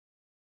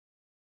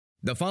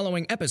The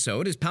following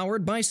episode is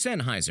powered by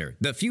Sennheiser,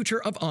 the future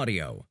of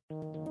audio.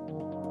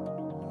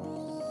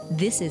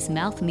 This is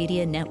Mouth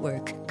Media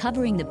Network,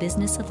 covering the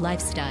business of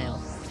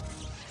lifestyle.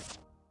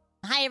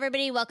 Hi,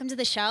 everybody. Welcome to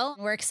the show.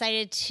 We're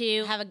excited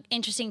to have an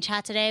interesting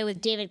chat today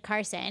with David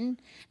Carson.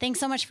 Thanks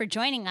so much for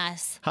joining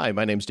us. Hi,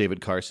 my name's David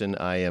Carson.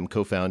 I am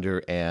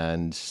co-founder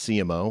and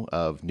CMO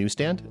of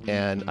Newsstand.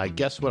 And I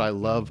guess what I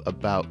love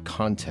about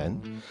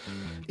content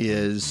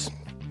is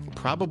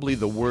probably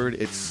the word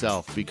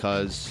itself,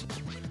 because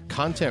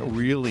content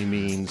really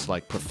means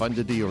like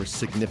profundity or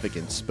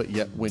significance, but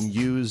yet when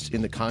used in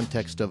the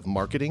context of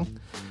marketing,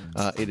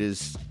 it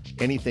is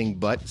anything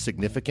but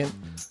significant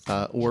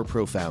or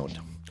profound.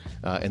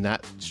 And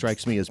that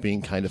strikes me as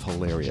being kind of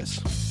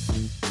hilarious.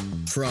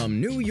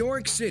 From New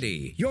York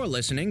City, you're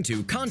listening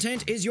to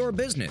Content is Your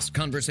Business,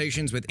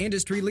 conversations with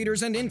industry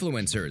leaders and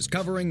influencers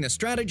covering the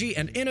strategy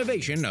and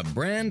innovation of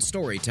brand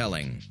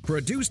storytelling.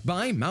 Produced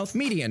by Mouth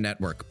Media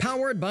Network,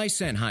 powered by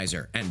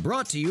Sennheiser, and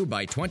brought to you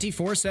by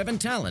 24/7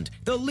 Talent,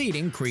 the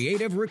leading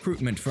creative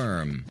recruitment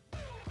firm.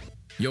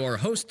 Your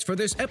hosts for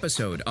this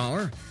episode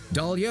are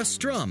Dahlia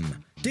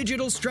Strum,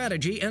 digital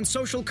strategy and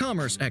social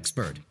commerce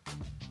expert;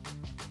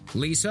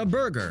 Lisa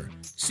Berger,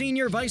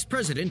 Senior Vice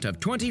President of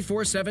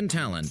 24/7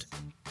 Talent;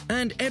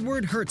 and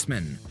Edward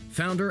Hertzman,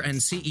 founder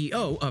and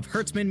CEO of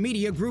Hertzman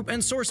Media Group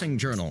and Sourcing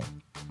Journal.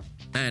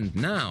 And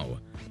now,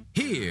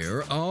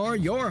 here are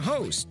your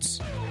hosts.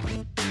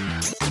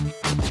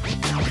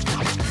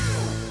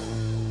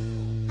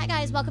 Hi,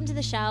 guys. Welcome to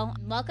the show.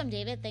 Welcome,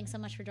 David. Thanks so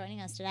much for joining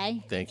us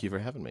today. Thank you for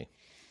having me.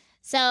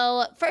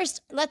 So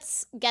first,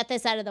 let's get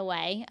this out of the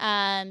way.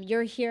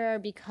 You're here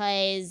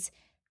because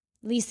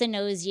Lisa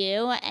knows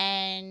you,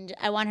 and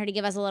I want her to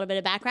give us a little bit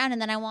of background,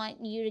 and then I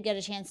want you to get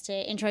a chance to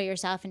intro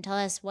yourself and tell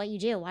us what you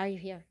do. Why are you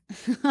here?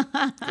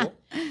 Cool.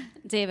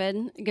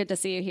 David, good to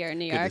see you here in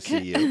New York. Good to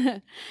see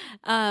you.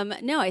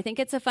 No, I think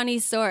it's a funny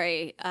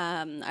story.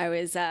 I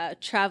was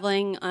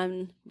traveling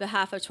on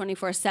behalf of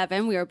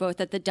 24/7. We were both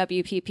at the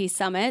WPP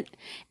Summit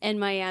in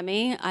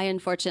Miami. I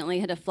unfortunately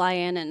had to fly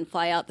in and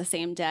fly out the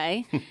same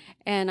day.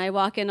 And I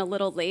walk in a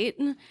little late.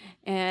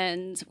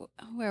 And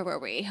where were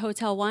we?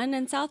 Hotel One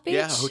in South Beach?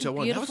 Yeah, Hotel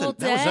One. Beautiful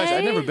That was nice. day.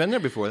 I've never been there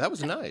before. That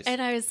was nice.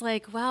 And I was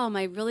like, wow, am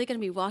I really going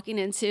to be walking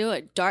into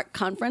a dark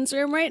conference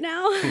room right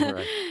now?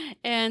 Right.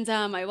 And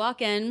I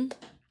walk in,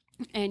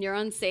 and you're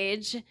on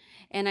stage,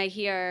 and I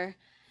hear,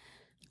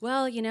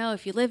 well, you know,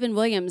 if you live in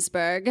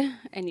Williamsburg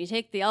and you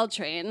take the L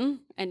train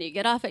and you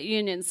get off at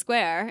Union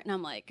Square, and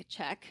I'm like,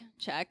 check,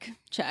 check,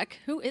 check.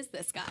 Who is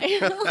this guy?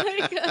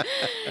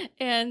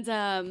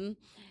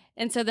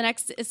 And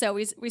so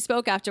we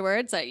spoke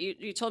afterwards.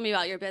 You told me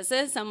about your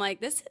business. I'm like,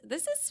 this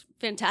is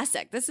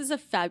fantastic. This is a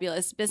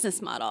fabulous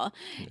business model.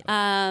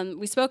 Yeah.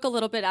 We spoke a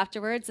little bit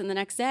afterwards, and the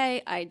next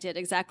day I did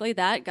exactly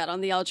that. Got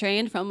on the L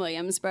train from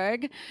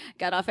Williamsburg,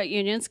 got off at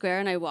Union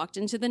Square, and I walked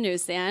into the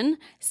newsstand,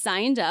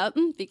 signed up,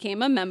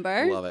 became a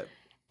member. Love it.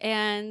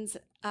 And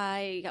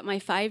I got my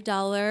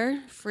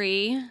 $5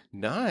 free.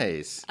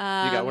 Nice. You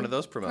got one of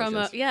those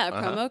promotions.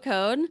 Promo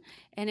code.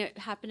 And it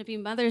happened to be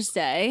Mother's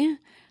Day,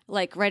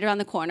 like right around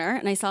the corner.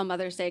 And I saw a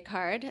Mother's Day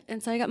card.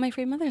 And so I got my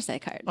free Mother's Day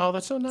card. Oh,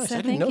 that's so nice. So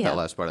I didn't know that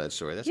last part of that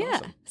story. That's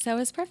awesome. So it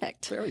was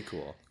perfect. Very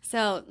cool.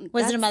 So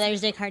Was it a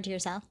Mother's Day card to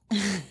yourself?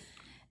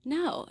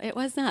 No, it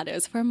was not. It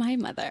was for my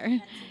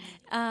mother.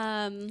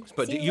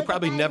 But See, you look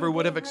probably at that. never You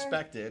would have gave her-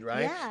 expected,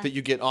 right? Yeah. That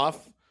you get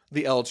off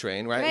the L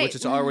train, right? Which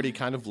is Right. already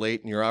kind of late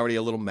and you're already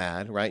a little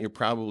mad, right? You're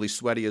probably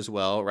sweaty as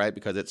well, right?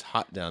 Because it's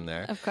hot down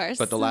there. Of course.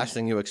 But the last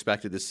thing you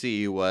expected to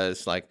see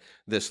was like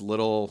this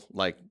little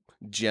like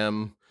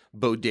gem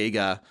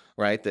bodega,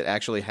 right? That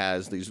actually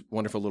has these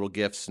wonderful little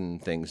gifts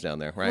and things down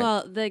there, right?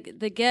 Well, the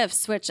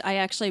gifts, which I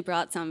actually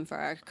brought some for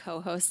our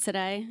co-host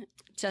today,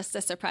 just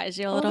to surprise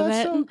you a little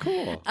that's bit. so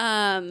cool.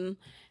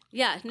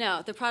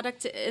 The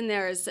product in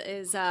there is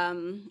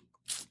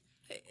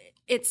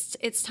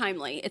it's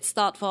timely, it's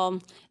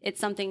thoughtful, it's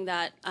something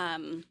that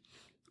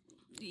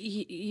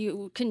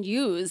you can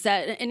use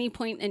at any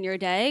point in your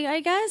day, I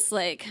guess.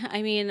 Like,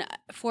 I mean,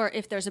 for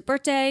if there's a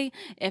birthday,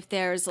 if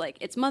there's like,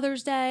 it's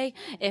Mother's Day,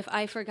 if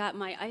I forgot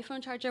my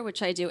iPhone charger,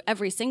 which I do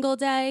every single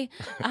day,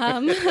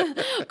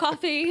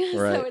 coffee.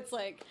 Right. So it's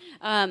like,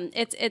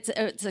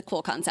 it's a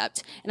cool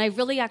concept. And I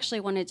really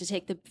actually wanted to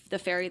take the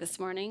ferry this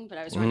morning, but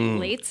I was running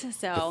late.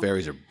 So The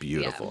ferries are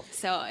beautiful. Yeah,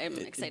 so I'm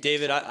excited.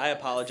 David, I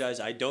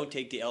apologize. I don't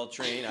take the L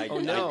train. I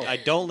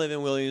don't live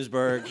in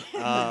Williamsburg,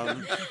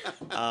 and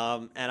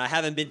I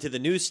haven't been to the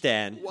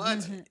newsstand.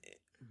 What?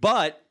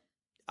 But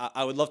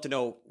I would love to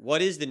know,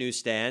 what is the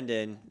newsstand?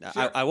 And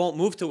Sure. I won't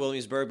move to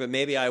Williamsburg, but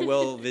maybe I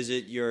will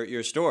visit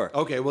your store.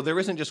 Okay, well, there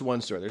isn't just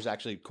one store. There's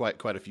actually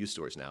quite a few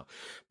stores now.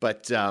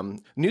 But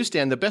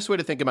Newsstand, the best way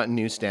to think about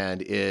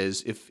Newsstand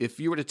is if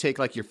you were to take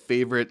like your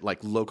favorite like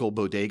local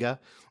bodega,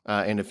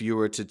 and if you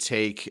were to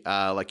take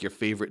like your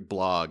favorite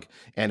blog,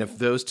 and if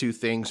those two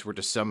things were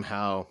to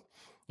somehow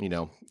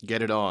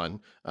get it on,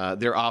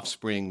 their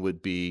offspring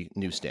would be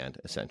Newsstand,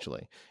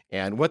 essentially.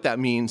 And what that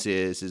means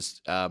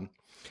is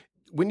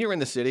when you're in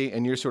the city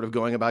and you're sort of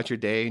going about your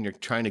day and you're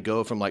trying to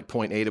go from like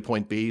point A to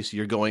point B, so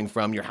you're going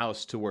from your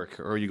house to work,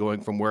 or you're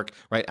going from work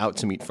right out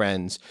to meet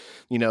friends,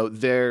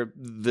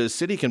 the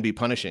city can be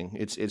punishing.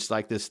 It's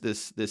like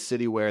this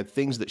city where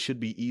things that should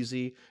be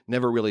easy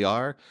never really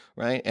are,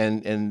 right?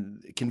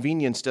 And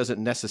convenience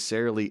doesn't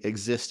necessarily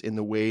exist in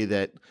the way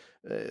that.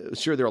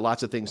 Sure, there are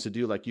lots of things to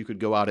do. Like you could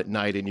go out at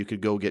night and you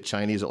could go get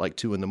Chinese at like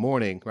 2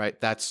 a.m, right?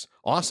 That's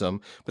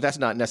awesome, but that's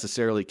not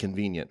necessarily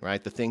convenient,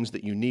 right? The things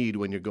that you need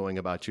when you're going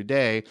about your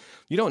day,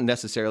 you don't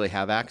necessarily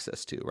have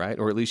access to, right?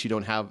 Or at least you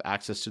don't have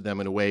access to them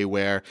in a way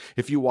where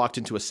if you walked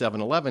into a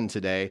 7-Eleven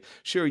today,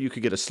 sure, you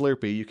could get a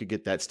Slurpee, you could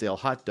get that stale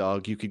hot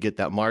dog, you could get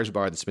that Mars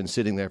bar that's been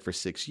sitting there for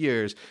 6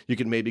 years, you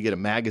could maybe get a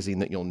magazine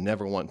that you'll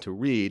never want to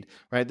read,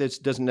 right? That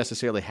doesn't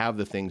necessarily have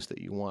the things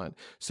that you want.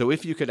 So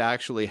if you could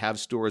actually have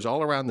stores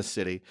all around the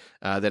city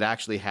that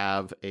actually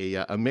have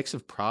a mix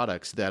of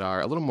products that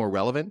are a little more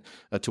relevant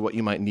to what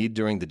you might need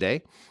during the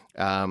day.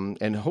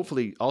 And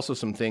hopefully also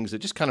some things that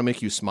just kind of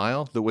make you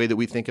smile. The way that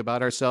we think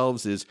about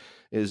ourselves is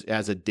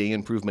as a day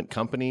improvement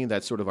company.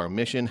 That's sort of our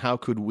mission. How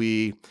could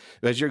we,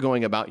 as you're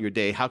going about your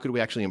day, how could we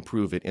actually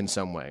improve it in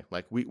some way?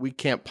 Like we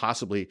can't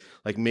possibly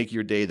like make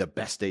your day the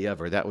best day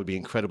ever. That would be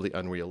incredibly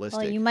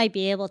unrealistic. Well, you might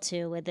be able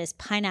to with this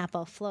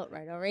pineapple float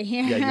right over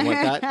here. Yeah, you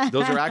want that?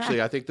 Those are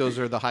actually, I think those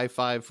are the high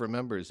five for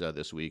members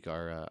this week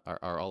are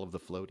all of the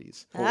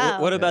floaties.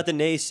 Oh. What about the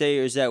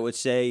naysayers that would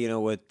say,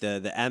 with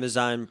the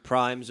Amazon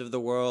Primes of the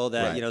world,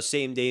 that, Right.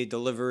 Same day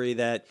delivery,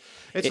 that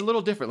It's a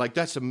little different. Like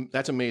that's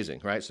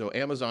amazing, right? So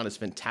Amazon is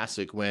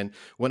fantastic when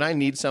I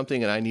need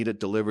something and I need it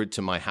delivered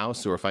to my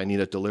house, or if I need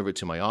it delivered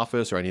to my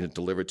office, or I need it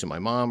delivered to my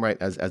mom, right?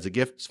 As a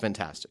gift, it's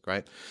fantastic,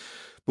 right?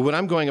 But when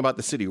I'm going about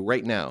the city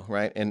right now,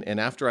 right, and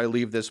after I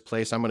leave this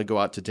place, I'm going to go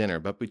out to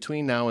dinner. But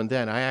between now and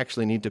then, I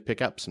actually need to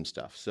pick up some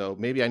stuff. So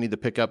maybe I need to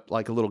pick up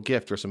like a little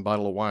gift or some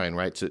bottle of wine,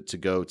 right, to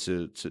go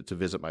to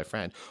visit my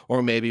friend.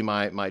 Or maybe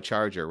my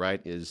charger, right,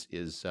 is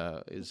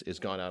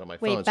gone out of my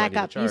phone. Wait, so I back need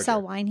a up. You sell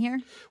charger. wine here?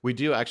 We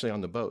do actually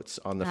on the boats,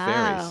 on the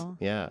Oh.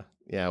 ferries.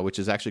 Yeah, which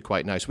is actually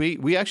quite nice.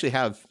 We actually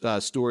have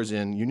stores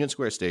in Union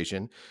Square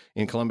Station,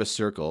 in Columbus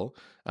Circle,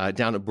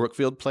 down at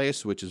Brookfield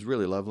Place, which is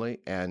really lovely,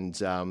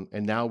 and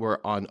now we're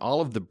on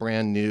all of the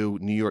brand new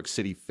New York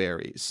City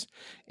ferries,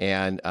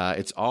 and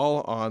it's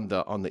all on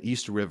the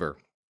East River,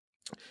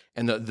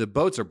 and the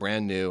boats are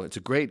brand new. It's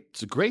a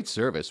great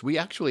service. We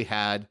actually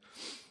had.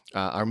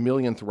 Our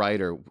millionth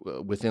rider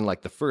within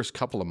like the first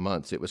couple of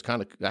months. It was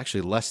kind of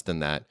actually less than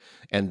that,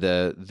 and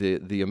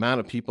the amount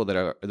of people that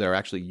are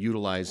actually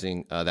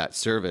utilizing that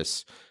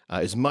service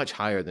is much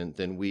higher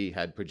than we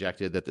had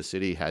projected, that the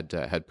city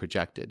had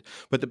projected.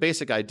 But the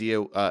basic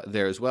idea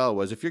there as well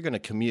was if you're going to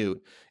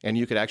commute, and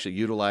you could actually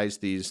utilize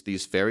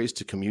these ferries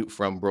to commute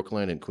from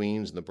Brooklyn and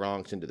Queens and the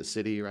Bronx into the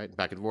city, right,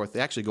 back and forth.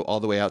 They actually go all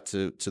the way out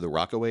to the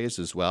Rockaways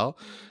as well.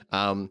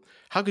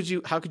 How could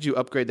you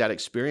upgrade that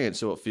experience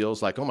so it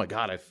feels like, oh my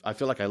God, I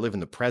feel like I live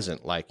in the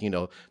present. Like,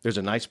 there's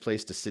a nice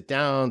place to sit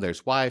down. There's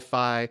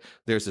Wi-Fi.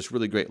 There's this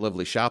really great,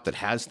 lovely shop that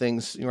has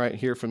things right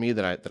here for me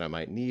that I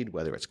might need,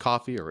 whether it's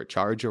coffee or a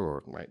charger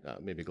or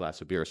maybe a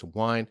glass of beer or some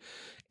wine.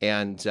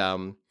 And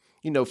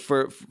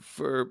for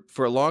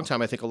a long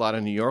time, I think a lot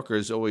of New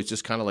Yorkers always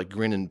just kind of like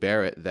grin and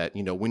bear it that,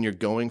 when you're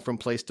going from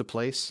place to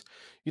place,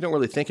 you don't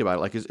really think about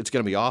it like it's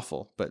going to be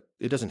awful, but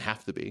it doesn't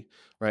have to be,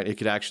 right?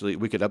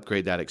 We could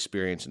upgrade that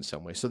experience in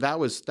some way. So that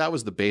was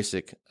the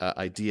basic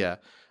idea.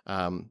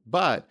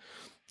 But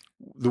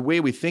the way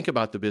we think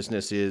about the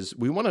business is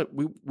we want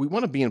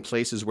to be in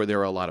places where there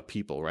are a lot of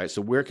people, right? So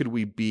where could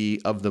we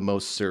be of the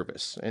most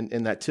service?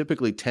 And that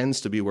typically tends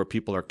to be where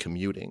people are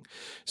commuting.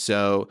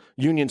 So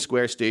Union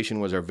Square Station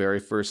was our very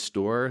first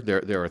store.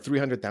 There are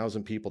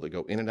 300,000 people that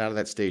go in and out of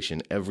that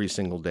station every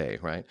single day,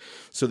 right?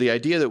 So the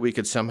idea that we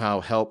could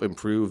somehow help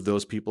improve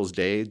those people's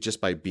day just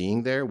by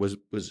being there was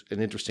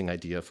an interesting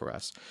idea for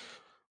us.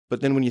 But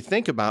then when you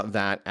think about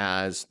that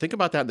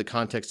in the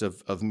context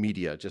of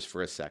media just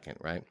for a second,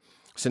 right?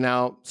 So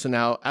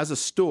now, as a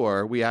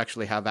store, we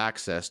actually have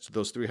access to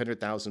those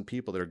 300,000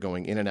 people that are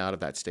going in and out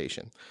of that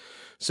station.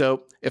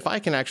 So if I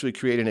can actually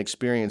create an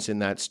experience in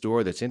that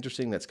store that's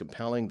interesting, that's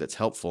compelling, that's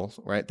helpful,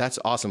 right? That's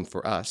awesome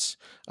for us.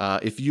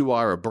 If you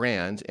are a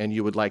brand and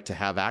you would like to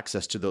have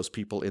access to those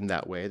people in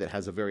that way, that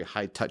has a very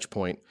high touch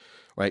point,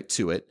 right,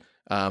 to it,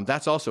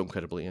 that's also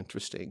incredibly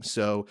interesting.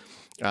 So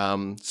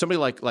somebody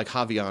like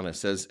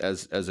Havaianas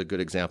as a good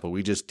example,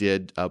 we just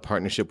did a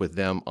partnership with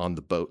them on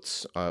the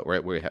boats,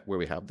 right where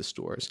we have the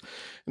stores.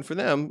 And for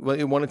them,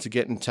 we wanted to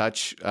get in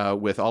touch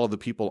with all of the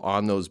people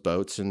on those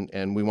boats,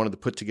 and we wanted to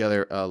put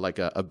together like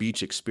a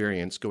beach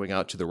experience going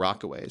out to the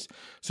Rockaways.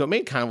 So it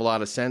made kind of a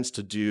lot of sense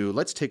to do,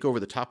 let's take over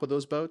the top of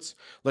those boats,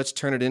 let's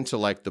turn it into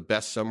like the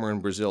best summer in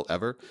Brazil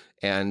ever,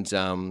 and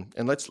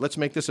let's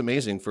make this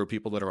amazing for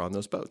people that are on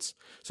those boats.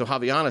 So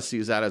Havaianas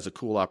sees that as a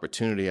cool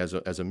opportunity as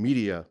a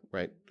media,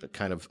 right,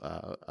 kind of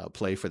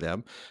play for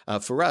them.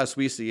 For us,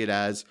 we see it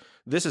as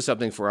this is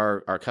something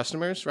for our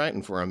customers, right,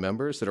 and for our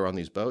members that are on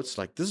these boats.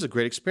 Like, this is a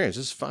great experience.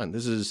 This is fun.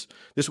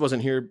 This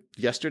wasn't here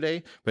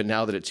yesterday, but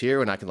now that it's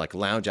here, and I can like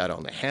lounge out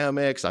on the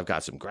hammocks. I've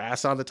got some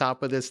grass on the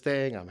top of this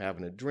thing. I'm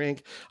having a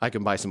drink. I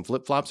can buy some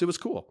flip flops. It was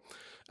cool.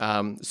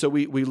 So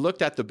we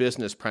looked at the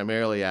business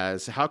primarily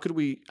as how could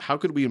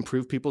we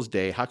improve people's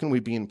day? How can we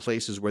be in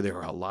places where there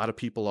are a lot of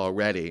people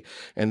already?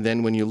 And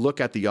then when you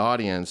look at the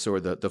audience or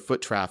the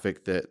foot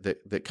traffic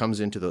that comes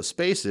into those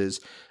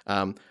spaces,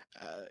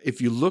 if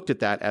you looked at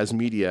that as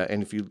media,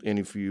 and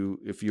if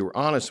you were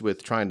honest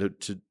with trying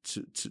to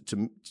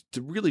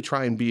really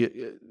try and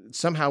be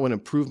somehow an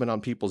improvement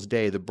on people's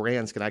day, the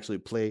brands can actually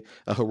play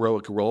a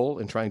heroic role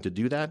in trying to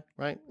do that.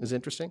 Right? Is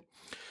interesting.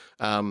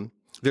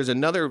 There's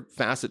another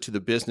facet to the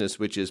business,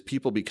 which is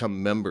people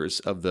become members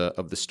of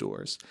the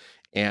stores.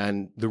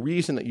 And the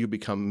reason that you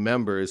become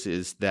members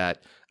is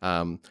that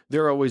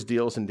there are always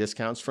deals and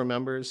discounts for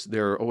members.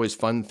 There are always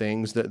fun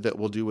things that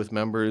we'll do with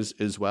members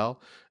as well.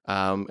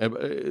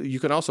 You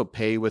can also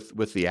pay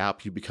with the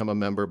app. You become a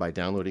member by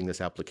downloading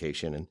this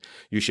application, and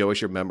you show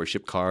us your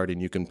membership card,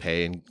 and you can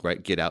pay and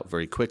get out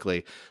very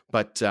quickly.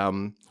 But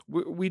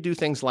we do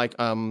things like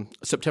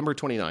September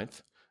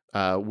 29th.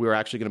 We're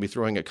actually going to be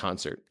throwing a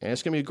concert, and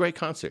it's going to be a great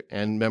concert.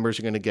 And members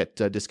are going to get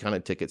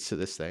discounted tickets to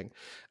this thing,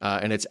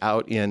 and it's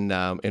out in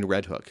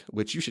Red Hook,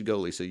 which you should go,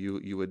 Lisa.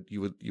 You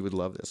would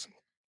love this.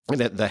 And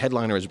the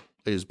headliner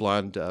is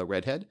Blonde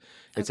Redhead.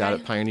 It's out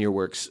at Pioneer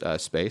Works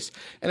space,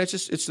 and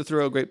it's to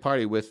throw a great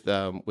party with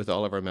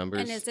all of our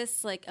members. And is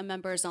this like a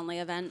members only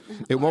event?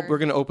 It won't. We're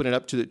going to open it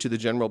up to the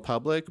general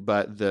public,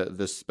 but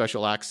the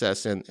special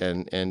access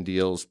and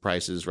deals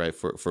prices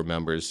for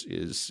members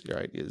is.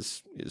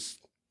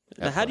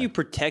 Now, how do you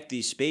protect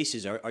these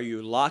spaces? Are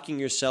you locking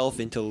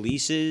yourself into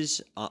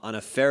leases on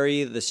a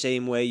ferry the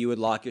same way you would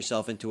lock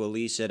yourself into a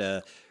lease at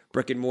a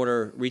brick and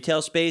mortar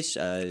retail space?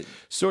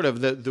 Sort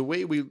of. The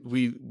way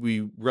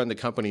we run the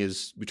company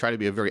is we try to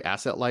be a very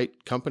asset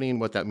light company,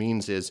 and what that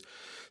means is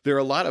there are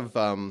a lot of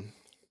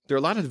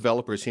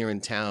developers here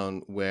in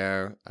town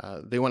where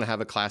they want to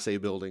have a Class A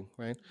building,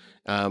 right?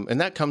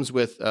 And that comes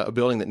with a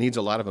building that needs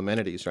a lot of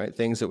amenities, right?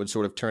 Things that would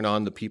sort of turn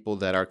on the people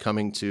that are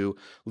coming to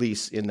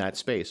lease in that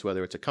space,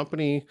 whether it's a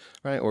company,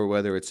 right, or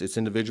whether it's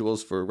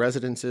individuals for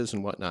residences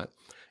and whatnot.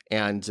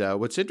 And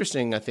what's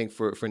interesting, I think,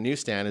 for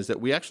Newsstand is that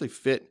we actually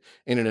fit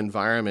in an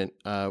environment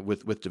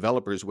with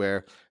developers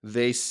where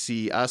they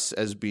see us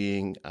as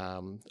being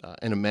an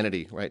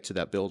amenity, right, to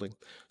that building.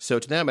 So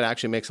to them, it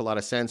actually makes a lot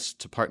of sense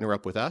to partner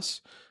up with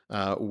us,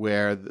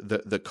 where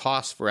the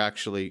cost for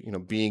actually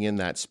being in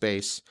that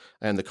space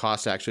and the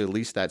cost to actually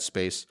lease that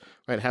space,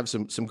 right, have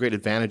some great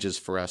advantages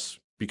for us,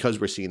 because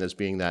we're seen as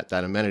being that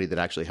amenity that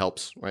actually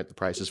helps, right, the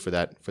prices for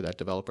that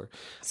developer.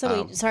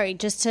 So wait, sorry,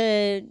 just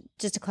to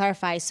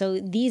clarify, so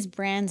these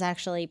brands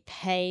actually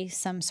pay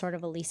some sort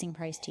of a leasing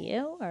price to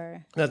you,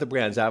 or not the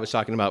brands I was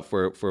talking about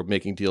for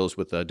making deals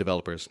with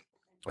developers,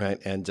 right,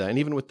 and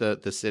even with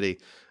the city,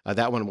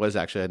 that one was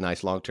actually a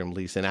nice long-term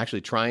lease, and actually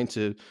trying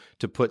to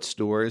put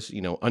stores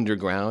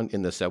underground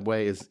in the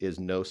subway is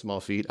no small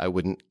feat. I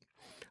wouldn't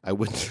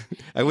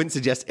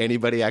suggest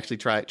anybody actually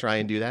try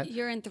and do that.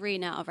 You're in 3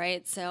 now,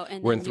 right? So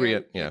we're in 3.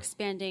 You're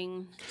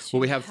expanding.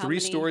 Well, we have 3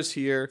 stores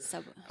here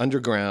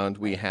underground.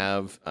 We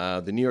have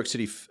the New York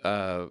City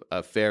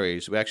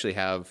ferries. We actually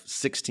have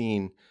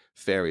 16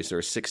 ferries. There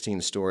are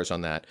 16 stores on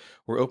that.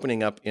 We're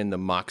opening up in the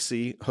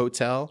Moxie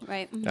Hotel,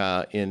 right,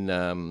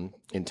 in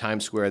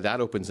Times Square.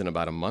 That opens in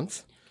about a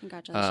month.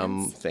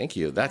 Congratulations. Thank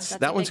you.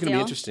 That one's going to be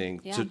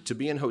interesting. Yeah. To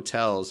be in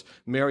hotels,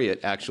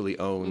 Marriott actually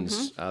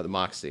owns the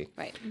Moxie.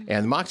 Right.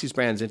 And the Moxie's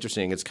brand is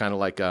interesting. It's kind of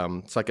like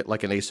it's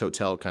like an Ace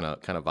Hotel kind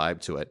of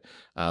vibe to it,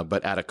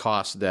 but at a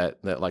cost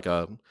that like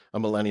a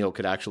millennial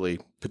could actually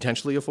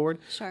potentially afford.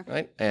 Sure.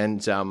 Right. And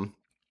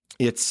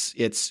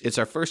it's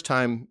our first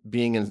time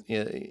being in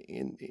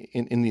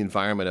the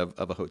environment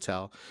of a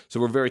hotel, so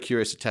we're very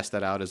curious to test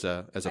that out as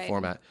a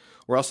format.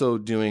 We're also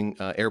doing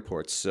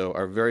airports, so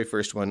our very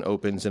first one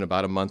opens in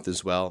about a month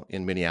as well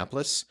in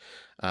Minneapolis,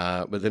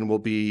 but then we'll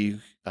be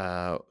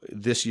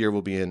this year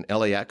we'll be in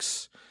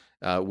LAX,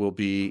 we'll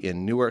be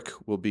in Newark,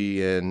 we'll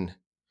be in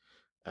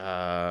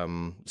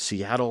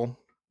Seattle,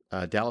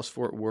 Dallas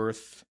Fort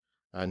Worth,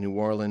 New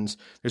Orleans.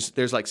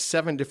 There's like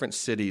 7 different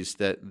cities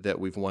that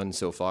we've won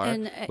so far,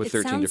 and with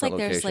 13 different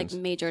locations. There's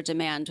like major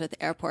demand with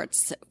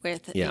airports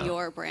with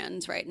your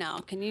brands right now.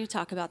 Can you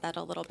talk about that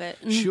a little bit?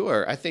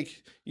 Sure. I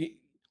think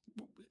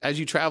as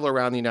you travel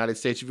around the United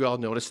States, you've all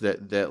noticed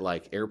that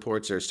like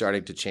airports are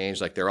starting to change.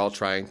 Like they're all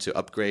trying to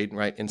upgrade,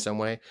 right, in some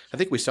way. I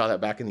think we saw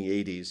that back in the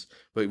 80s,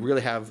 but we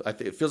really have.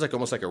 It feels like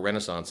almost like a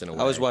renaissance in a way.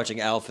 I was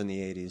watching Alf in the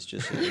 80s.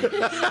 Just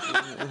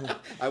so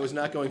I was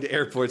not going to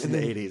airports in the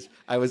 80s.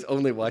 I was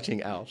only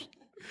watching Alf.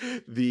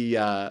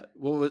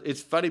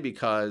 It's funny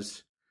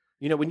because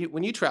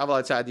when you travel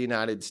outside the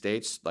United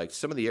States, like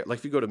some of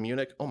if you go to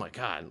Munich, oh my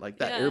God, like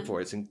that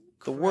airport is incredible.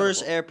 The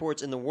worst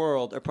airports in the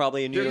world are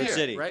probably in New York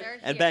City, right?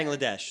 And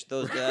Bangladesh.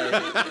 Those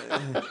guys.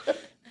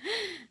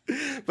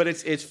 But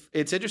it's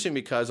interesting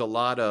because a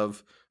lot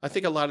of I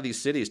think a lot of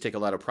these cities take a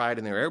lot of pride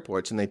in their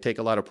airports, and they take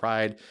a lot of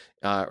pride,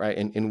 right,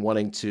 in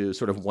wanting to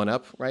sort of one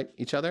up, right,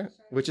 each other,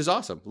 which is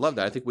awesome. Love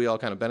that. I think we all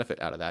kind of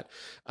benefit out of that.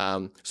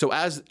 So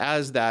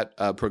as that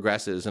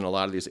progresses, and a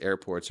lot of these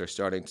airports are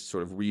starting to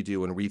sort of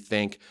redo and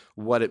rethink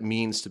what it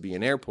means to be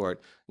an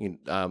airport,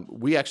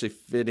 we actually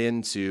fit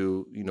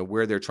into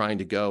where they're trying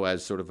to go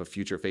as sort of a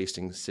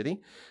future-facing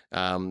city.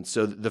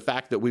 So the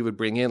fact that we would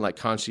bring in like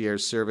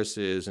concierge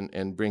services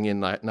and bring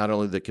in not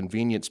only the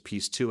convenience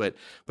piece to it,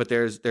 but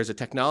there's a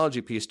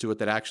technology piece to it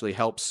that actually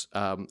helps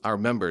our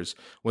members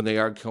when they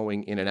are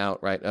going in and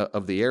out, right,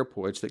 of the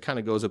airports, that kind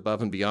of goes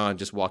above and beyond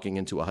just walking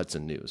into a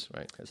Hudson News,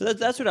 right? So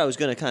that's what I was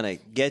going to kind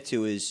of get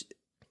to is,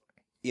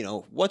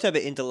 what type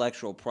of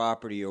intellectual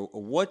property or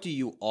what do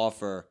you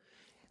offer?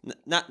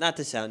 Not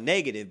to sound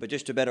negative, but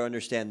just to better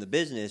understand the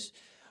business.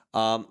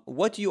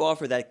 What do you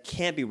offer that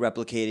can't be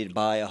replicated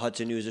by a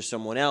Hudson News or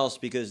someone else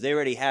because they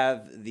already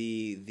have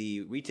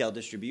the retail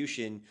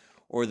distribution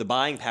or the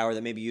buying power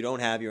that maybe you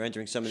don't have? You're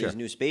entering some of these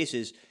new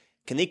spaces.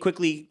 Can they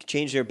quickly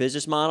change their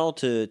business model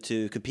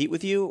to compete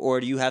with you,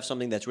 or do you have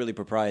something that's really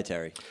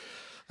proprietary?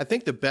 I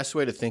think the best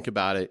way to think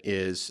about it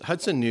is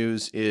Hudson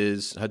News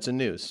is Hudson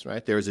News,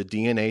 right? There is a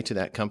DNA to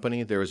that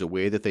company. There is a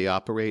way that they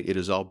operate. It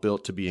is all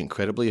built to be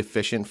incredibly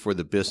efficient for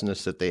the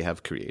business that they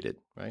have created,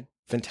 right?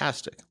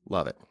 Fantastic.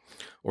 Love it.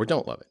 Or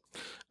don't love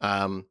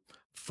it.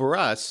 For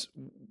us,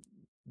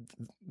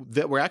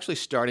 that we're actually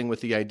starting with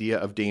the idea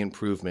of day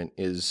improvement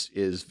is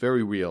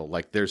very real.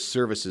 Like there's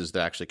services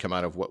that actually come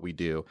out of what we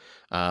do.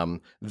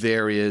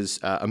 There is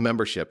a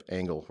membership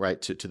angle, right,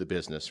 to the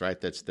business,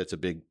 right? That's a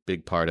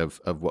big part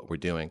of what we're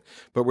doing.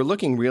 But we're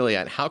looking really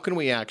at how can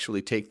we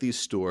actually take these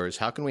stores,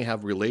 how can we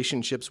have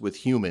relationships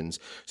with humans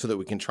so that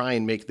we can try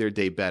and make their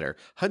day better.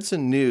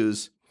 Hudson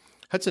News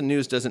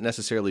doesn't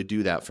necessarily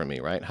do that for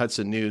me, right?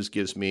 Hudson News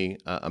gives me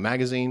a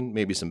magazine,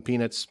 maybe some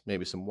peanuts,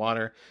 maybe some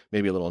water,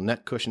 maybe a little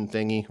neck cushion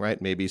thingy,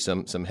 right? Maybe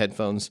some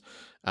headphones.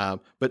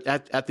 But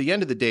at the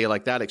end of the day,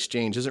 like that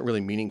exchange isn't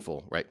really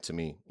meaningful, right, to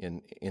me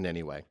in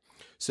any way.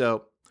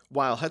 So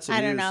while Hudson News...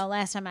 I don't know.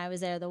 Last time I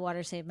was there, the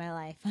water saved my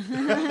life.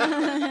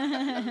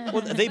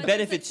 Well, they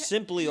benefit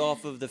simply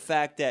off of the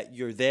fact that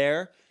you're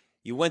there.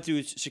 You went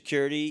through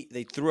security.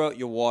 They threw out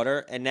your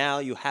water, and now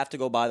you have to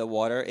go buy the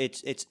water.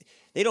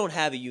 They don't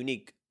have a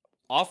unique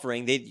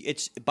offering.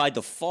 It's by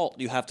default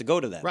you have to go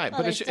to them. Right,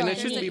 Well, but it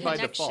shouldn't be by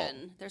connection.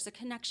 default. There's a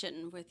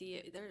connection with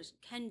you. There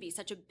can be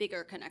such a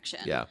bigger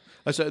connection. Yeah.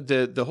 So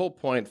the whole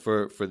point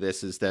for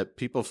this is that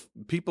people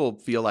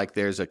feel like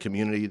there's a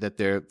community that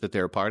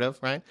they're a part of,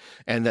 right?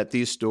 And that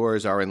these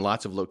stores are in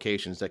lots of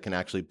locations that can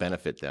actually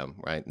benefit them,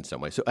 right, in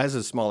some way. So as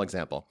a small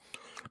example,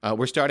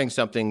 we're starting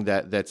something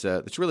that's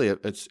really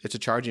a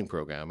charging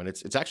program, and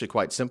it's actually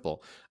quite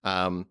simple.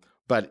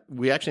 But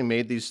we actually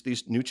made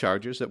these new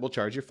chargers that will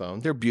charge your phone.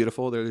 They're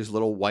beautiful. They're these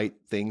little white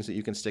things that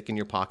you can stick in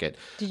your pocket.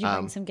 Did you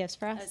bring some gifts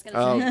for us? I was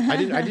gonna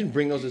say. I didn't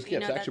bring those as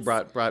gifts. I actually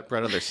that's- brought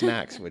other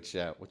snacks, which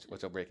I'll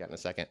break out in a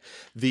second.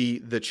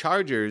 The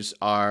chargers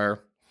are.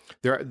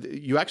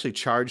 You actually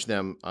charge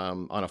them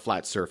on a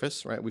flat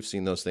surface, right? We've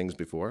seen those things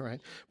before, right?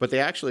 But they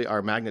actually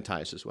are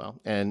magnetized as well.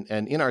 And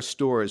in our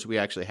stores, we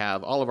actually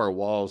have all of our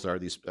walls are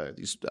these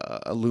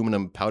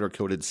aluminum powder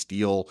coated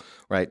steel,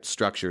 right,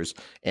 structures.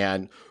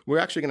 And we're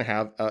actually going to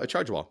have a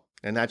charge wall,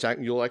 and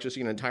you'll actually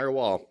see an entire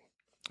wall.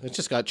 It's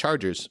just got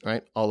chargers,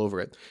 right, all over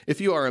it. If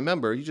you are a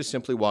member, you just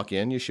simply walk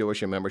in, you show us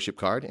your membership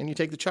card, and you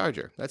take the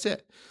charger. That's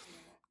it.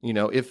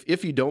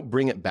 If you don't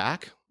bring it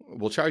back,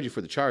 we'll charge you for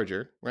the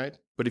charger, right?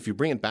 But if you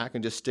bring it back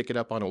and just stick it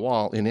up on a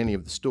wall in any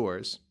of the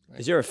stores. Right?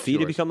 Is there a fee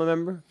to become a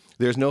member?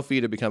 There's no fee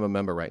to become a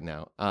member right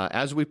now.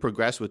 As we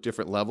progress with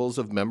different levels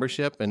of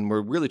membership, and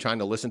we're really trying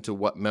to listen to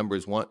what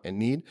members want and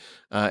need,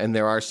 and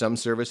there are some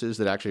services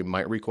that actually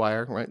might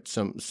require, right,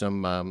 some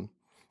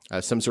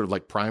sort of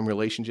like prime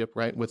relationship,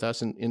 right, with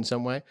us in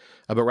some way.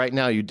 But right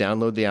now, you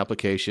download the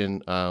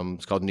application.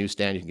 It's called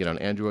Newsstand. You can get it on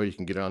Android. You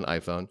can get it on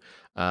iPhone,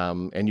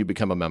 and you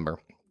become a member.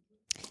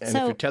 And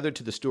if you're tethered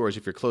to the stores,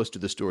 if you're close to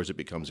the stores, it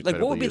becomes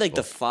incredibly What would be useful. like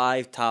the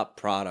 5 top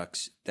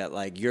products that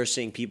like you're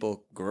seeing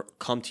people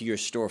come to your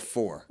store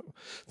for?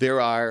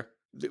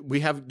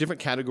 We have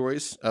different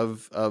categories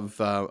of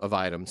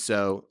items.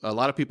 So a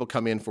lot of people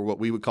come in for what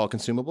we would call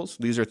consumables.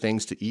 These are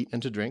things to eat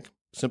and to drink,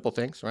 simple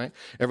things, right?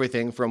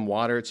 Everything from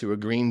water to a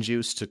green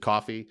juice to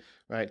coffee,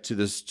 right? To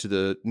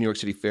the New York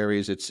City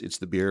ferries, it's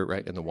the beer,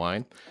 right, and the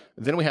wine.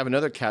 Then we have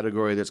another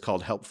category that's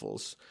called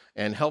helpfuls.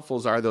 And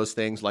helpfuls are those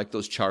things like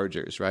those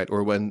chargers, right?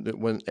 Or when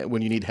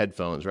you need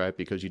headphones, right?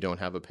 Because you don't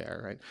have a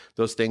pair, right?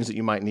 Those things that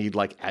you might need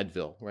like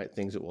Advil, right?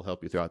 Things that will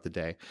help you throughout the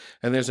day.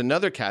 And there's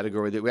another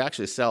category that we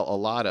actually sell a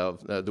lot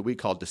of that we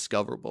call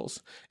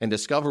discoverables. And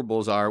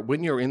discoverables are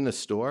when you're in the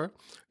store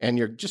and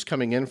you're just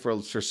coming in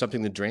for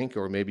something to drink,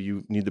 or maybe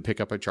you need to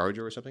pick up a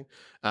charger or something.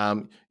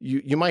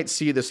 You might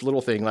see this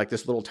little thing like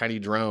this little tiny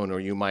drone, or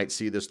you might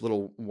see this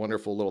little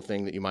wonderful little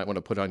thing that you might want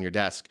to put on your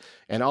desk.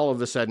 and all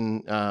of a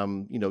sudden,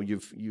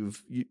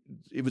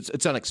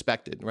 it's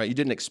unexpected, right? You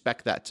didn't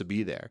expect that to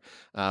be there,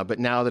 but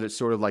now that it's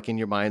sort of like in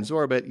your mind's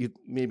orbit,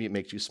 maybe it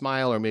makes you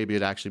smile, or maybe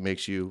it actually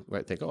makes you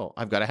think, oh,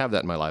 I've got to have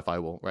that in my life. I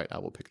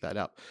will pick that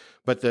up.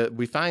 But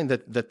we find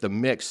that the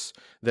mix,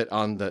 that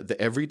on the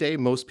everyday,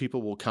 most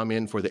people will come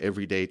in for the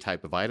everyday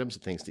type of items, the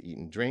things to eat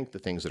and drink, the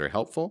things that are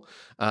helpful,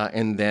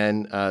 and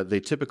then they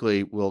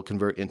typically will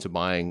convert into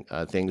buying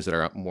things that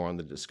are more on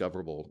the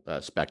discoverable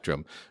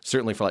spectrum.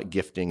 Certainly for like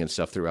gifting and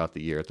stuff throughout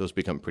the year, those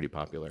become pretty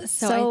popular.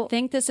 So I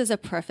think this is a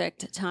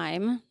perfect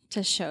time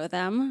to show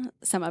them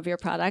some of your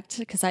product,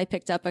 because I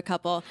picked up a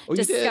couple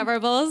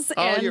discoverables,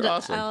 and you're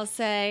awesome. I'll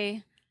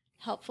say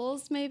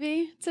helpfuls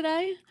maybe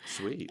today.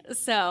 Sweet.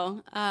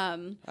 So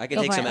I can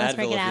take some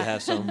Advil if you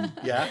have some.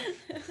 Yeah.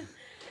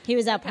 He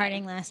was out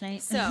partying last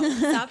night. So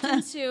stopped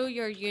into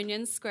your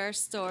Union Square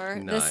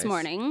store this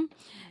morning,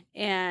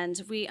 and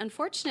we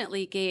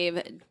unfortunately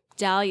gave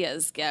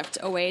Dahlia's gift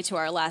away to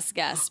our last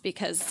guest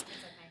because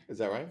Is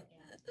that right?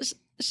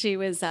 she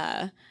was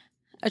a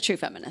true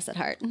feminist at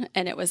heart,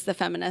 and it was the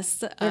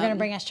feminist. They're going to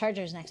bring us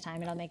chargers next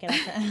time. It'll make it up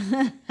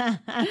to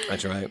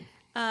That's right.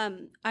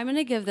 I'm going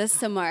to give this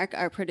to Mark,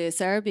 our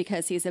producer,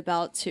 because he's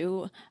about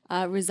to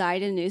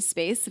reside in new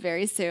space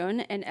very soon.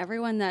 And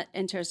everyone that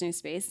enters new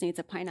space needs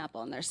a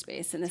pineapple in their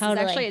space. And this is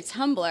actually a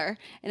tumbler.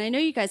 And I know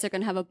you guys are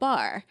going to have a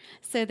bar.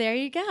 So there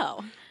you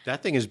go.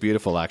 That thing is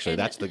beautiful, actually.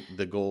 That's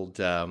the gold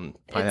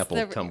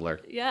pineapple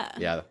tumbler. Yeah.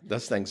 Yeah,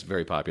 this thing's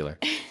very popular.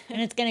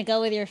 And it's going to go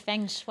with your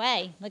feng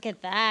shui. Look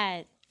at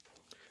that.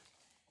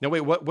 No,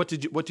 wait. What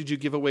did you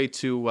give away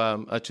to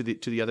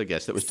the other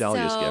guest? That was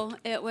Dahlia's gift. So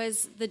it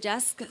was the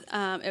desk.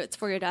 It's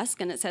for your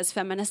desk, and it says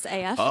 "Feminist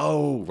AF."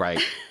 Oh,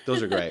 right.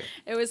 Those are great.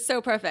 It was so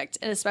perfect,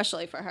 and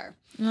especially for her.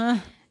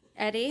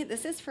 Eddie,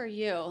 this is for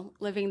you,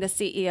 living the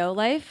CEO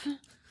life.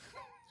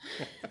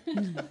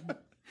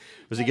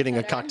 Was he getting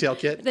a cocktail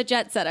kit? The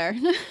jet setter.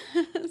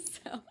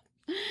 So.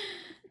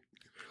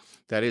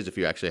 That is, if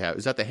you actually have.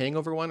 Is that the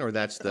hangover one, or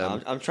that's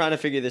the? I'm trying to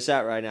figure this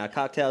out right now.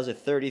 Cocktails at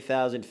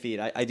 30,000 feet.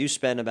 I do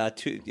spend about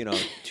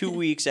 2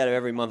 weeks out of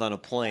every month on a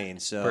plane.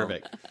 So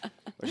Perfect.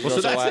 Well,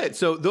 so that's it.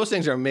 So those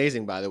things are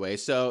amazing, by the way.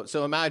 So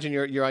imagine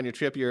you're on your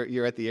trip.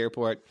 You're at the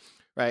airport,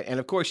 right? And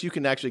of course, you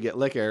can actually get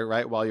liquor,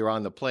 right, while you're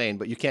on the plane,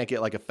 but you can't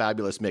get like a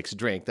fabulous mixed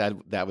drink.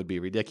 That would be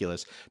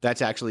ridiculous.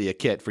 That's actually a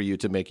kit for you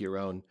to make your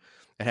own.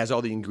 It has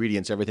all the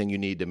ingredients, everything you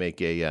need to make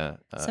a.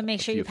 So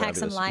make sure you pack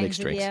some limes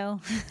with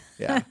you.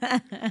 Yeah.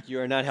 You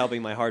are not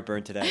helping my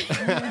heartburn today.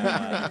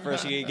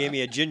 First, you gave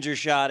me a ginger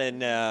shot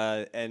and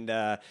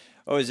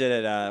what was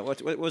it?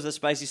 What was the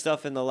spicy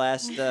stuff in the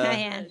last?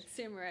 Cayenne.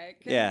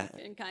 Turmeric. Yeah.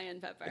 And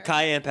cayenne pepper.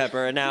 Cayenne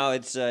pepper, and now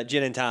it's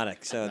gin and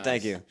tonic. So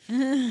Thank you.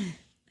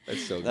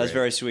 That's so great. That's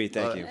very sweet.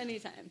 Thank you.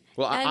 Anytime.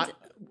 Well,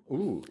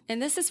 ooh.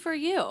 And this is for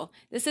you.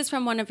 This is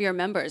from one of your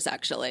members,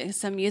 actually.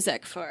 Some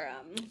music for.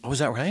 Oh, is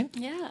that right?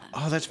 Yeah.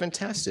 Oh, that's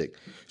fantastic.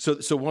 So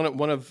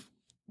one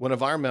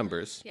of our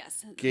members.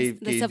 Yes. Gave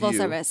the civil you...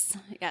 service.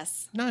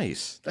 Yes.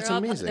 Nice. That's they're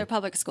amazing. They're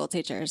public school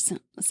teachers.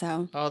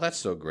 So. Oh, that's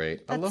so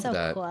great. I love so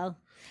that. Cool.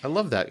 I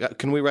love that.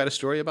 Can we write a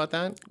story about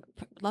that?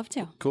 Love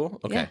to. Cool.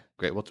 Okay. Yeah.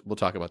 Great. We'll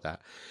talk about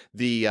that.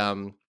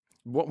 The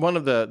one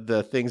of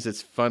the things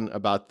that's fun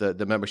about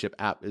the membership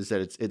app is that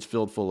it's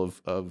filled full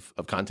of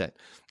content,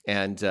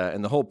 and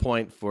the whole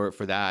point for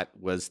that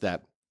was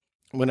that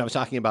when I was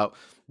talking about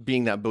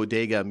being that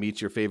bodega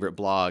meets your favorite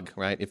blog,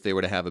 right? If they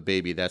were to have a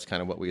baby, that's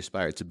kind of what we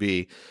aspire to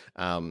be.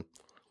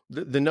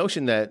 The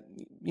notion that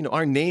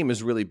our name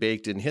is really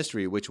baked in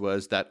history, which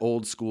was that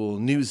old school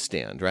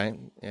newsstand, right?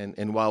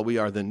 And while we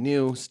are the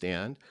new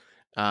stand.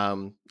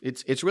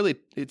 It's really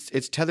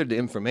tethered to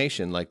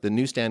information. Like the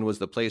newsstand was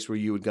the place where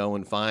you would go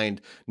and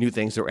find new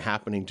things that were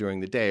happening during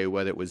the day,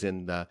 whether it was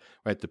in the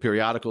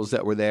periodicals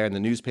that were there in the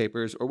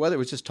newspapers, or whether it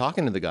was just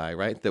talking to the guy,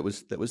 right, that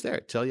was there,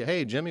 tell you,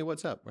 hey, Jimmy,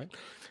 what's up, right?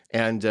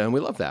 And we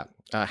love that.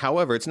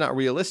 However, it's not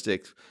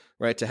realistic,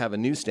 right, to have a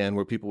newsstand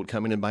where people would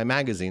come in and buy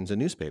magazines and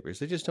newspapers.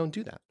 They just don't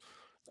do that.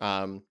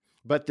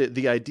 But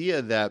the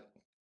idea that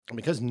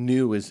because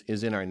new is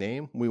in our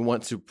name,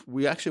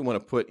 we actually want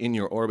to put in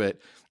your orbit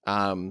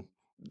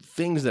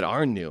things that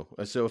are new.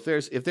 So if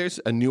there's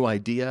a new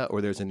idea or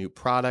there's a new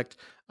product,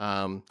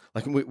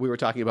 like we were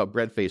talking about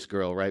Bread-Faced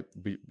Girl, right?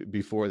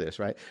 Before this,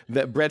 right?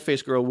 That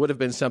Bread-Faced Girl would have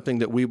been something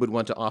that we would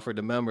want to offer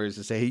to members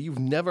to say, hey, you've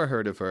never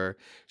heard of her.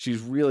 She's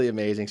really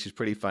amazing. She's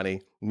pretty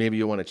funny. Maybe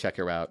you want to check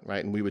her out,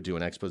 right? And we would do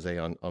an expose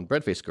on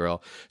Bread-Faced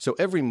Girl. So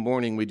every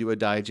morning we do a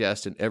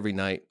digest, and every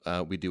night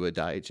we do a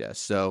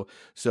digest. So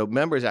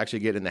members actually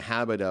get in the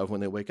habit of, when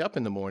they wake up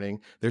in the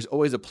morning, there's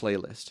always a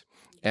playlist.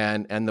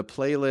 And the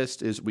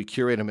playlist is, we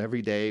curate them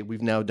every day.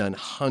 We've now done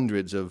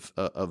hundreds of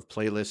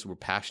playlists. We're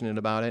passionate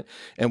about it.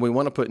 And we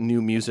want to put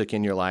new music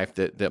in your life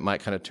that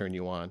might kind of turn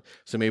you on.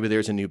 So maybe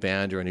there's a new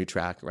band or a new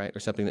track, right? Or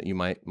something that you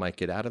might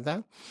get out of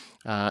that.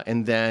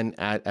 And then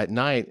at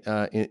night,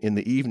 in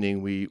the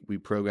evening, we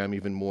program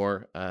even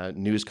more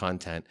news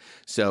content.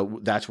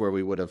 So that's where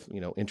we would have,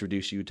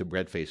 introduced you to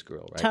Bread-Faced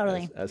Girl, right?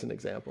 Totally. As an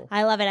example.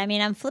 I love it. I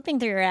mean, I'm flipping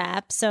through your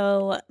app.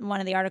 So one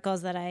of the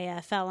articles that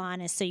I fell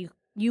on is, so you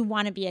you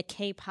want to be a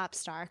K-pop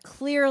star.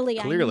 Clearly,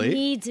 I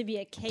need to be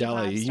a K-pop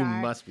Della, star. you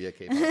must be a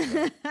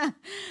K-pop star.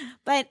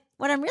 But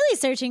what I'm really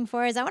searching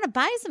for is I want to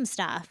buy some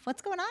stuff.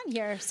 What's going on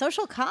here?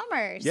 Social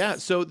commerce. Yeah,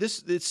 so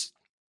this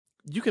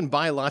you can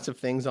buy lots of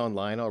things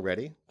online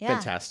already. Yeah.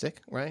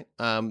 Fantastic, right?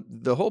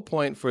 The whole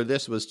point for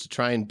this was to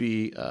try and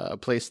be a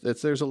place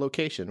there's a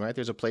location, right?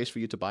 There's a place for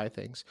you to buy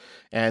things.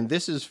 And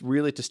this is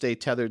really to stay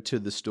tethered to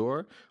the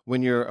store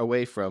when you're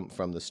away from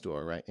the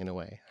store, right, in a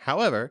way.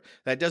 However,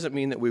 that doesn't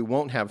mean that we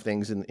won't have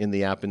things in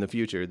the app in the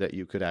future that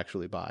you could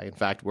actually buy. In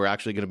fact, we're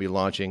actually going to be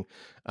launching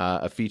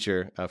a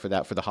feature for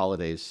the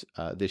holidays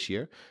this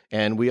year.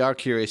 And we are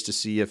curious to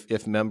see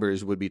if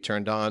members would be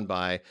turned on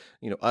by,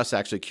 us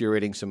actually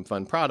curating some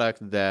fun product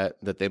that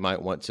they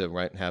might want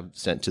to have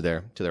sent to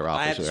their office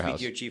I have or to their speak house.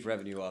 to your chief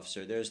revenue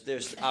officer.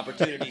 There's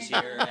opportunities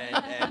here,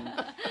 and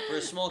for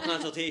a small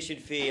consultation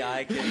fee,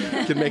 I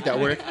can make that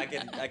work. I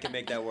can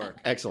make that work.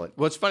 Excellent.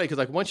 Well, it's funny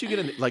because once you get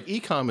into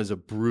e-com is a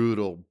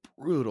brutal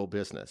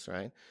business,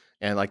 right?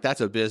 And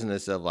that's a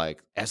business of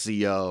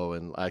SEO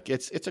and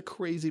it's a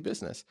crazy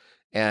business.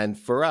 And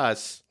for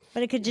us,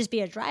 But it could just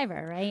be a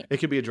driver, right? it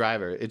could be a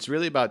driver. It's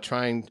really about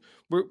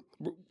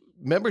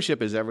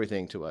membership is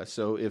everything to us.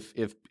 So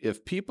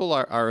if people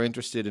are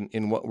interested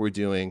in what we're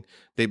doing,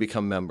 they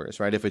become members,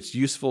 right? If it's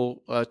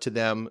useful to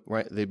them,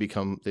 right, they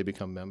become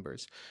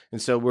members.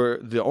 And so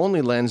the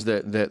only lens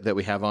that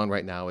we have on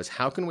right now is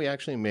how can we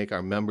actually make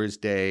our members'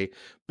 day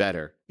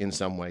better in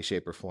some way,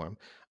 shape, or form.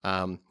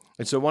 And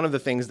so one of the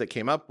things that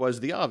came up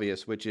was the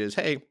obvious, which is,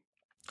 hey,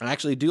 I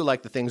actually do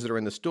like the things that are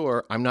in the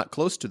store. I'm not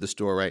close to the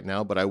store right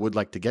now, but I would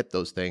like to get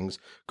those things.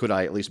 Could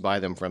I at least buy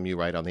them from you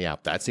right on the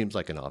app? That seems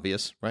like an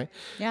obvious, right?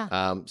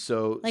 Yeah.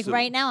 So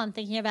right now, I'm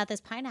thinking about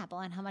this pineapple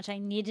and how much I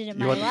need it in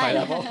my want life.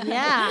 the pineapple?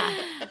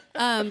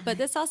 Yeah. But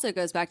this also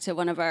goes back to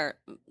one of our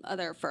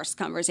other first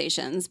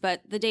conversations,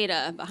 but the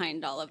data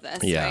behind all of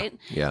this, Yeah, right?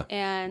 yeah.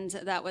 And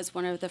that was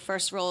one of the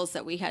first roles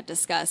that we had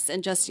discussed.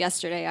 And just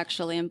yesterday,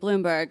 actually, in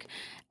Bloomberg,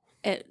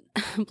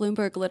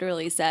 Bloomberg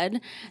literally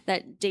said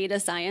that data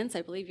science,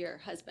 I believe your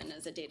husband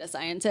is a data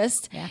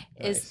scientist,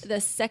 is the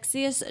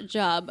sexiest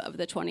job of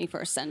the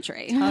 21st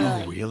century.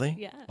 Oh, really?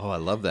 Yeah. Oh, I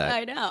love that.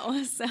 I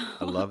know. So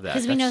I love that.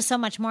 Because we know so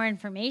much more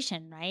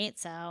information, right?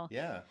 So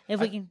Yeah.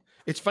 if we can.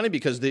 It's funny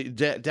because the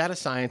data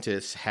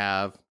scientists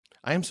I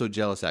am so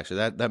jealous,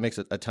 actually. That makes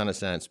a ton of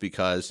sense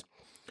because,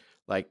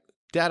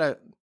 data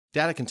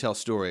can tell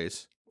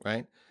stories,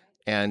 right?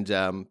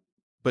 And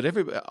but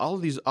all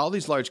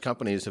these large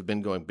companies have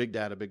been going big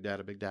data, big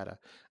data, big data,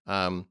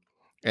 and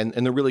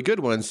the really good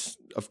ones,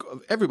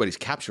 everybody's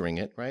capturing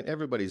it, right?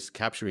 Everybody's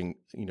capturing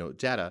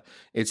data.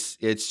 It's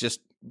just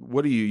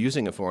what are you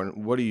using it for,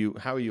 and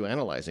how are you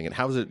analyzing it?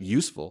 How is it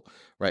useful,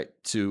 right,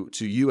 to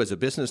you as a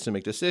business to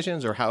make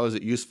decisions, or how is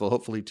it useful,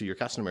 hopefully, to your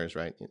customers,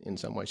 right, in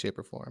some way, shape,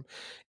 or form,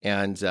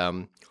 and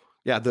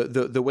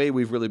the way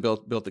we've really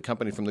built the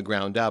company from the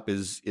ground up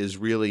is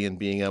really in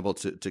being able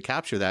to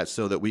capture that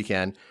so that we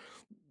can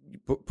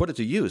put it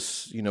to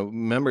use.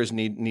 Members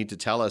need to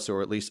tell us,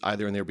 or at least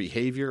either in their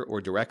behavior or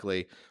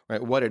directly,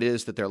 right, what it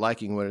is that they're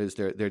liking, what it is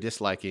they're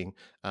disliking.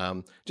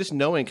 Just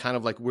knowing kind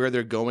of where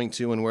they're going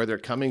to and where they're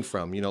coming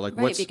from.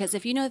 Right, because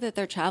if you know that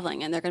they're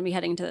traveling and they're going to be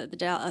heading to the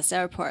Dallas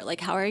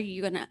airport, how are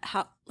you going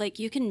to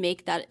you can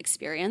make that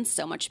experience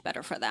so much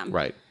better for them.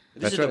 Right.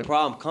 This is the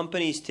problem.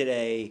 Companies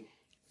today,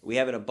 we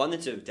have an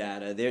abundance of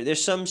data.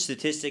 There's some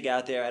statistic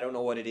out there. I don't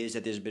know what it is,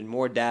 that there's been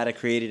more data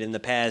created in the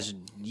past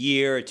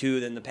year or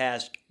two than the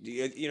past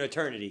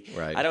eternity.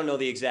 Right. I don't know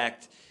the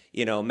exact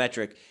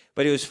metric,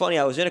 but it was funny.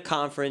 I was in a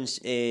conference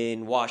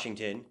in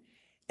Washington,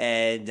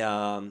 and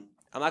I'm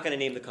not going to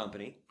name the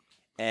company.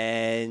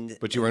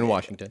 But you were in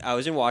Washington. I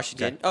was in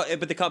Washington. Okay. Oh,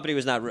 but the company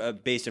was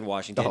not based in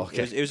Washington. Oh,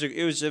 okay.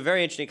 It was a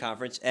very interesting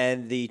conference,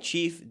 and the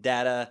chief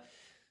data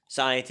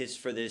scientist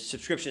for the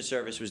subscription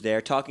service was there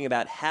talking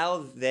about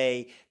how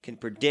they can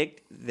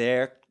predict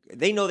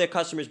they know their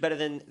customers better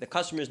than the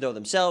customers know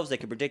themselves. They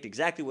can predict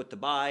exactly what to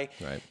buy.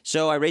 Right.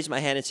 So I raised my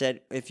hand and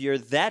said, if you're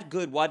that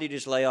good, why do you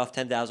just lay off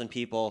 10,000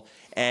 people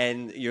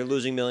and you're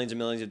losing millions and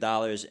millions of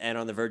dollars and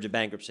on the verge of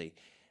bankruptcy?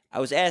 I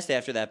was asked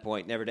after that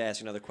point never to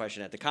ask another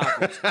question at the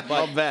conference.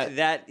 But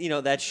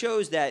that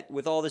shows that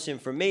with all this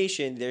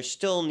information, there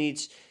still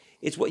needs...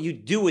 It's what you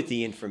do with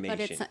the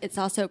information. But it's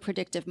also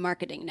predictive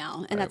marketing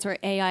now. And that's where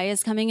AI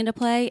is coming into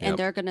play. And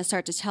they're going to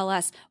start to tell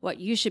us what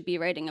you should be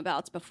writing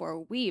about before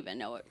we even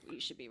know what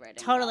you should be writing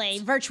Totally.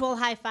 about. Virtual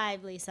high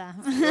five, Lisa.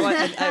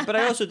 But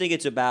I also think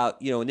it's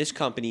about, in this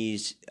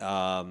company's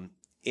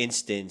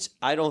instance,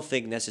 I don't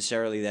think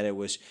necessarily that it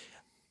was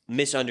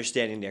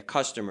misunderstanding their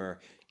customer.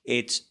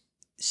 It's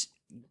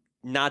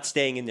not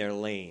staying in their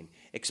lane,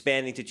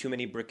 expanding to too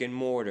many brick and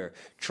mortar,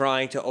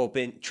 trying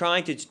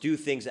to do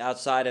things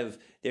outside of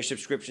their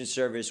subscription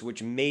service,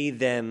 which made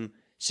them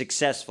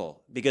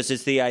successful, because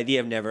it's the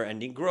idea of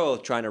never-ending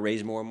growth, trying to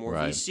raise more and more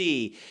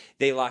VC.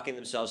 They locking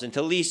themselves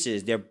into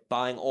leases. They're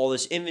buying all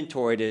this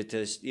inventory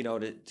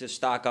to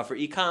stock up for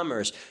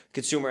e-commerce,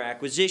 consumer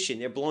acquisition.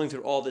 They're blowing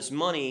through all this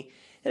money,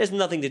 It has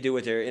nothing to do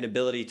with their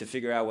inability to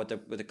figure out what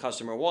the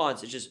customer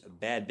wants. It's just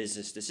bad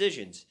business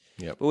decisions.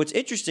 Yep. But what's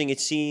interesting, it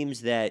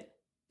seems that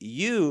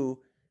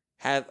you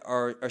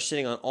are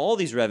sitting on all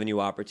these revenue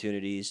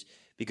opportunities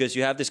because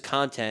you have this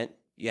content.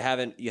 You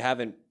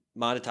haven't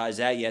monetized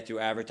that yet through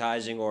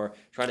advertising or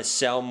trying to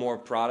sell more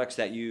products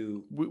that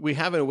you. We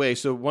have in a way.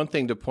 So one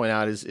thing to point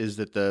out is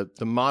that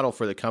the model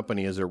for the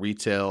company is a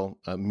retail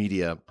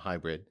media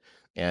hybrid,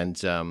 and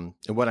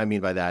what I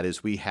mean by that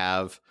is we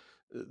have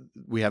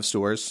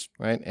stores,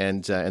 right?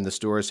 And the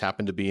stores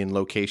happen to be in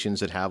locations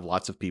that have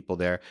lots of people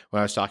there.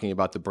 When I was talking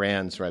about the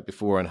brands right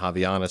before and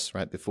Havaianas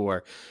right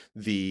before,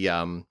 the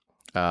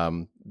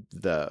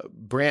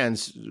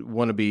brands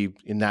want to be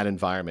in that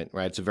environment,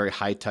 right? It's a very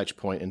high touch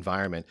point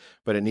environment,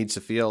 but it needs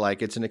to feel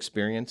like it's an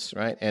experience,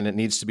 right? And it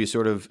needs to be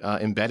sort of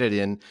embedded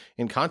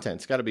in content.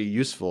 It's got to be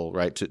useful,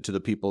 right, to the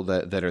people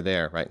that are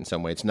there, right? In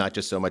some way, it's not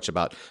just so much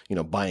about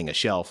buying a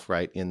shelf,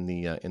 right, in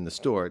the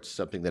store. It's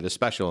something that is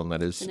special and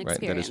that is right,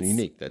 that is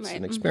unique. That's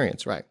an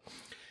experience, right?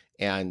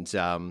 And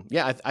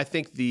I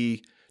think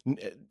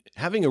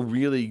having a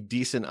really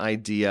decent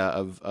idea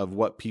of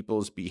what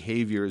people's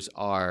behaviors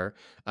are,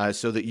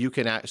 so that you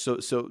can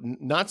so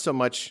not so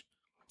much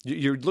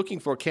you're looking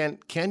for can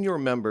your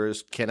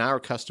members, can our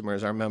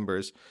customers, our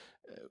members,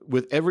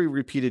 with every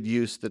repeated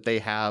use that they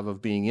have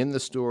of being in the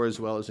store as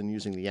well as in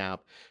using the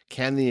app,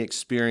 can the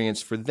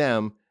experience for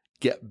them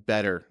get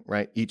better,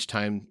 right, each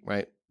time,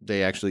 right,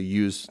 they actually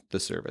use the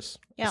service.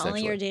 Yeah,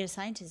 only your data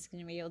scientist is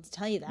going to be able to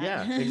tell you that.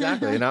 Yeah,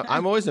 exactly. And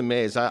I'm always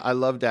amazed. I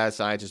love data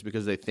scientists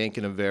because they think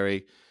in a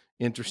very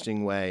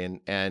interesting way,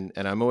 and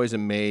I'm always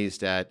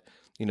amazed at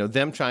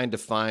them trying to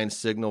find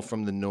signal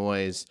from the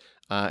noise,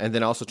 and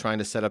then also trying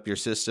to set up your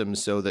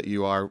systems so that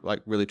you are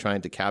like really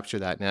trying to capture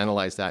that and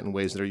analyze that in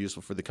ways that are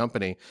useful for the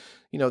company.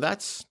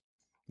 That's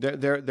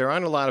there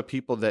aren't a lot of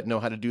people that know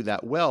how to do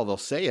that well. They'll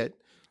say it,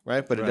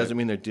 right? But it doesn't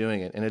mean they're doing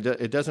it. And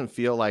it doesn't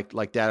feel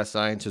like data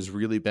science has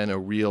really been a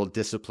real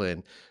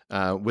discipline,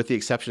 with the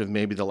exception of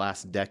maybe the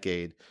last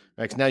decade.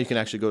 Right? 'Cause now you can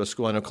actually go to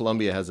school. I know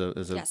Columbia has a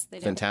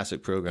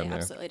fantastic program there.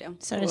 Absolutely do.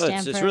 So does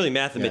Stanford. It's really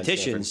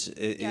mathematicians,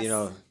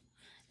 Yes.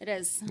 It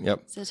is.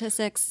 Yep.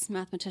 Statistics,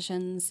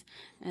 mathematicians,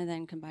 and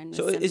then combined with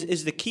So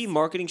is the key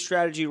marketing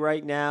strategy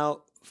right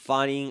now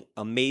finding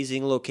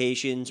amazing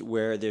locations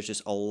where there's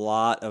just a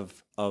lot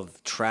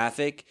of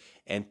traffic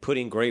and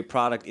putting great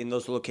product in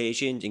those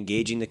locations,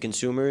 engaging the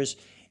consumers,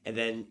 and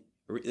then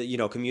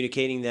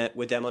communicating that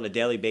with them on a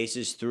daily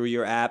basis through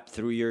your app,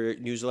 through your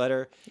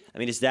newsletter? I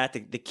mean, is that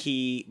the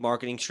key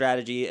marketing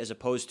strategy as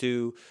opposed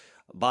to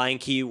buying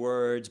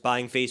keywords,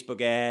 buying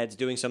Facebook ads,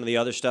 doing some of the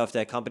other stuff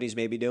that companies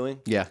may be doing?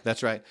 Yeah,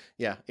 that's right.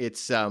 Yeah,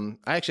 it's I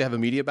actually have a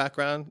media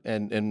background,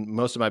 and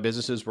most of my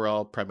businesses were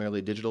all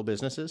primarily digital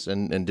businesses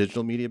and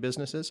digital media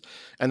businesses.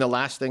 And the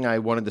last thing I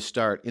wanted to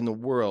start in the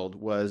world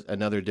was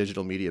another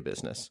digital media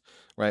business,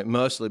 right?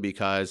 Mostly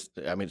because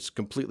it's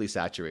completely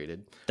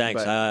saturated.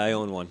 Thanks, I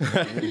own one.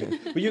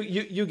 But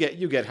you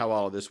get how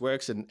all of this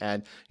works, and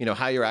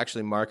how you're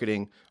actually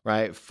marketing,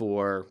 right,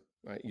 for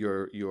right,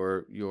 your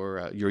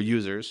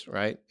users,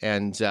 right,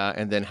 and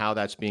then how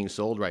that's being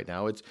sold right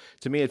now.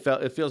 To me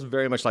it feels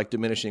very much like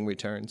diminishing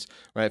returns,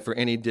 right, for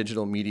any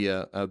digital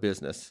media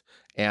business,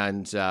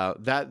 and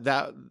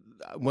that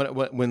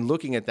when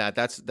looking at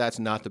that's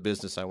not the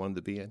business I wanted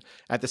to be in.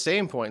 At the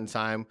same point in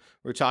time,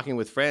 we're talking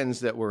with friends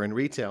that were in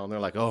retail, and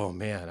they're like, "Oh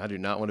man, I do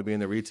not want to be in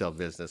the retail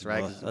business."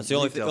 Right? Well, that's the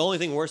only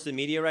thing worse than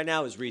media right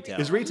now is retail.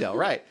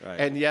 Right? Right.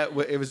 And yet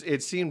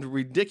it seemed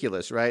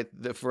ridiculous, right,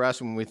 for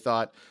us when we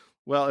thought,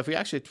 well, if you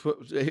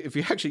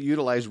actually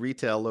utilize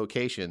retail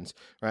locations,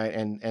 right,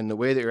 and the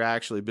way that you're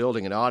actually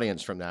building an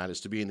audience from that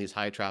is to be in these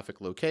high traffic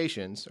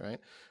locations, right,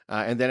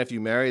 and then if you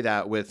marry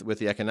that with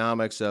the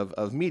economics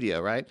of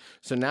media, right,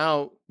 so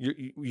now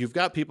you've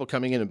got people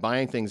coming in and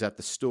buying things at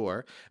the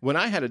store. When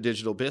I had a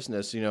digital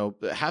business,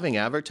 having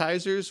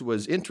advertisers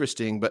was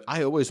interesting, but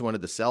I always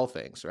wanted to sell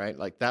things, right,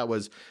 like that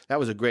was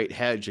a great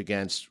hedge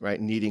against,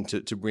 right, needing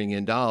to bring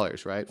in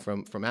dollars, right,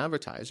 from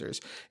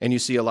advertisers. And you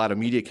see a lot of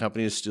media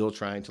companies still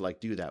trying to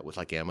do that with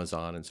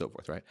Amazon and so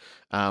forth, right?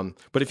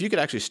 But if you could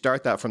actually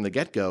start that from the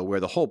get-go, where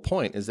the whole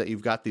point is that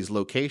you've got these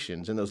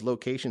locations, and those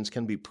locations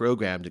can be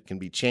programmed, it can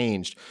be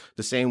changed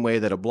the same way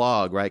that a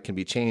blog, right, can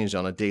be changed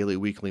on a daily,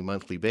 weekly,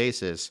 monthly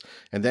basis.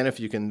 And then if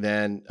you can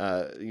then,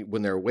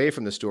 when they're away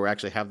from the store,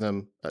 actually have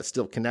them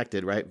still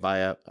connected, right,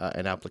 via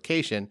an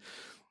application,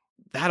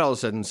 that all of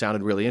a sudden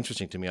sounded really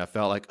interesting to me. I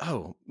felt like,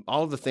 oh,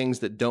 all of the things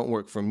that don't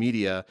work for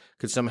media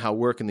could somehow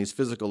work in these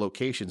physical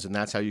locations, and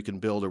that's how you can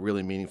build a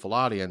really meaningful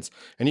audience.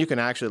 And you can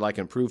actually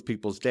improve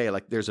people's day.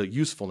 There's a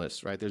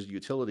usefulness, right? There's a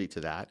utility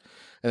to that.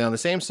 And on the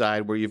same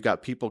side, where you've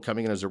got people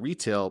coming in as a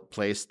retail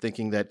place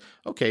thinking that,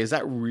 okay, is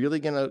that really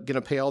gonna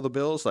pay all the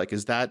bills?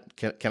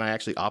 Can I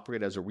actually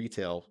operate as a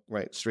retail,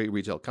 right, straight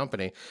retail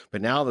company?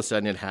 But now all of a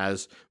sudden it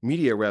has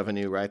media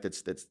revenue, right,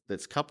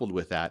 that's coupled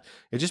with that.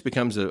 It just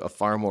becomes a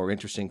far more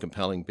interesting,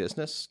 compelling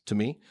business to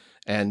me.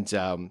 And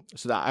so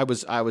that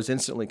I was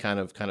instantly kind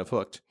of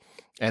hooked.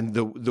 And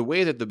the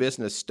way that the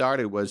business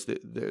started was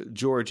that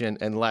George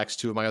and Lex,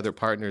 two of my other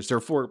partners, there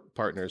are 4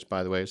 partners,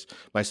 by the way,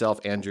 myself,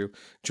 Andrew,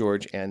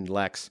 George, and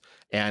Lex.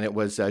 And it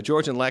was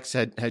George and Lex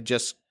had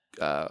just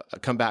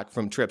come back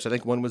from trips. I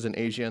think one was in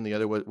Asia and the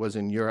other was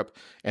in Europe.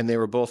 And they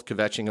were both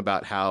kvetching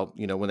about how,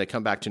 when they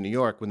come back to New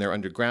York, when they're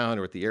underground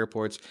or at the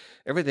airports,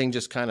 everything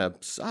just kind of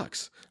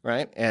sucks,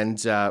 right?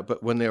 And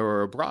but when they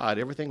were abroad,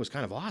 everything was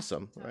kind of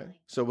awesome, right?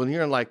 So when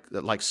you're in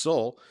like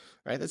Seoul,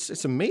 right,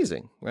 it's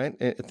amazing, right?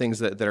 Things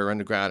that are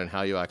underground and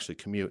how you actually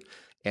commute.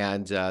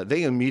 And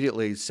they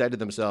immediately said to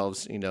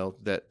themselves,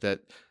 that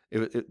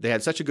they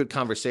had such a good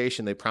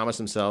conversation. They promised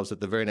themselves that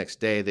the very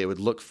next day they would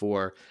look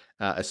for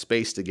a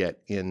space to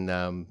get in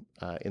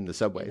the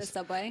subways. The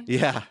subway?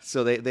 Yeah.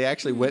 So they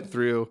actually went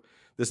through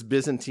this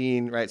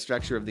Byzantine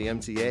structure of the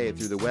MTA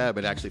through the web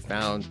and actually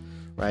found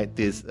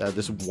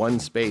this one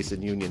space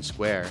in Union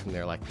Square, and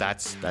they're like,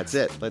 that's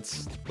it.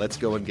 Let's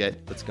go and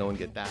get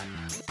that.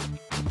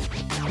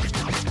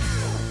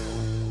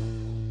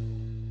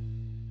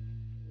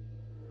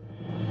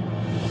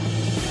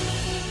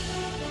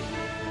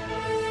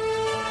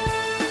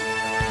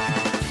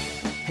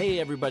 Hey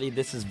everybody,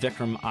 this is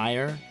Vikram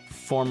Iyer,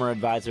 former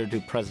advisor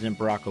to President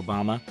Barack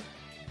Obama.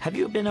 Have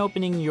you been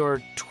opening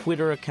your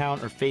Twitter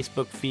account or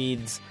Facebook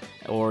feeds,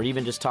 or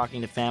even just talking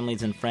to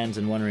families and friends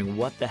and wondering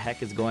what the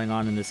heck is going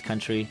on in this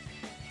country?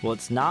 Well,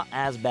 it's not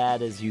as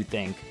bad as you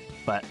think,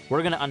 but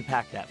we're going to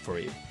unpack that for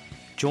you.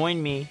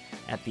 Join me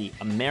at the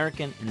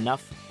American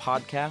Enough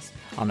podcast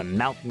on the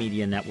Mouth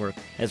Media Network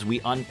as we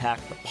unpack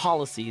the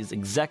policies,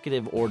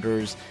 executive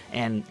orders,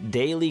 and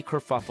daily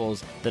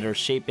kerfuffles that are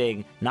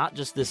shaping not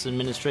just this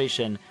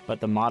administration, but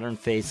the modern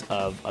face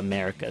of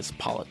America's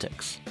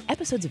politics.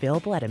 Episodes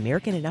available at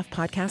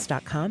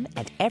AmericanEnoughPodcast.com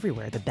and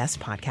everywhere the best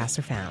podcasts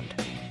are found.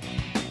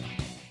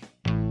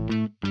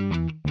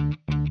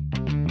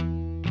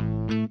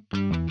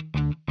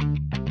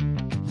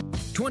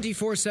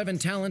 24/7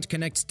 Talent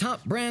connects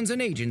top brands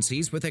and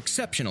agencies with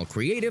exceptional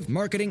creative,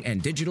 marketing,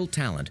 and digital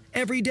talent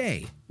every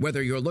day.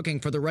 Whether you're looking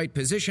for the right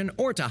position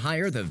or to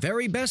hire the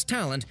very best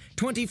talent,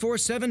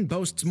 24/7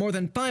 boasts more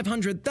than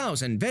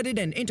 500,000 vetted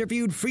and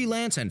interviewed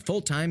freelance and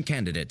full-time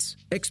candidates.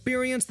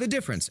 Experience the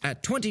difference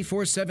at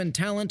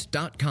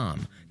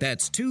 247talent.com.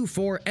 That's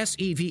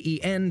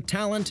 24SEVEN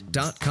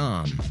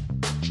talent.com.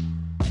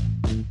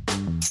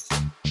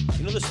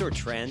 You know the store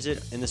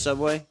Transit in the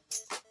subway?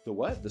 The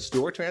what? The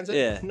store Transit?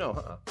 Yeah.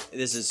 No,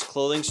 This is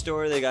clothing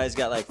store. The guy's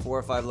got like 4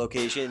 or 5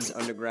 locations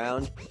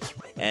underground.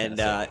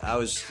 And I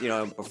was,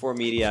 before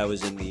media, I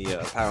was in the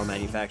apparel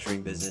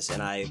manufacturing business.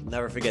 And I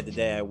never forget the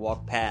day I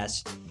walked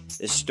past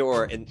this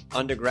store in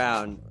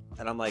underground.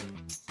 And I'm like,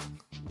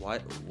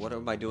 what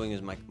am I doing?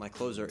 Is my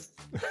clothes are...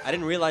 I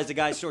didn't realize the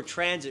guy's store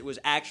Transit was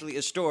actually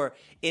a store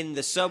in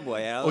the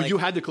subway. You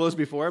had the clothes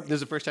before? This is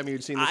the first time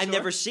you'd seen this store? I'd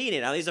never seen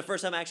it. This is the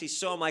first time I actually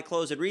saw my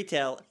clothes at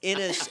retail in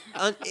a...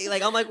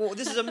 I'm like, well,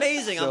 this is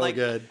amazing. So I'm like,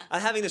 good.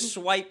 I'm having to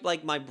swipe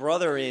like my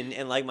brother in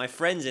and like my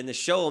friends in to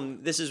show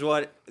them this is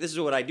what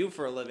I do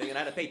for a living, and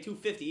I had to pay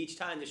 $250 each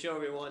time to show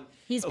everyone.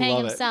 He's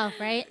paying himself,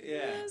 right?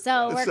 Yeah.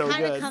 So we're so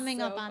kind of good.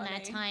 coming up on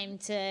that time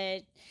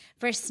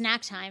for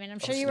snack time, and I'm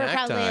sure you were snack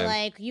probably time.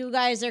 like, you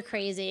guys are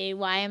crazy.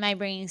 Why am I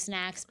bringing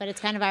snacks? But it's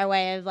kind of our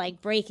way of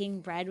like breaking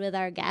bread with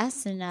our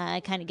guests and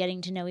kind of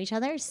getting to know each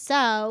other.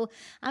 So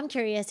I'm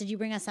curious, did you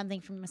bring us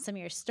something from some of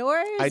your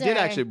stores? I did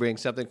actually bring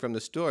something from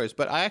the stores,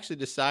 but I actually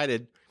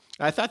decided...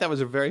 I thought that was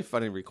a very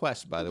funny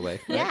request, by the way.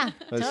 Right? Yeah,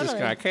 It's just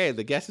kind of like, hey,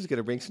 the guest is going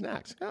to bring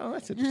snacks. Oh,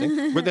 that's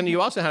interesting. But then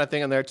you also had a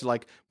thing on there to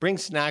like bring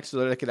snacks so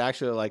that it could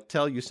actually like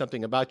tell you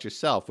something about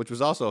yourself, which was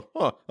also,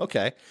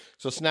 okay.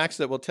 So snacks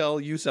that will tell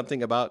you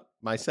something about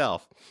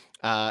myself.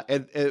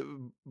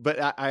 But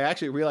I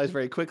actually realized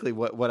very quickly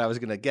what I was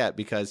going to get,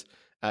 because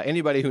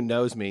anybody who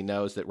knows me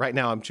knows that right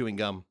now I'm chewing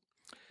gum.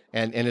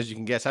 And as you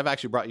can guess, I've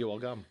actually brought you all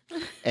gum.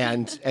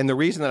 And the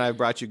reason that I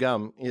brought you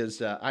gum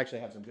is I actually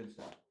have some good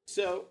stuff.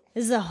 So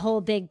This is a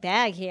whole big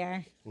bag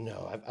here.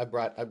 no, I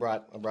brought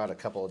a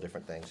couple of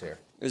different things here.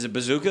 Is it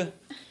Bazooka?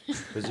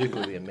 Bazooka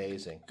would be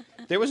amazing.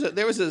 There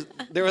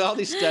were all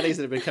these studies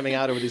that have been coming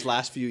out over these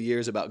last few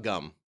years about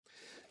gum,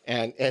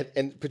 and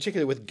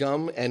particularly with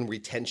gum and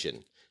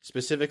retention.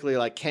 Specifically,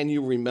 like, can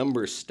you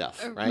remember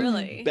stuff right?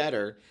 Really?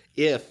 Better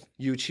if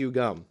you chew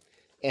gum?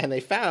 And they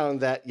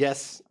found that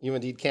yes, you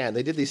indeed can.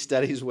 They did these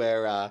studies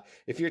where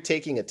if you're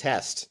taking a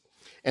test,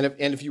 and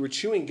if you were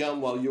chewing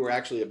gum while you were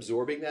actually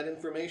absorbing that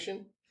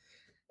information,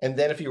 and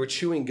then if you were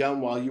chewing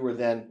gum while you were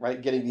then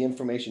getting the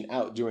information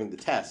out during the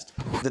test,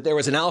 that there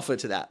was an alpha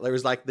to that. There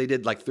was they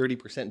did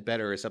 30%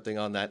 better or something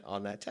on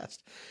that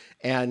test.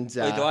 And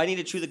Wait, do I need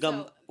to chew the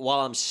gum while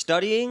I'm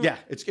studying? yeah,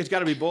 it's got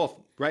to be both,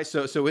 right?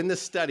 So in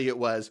this study it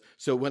was,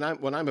 so when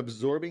I'm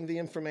absorbing the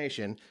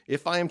information,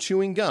 if I am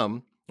chewing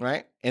gum,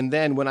 right, and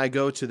then when I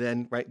go to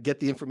then get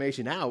the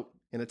information out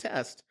in a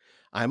test,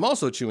 I'm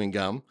also chewing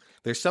gum.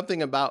 There's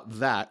something about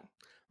that,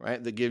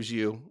 right? That gives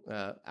you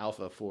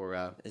alpha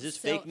for. Is this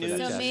So- fake news?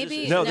 so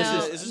maybe- No, no,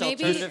 is this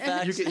maybe- alternative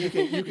facts?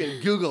 You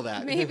can Google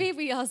that. Maybe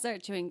we all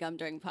start chewing gum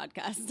during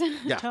podcast.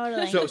 Yeah.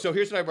 Totally. So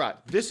here's what I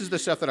brought. This is the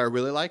stuff that I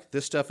really like.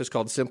 This stuff is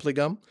called Simply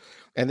Gum,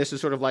 and this is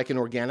sort of like an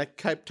organic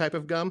type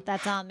of gum.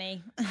 That's on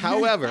me.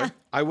 However,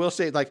 I will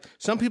say, like,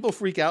 some people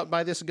freak out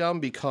by this gum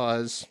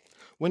because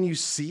when you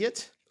see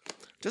it,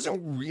 it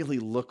doesn't really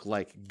look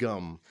like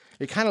gum.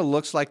 It kind of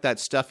looks like that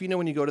stuff, you know,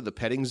 when you go to the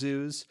petting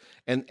zoos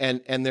and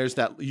there's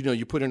that, you know,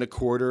 you put in a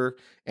quarter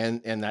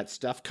and that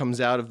stuff comes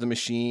out of the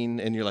machine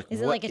and you're like, Is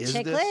it what like a is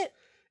chiclet?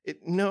 this?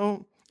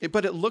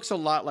 But it looks a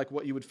lot like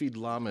what you would feed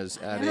llamas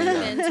at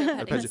haven't been to a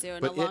a petting pet zoo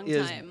in but a long it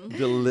is time.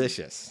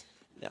 delicious.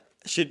 Yeah.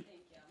 Should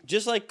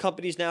just like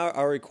companies now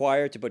are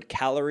required to put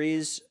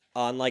calories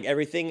on like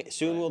everything.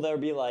 Soon will there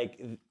be like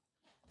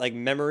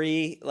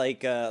memory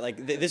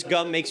this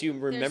gum makes you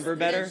remember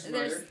better?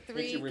 There's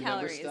Makes you 3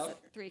 remember calories. stuff?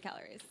 3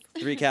 calories.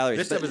 3 calories.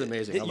 This stuff But is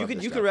amazing. I love You this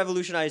could stuff.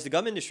 revolutionize the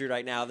gum industry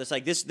right now.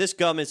 This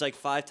gum is like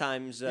 5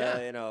 times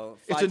Yeah. you know,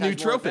 5 It's a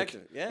times more nootropic.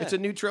 effective. Yeah. It's a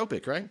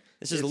nootropic, right?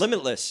 This is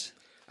limitless.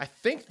 I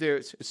think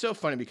it's so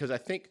funny because I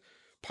think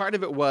part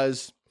of it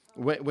was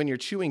when you're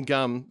chewing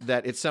gum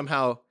that it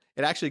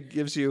actually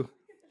gives you,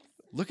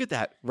 look at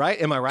that, right?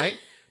 Am I right?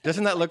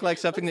 Doesn't that look like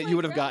something that you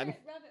would have gotten?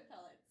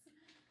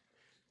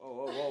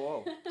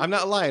 Whoa. I'm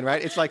not lying,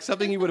 right? It's like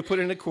something you would have put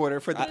in a quarter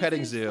for the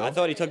petting zoo. I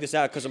thought he took this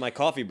out because of my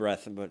coffee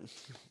breath, but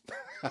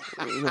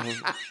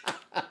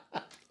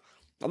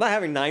I'm not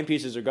having 9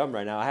 pieces of gum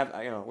right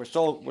now. We're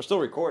still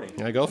recording.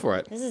 Yeah, go for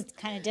it. This is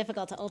kind of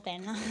difficult to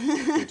open.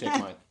 You take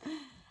mine.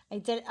 I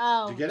did.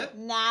 Oh, Did you get it?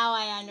 Now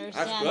I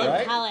understand good, the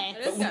right? pellets.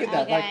 But look at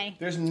that. Okay. Like,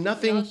 there's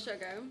nothing.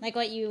 Sugar. Like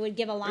what you would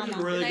give a llama. This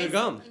is really good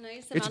gum.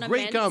 Nice It's amount of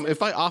great mint. gum.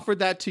 If I offered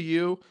that to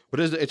you, but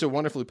it's a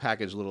wonderfully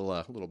packaged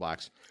little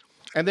box.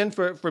 And then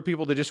for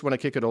people that just want to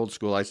kick it old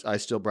school, I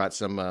still brought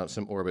some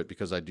Orbit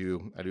because I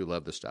do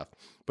love this stuff.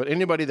 But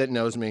anybody that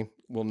knows me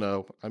will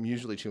know I'm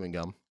usually chewing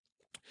gum,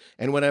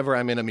 and whenever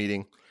I'm in a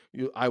meeting,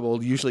 I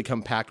will usually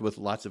come packed with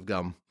lots of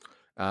gum,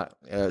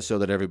 so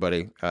that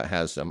everybody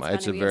has some.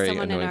 It's a funny, we have very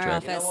someone in annoying our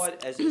trend. You know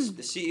what? As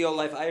the CEO of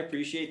Life, I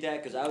appreciate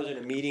that because I was in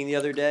a meeting the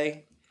other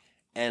day,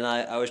 and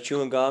I was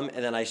chewing gum,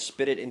 and then I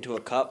spit it into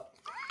a cup,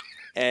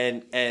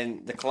 and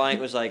the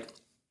client was like,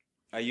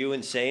 "Are you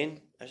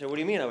insane?" I said, "What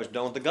do you mean? I was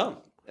done with the gum.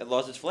 It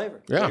lost its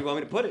flavor. Yeah. Where do you want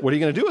me to put it?" What are you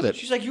going to do with it?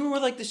 She's like, "You were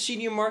like the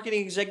senior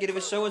marketing executive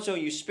of so and so.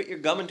 You spit your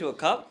gum into a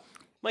cup."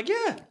 I'm like,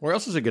 "Yeah." Where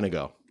else is it going to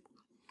go?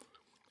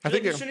 I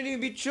think. You shouldn't even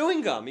be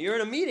chewing gum. You're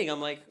in a meeting.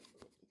 I'm like,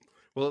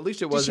 Well, at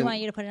least it Does she wasn't. want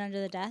you to put it under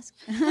the desk?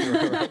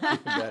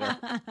 better.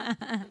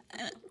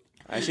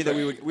 I see that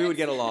we would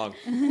get along.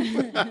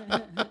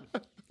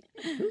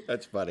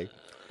 That's funny.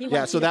 He Yeah.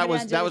 wants So you to that put it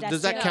was under that the was. desk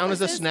Does that too. count as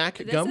a This is- snack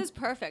This gum? is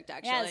perfect,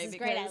 actually. Yeah, this is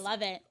great. I because-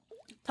 love it.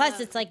 Plus,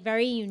 it's like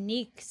very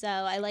unique. So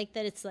I like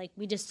that it's like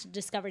we just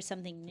discovered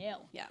something new.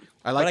 Yeah.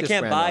 I like But I this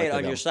can't brand. buy like it the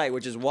on gum. your site,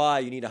 which is why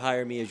you need to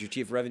hire me as your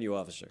chief revenue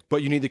officer.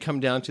 But you need to come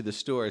down to the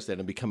stores then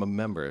and become a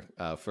member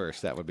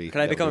first. That would be.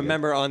 Can I that would become be a good.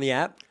 member on the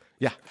app?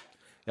 Yeah.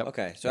 Yep.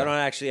 Okay, so I don't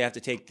actually have to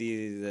take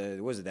the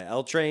what was it, the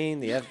L train,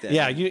 the F.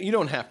 Yeah, you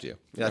don't have to.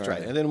 That's All right.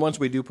 right. And then once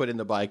we do put in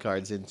the buy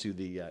cards into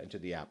the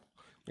app,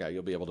 yeah,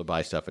 you'll be able to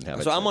buy stuff and have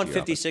it. So I'm sent on to your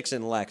office. 56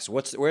 in Lex.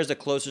 Where's the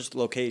closest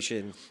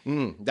location?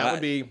 That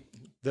would be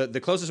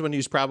the closest one.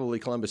 Is probably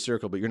Columbus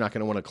Circle, but you're not going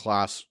to want to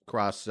cross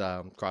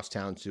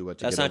town to.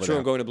 That's get not over true. there.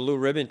 I'm going to Blue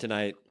Ribbon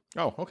tonight,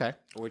 Oh, okay.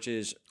 which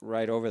is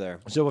right over there.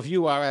 So if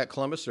you are at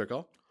Columbus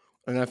Circle,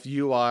 and if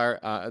you are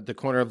at the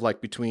corner of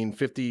like between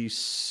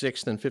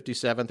 56th and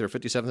 57th, or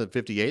 57th and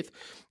 58th,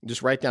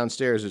 just right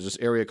downstairs is this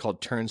area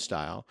called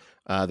Turnstile.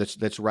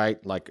 That's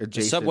right like The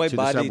adjacent subway to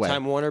by the subway. the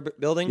Time Warner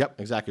building.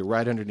 Yep, exactly,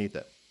 right underneath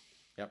it.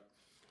 Yep.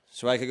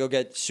 So I could go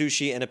get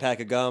sushi and a pack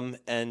of gum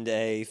and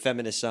a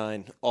feminist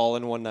sign all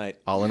in one night.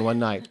 All in one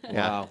night.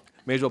 Yeah. Wow.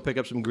 May as well pick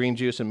up some green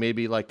juice and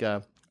maybe like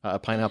a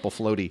pineapple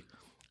floaty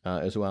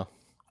as well.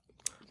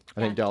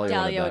 I think Dahlia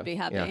Dahlia wanted would be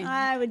that. happy. Yeah.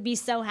 I would be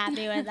so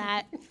happy with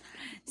that.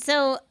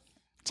 So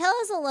tell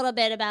us a little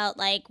bit about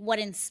like what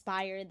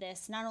inspired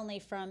this, not only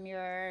from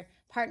your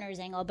partner's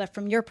angle, but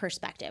from your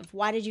perspective.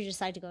 Why did you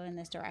decide to go in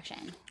this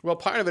direction? Well,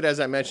 part of it, as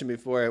I mentioned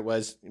before, it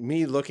was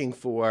me looking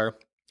for.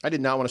 I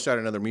did not want to start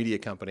another media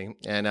company,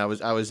 and I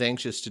was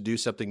anxious to do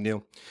something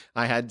new.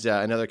 I had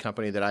another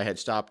company that I had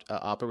stopped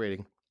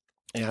operating,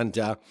 and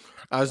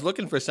I was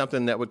looking for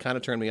something that would kind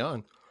of turn me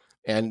on.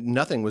 And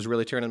nothing was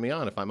really turning me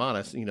on, if I'm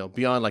honest. You know,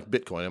 beyond like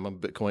Bitcoin. I'm a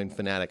Bitcoin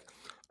fanatic.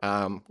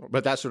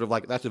 But that's sort of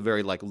like, that's a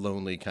very like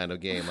lonely kind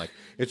of game. Like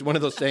it's one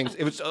of those things.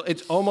 It's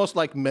almost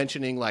like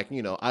mentioning like,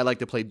 you know, I like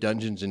to play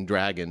Dungeons and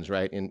Dragons,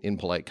 right? In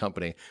polite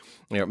company,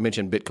 you know,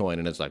 mention Bitcoin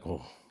and it's like,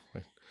 oh,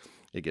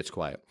 it gets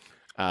quiet.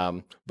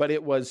 But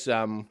it was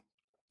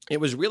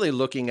really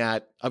looking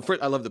at,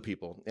 first, I love the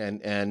people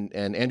and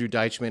Andrew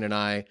Deichmann and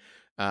I,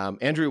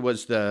 Andrew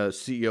was the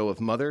CEO of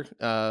Mother,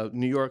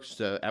 New York's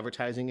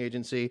advertising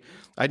agency.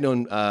 I'd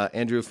known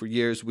Andrew for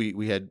years.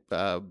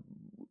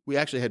 We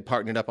actually had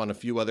partnered up on a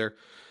few other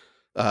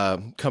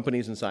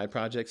companies and side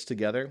projects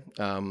together,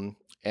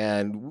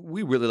 and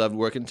we really loved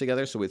working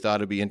together. So we thought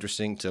it'd be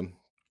interesting to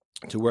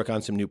to work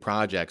on some new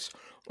projects.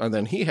 And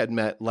then he had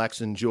met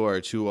Lex and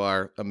George, who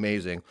are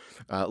amazing.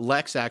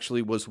 Lex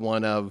actually was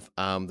one of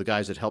the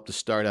guys that helped to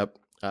start up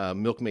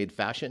Milkmaid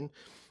Fashion.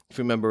 If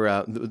you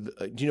remember,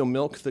 do you know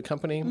Milk, the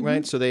company,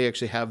 right? So they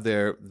actually have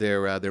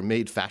their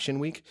Made Fashion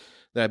Week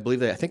that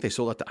I think they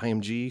sold out to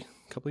IMG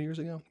a couple of years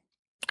ago.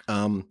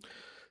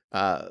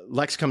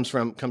 Lex comes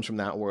from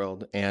that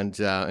world, and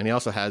he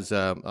also has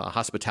a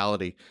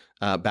hospitality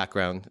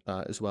background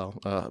as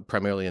well,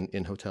 primarily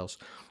in hotels.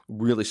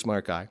 Really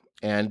smart guy.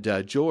 And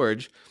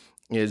George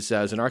is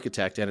an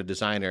architect and a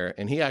designer,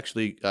 and he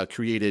actually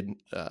created.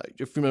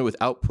 You're familiar with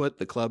Output,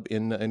 the club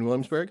in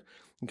Williamsburg?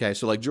 Okay,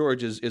 so like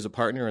George is a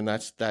partner, and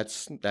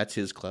that's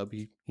his club.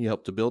 He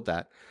helped to build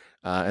that.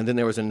 And then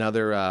there was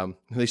another.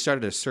 They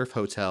started a surf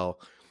hotel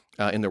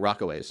in the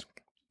Rockaways.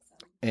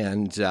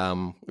 And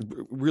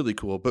really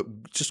cool,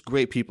 but just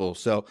great people.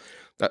 So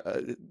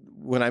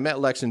when I met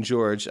Lex and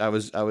George, I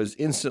was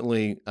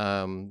instantly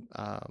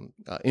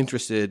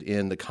interested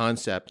in the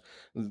concept,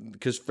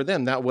 because for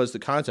them that was the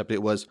concept.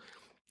 It was,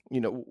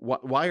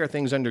 why are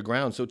things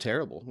underground so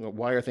terrible?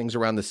 Why are things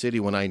around the city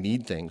when I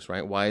need things,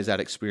 right? Why is that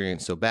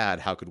experience so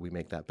bad? How could we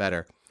make that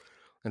better?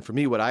 And for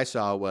me, what I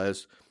saw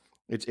was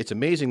it's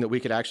amazing that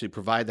we could actually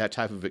provide that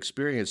type of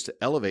experience to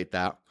elevate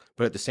that.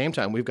 But at the same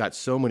time, we've got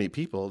so many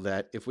people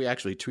that if we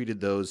actually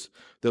treated those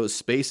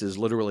spaces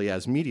literally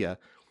as media,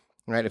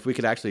 right? If we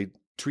could actually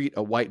treat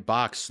a white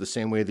box the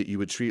same way that you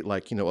would treat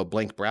a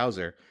blank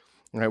browser,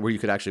 right? Where you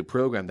could actually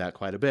program that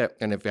quite a bit.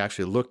 And if you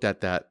actually looked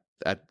at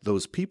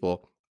those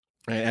people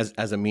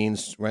as a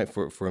means, right,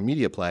 for a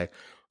media play,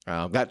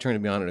 that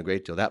turned me on in a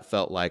great deal. That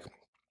felt like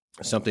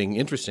something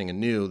interesting and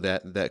new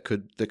that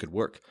could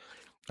work.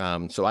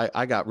 So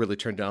I got really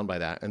turned on by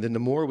that. And then the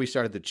more we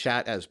started to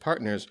chat as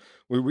partners,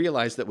 we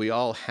realized that we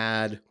all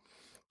had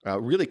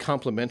really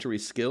complementary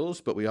skills,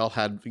 but we all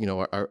had,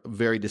 our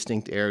very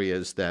distinct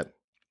areas that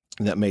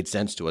made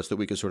sense to us that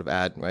we could sort of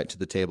add right to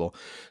the table.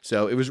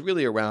 So it was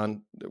really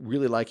around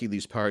really liking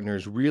these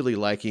partners, really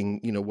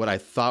liking, what I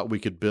thought we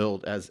could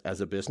build as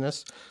a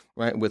business,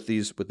 right, with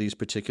these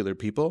particular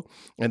people.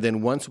 And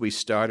then once we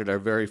started our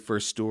very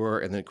first store,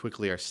 and then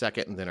quickly our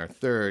second, and then our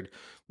third,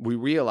 we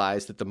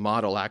realized that the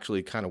model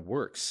actually kind of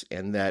works,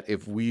 and that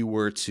if we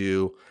were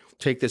to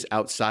take this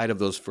outside of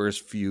those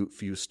first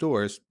few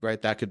stores, right,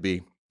 it can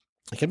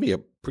be a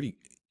pretty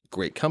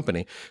great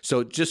company. So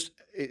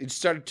it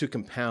started to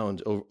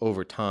compound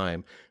over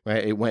time,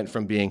 right? It went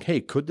from being, hey,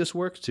 could this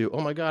work, to,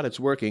 oh my God, it's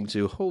working,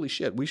 to, holy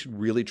shit, we should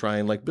really try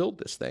and build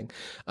this thing.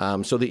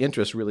 So the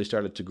interest really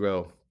started to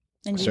grow,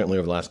 certainly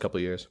over the last couple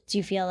of years. Do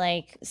you feel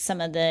like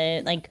some of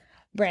the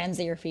brands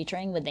that you're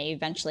featuring, would they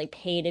eventually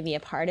pay to be a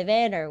part of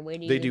it, or where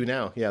do you? They do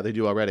now. Yeah, they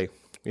do already.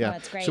 Yeah,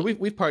 that's great. So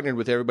we've partnered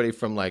with everybody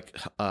from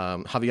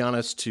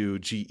Havaianas to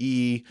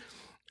GE.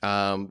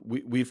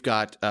 We've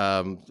got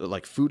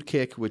Food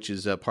Kick, which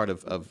is a part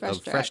of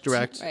Fresh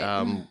Direct,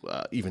 right.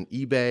 Even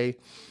eBay.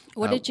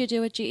 What did you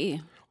do with GE?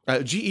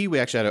 GE, we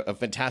actually had a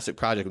fantastic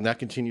project, and that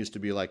continues to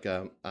be like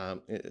a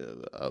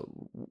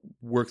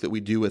work that we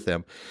do with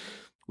them.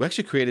 We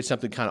actually created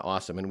something kind of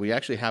awesome, and we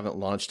actually haven't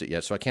launched it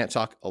yet, so I can't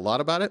talk a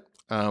lot about it.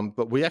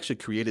 But we actually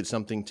created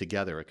something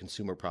together, a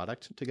consumer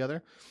product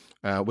together,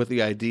 with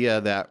the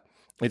idea that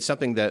it's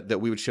something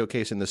that we would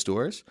showcase in the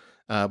stores,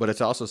 but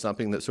it's also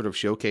something that sort of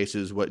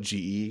showcases what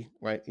GE,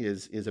 right,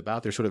 is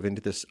about. They're sort of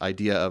into this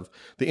idea of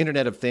the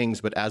Internet of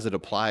Things, but as it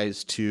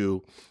applies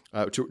to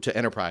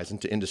enterprise and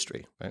to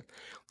industry, right?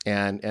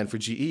 And for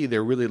GE,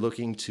 they're really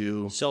looking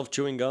to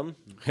self-chewing gum.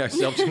 Yeah,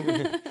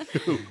 self-chewing.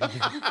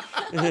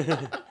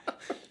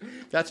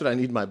 That's what I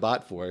need my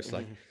bot for. It's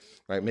like,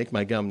 right, make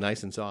my gum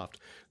nice and soft.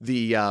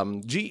 The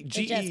GE.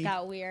 It just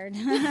got weird.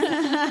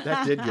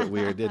 That did get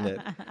weird, didn't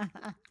it?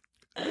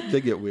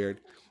 They get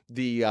weird.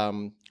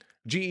 The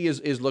GE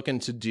is looking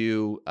to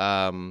do.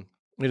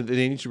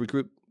 They need to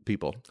recruit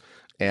people,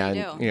 and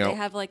they do. They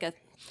have I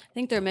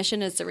think their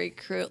mission is to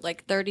recruit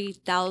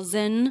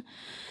 30,000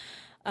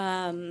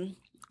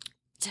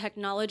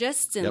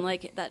 technologists, and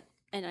that.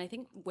 And I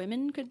think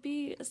women could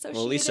be associated.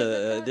 Well,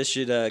 Lisa, this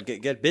should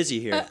get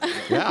busy here.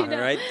 Yeah,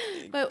 right.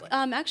 But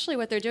actually,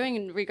 what they're doing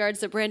in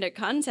regards to branded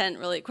content,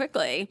 really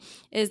quickly,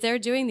 is they're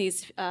doing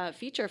these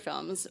feature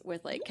films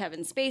with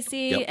Kevin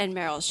Spacey and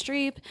Meryl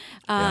Streep,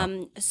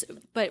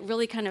 but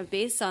really kind of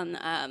based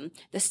on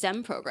the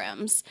STEM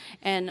programs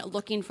and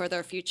looking for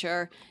their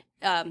future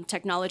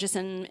technologists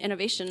and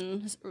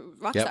innovation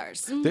rock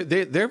stars.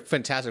 They're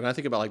fantastic. When I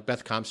think about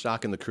Beth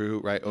Comstock and the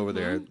crew right over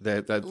there,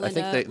 I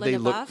think they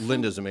look.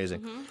 Linda's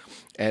amazing. Mm-hmm.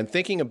 And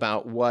thinking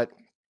about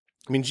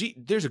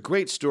there's a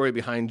great story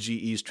behind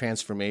GE's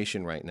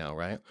transformation right now,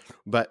 right?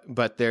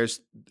 But there's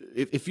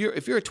if you're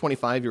a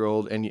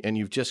 25-year-old and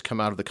you've just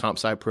come out of the comp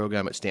sci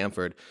program at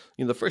Stanford,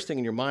 the first thing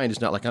in your mind is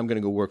not I'm going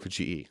to go work for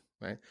GE,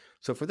 right?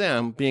 So for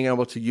them, being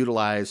able to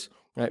utilize,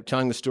 right,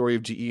 telling the story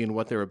of GE and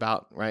what they're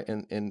about, right,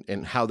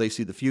 and how they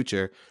see the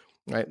future,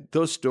 right,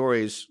 those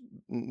stories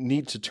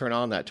need to turn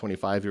on that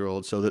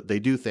 25-year-old so that they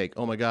do think,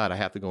 oh my God, I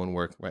have to go and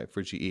work, right,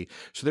 for GE.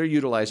 So they're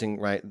utilizing,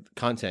 right,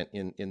 content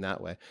in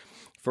that way.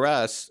 for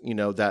us,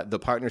 that the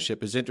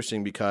partnership is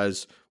interesting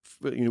because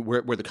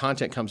where the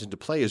content comes into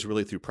play is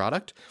really through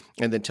product,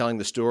 and then telling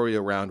the story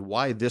around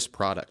why this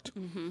product,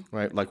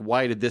 right? Like,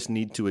 why did this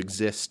need to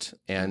exist,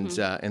 and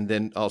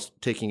then also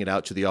taking it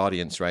out to the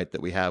audience, right?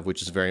 That we have,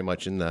 which is very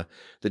much in the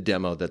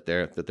demo that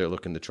they're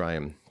looking to try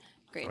and.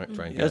 Great.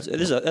 Right,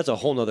 That's a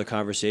whole nother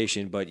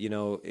conversation, but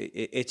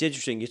it's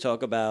interesting. You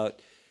talk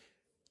about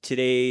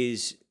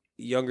today's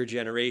younger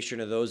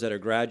generation of those that are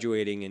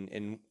graduating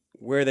and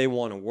where they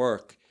want to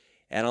work.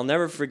 And I'll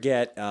never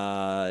forget,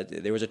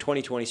 there was a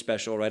 2020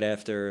 special right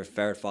after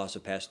Farrah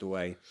Fawcett passed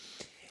away.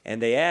 And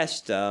they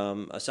asked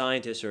a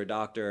scientist or a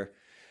doctor,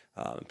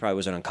 probably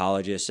was an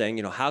oncologist,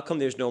 saying, how come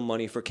there's no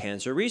money for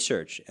cancer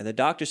research? And the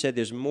doctor said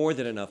there's more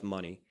than enough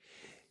money.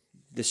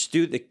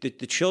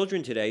 The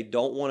children today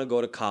don't want to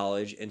go to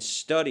college and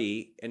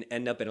study and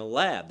end up in a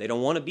lab. They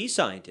don't want to be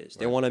scientists. Right.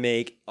 They want to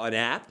make an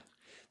app.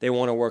 They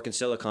want to work in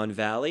Silicon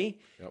Valley.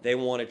 Yep. They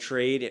want to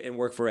trade and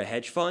work for a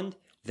hedge fund.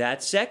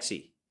 That's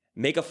sexy.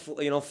 Make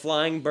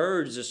flying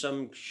birds or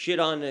some shit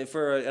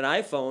for an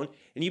iPhone,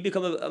 and you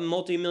become a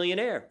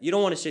multimillionaire. You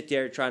don't want to sit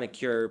there trying to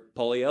cure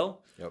polio.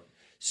 Yep.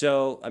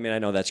 So, I mean, I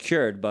know that's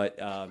cured, but...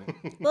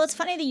 Well, it's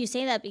funny that you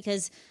say that,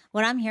 because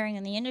what I'm hearing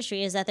in the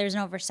industry is that there's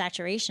an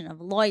oversaturation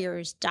of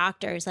lawyers,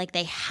 doctors. Like,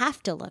 they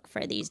have to look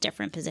for these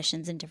different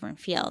positions in different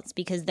fields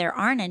because there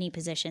aren't any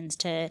positions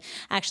to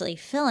actually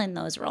fill in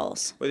those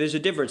roles. Well, there's a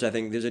difference, I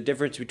think. There's a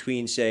difference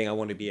between saying I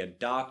want to be a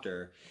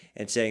doctor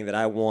and saying that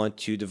I want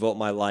to devote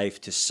my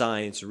life to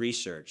science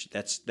research.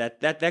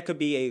 That could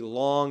be a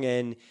long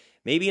and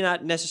maybe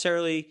not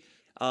necessarily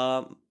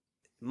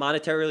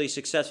monetarily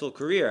successful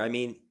career. I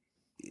mean,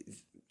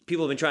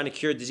 people have been trying to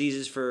cure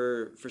diseases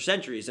for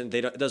centuries, and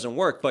it doesn't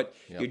work. But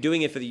you're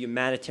doing it for the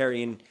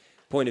humanitarian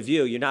point of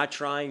view. You're not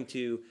trying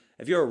to.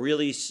 If you're a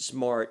really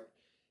smart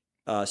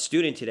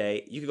student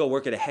today, you could go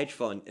work at a hedge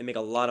fund and make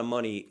a lot of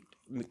money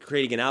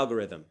creating an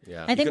algorithm.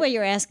 Yeah. I think what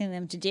you're asking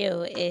them to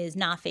do is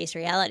not face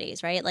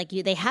realities, right? Like,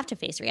 they have to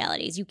face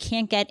realities. You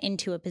can't get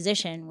into a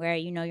position where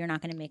you're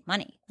not going to make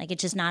money. Like,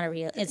 it's just not not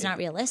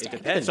realistic. It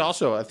depends. It's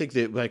also, I think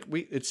that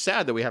it's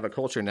sad that we have a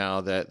culture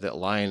now that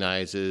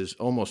lionizes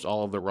almost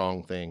all of the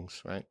wrong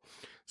things, right?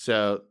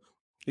 So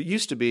it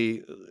used to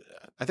be,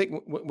 I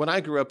think when I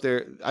grew up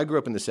there, I grew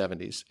up in the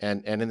 70s,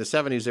 and in the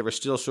 70s there was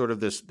still sort of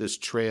this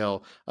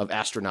trail of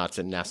astronauts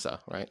in NASA,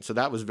 right? So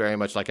that was very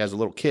much like, as a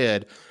little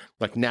kid,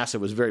 like NASA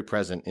was very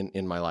present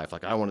in my life.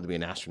 Like, I wanted to be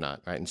an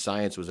astronaut, right? And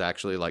science was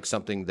actually like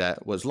something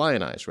that was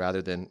lionized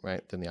rather than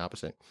the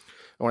opposite.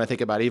 And when I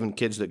think about even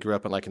kids that grew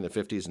up in the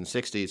 50s and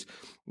 60s,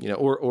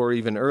 or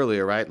even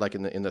earlier, right? Like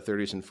in the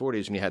 30s and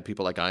 40s, when you had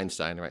people like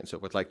Einstein, right, and so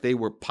forth, like they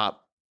were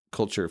pop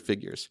culture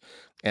figures.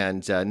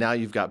 And now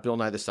you've got Bill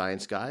Nye the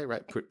Science Guy,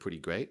 right? Pretty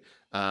great.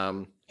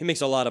 He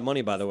makes a lot of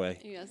money, by the way.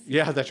 Yes.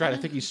 Yeah, that's right. I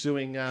think he's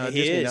suing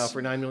Disney now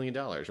for $9 million,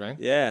 right?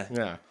 Yeah.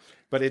 Yeah.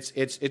 But it's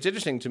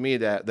interesting to me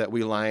that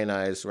we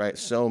lionize, right,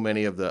 so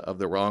many of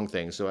the wrong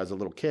things. So as a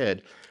little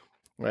kid,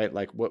 right,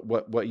 like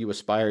what you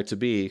aspire to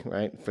be,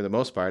 right, for the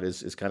most part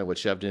is kind of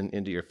what's shoved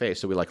into your face.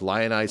 So we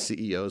lionize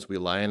CEOs, we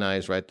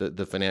lionize, right,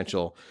 the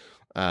financial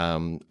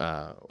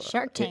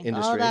Shark Tank,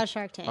 industry. all about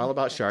Shark Tank. All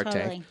about Shark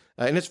Totally. Tank.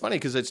 And it's funny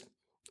because it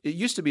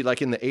used to be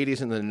like in the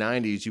 80s and the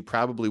 90s, you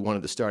probably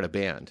wanted to start a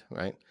band,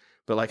 right?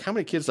 But like, how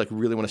many kids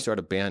really want to start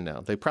a band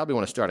now? They probably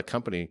want to start a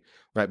company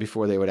right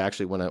before they would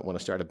actually want to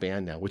start a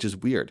band now, which is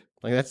weird.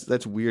 Like,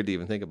 that's weird to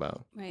even think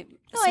about. Right.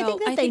 No, I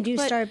think that they do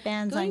start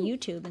bands on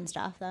YouTube and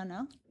stuff, though.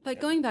 No.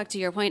 But going back to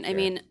your point, I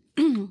mean,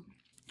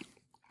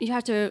 you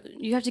have to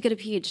get a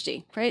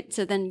PhD, right?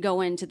 So then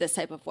go into this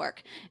type of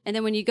work. And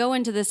then when you go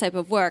into this type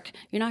of work,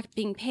 you're not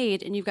being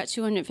paid and you've got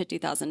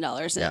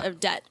 $250,000 of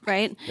debt,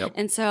 right? Yep.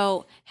 And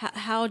so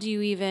how do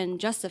you even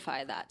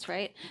justify that,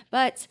 right?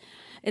 But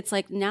it's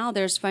like, now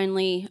there's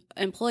finally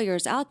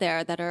employers out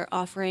there that are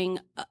offering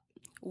a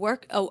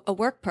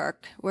work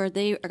perk where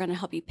they are going to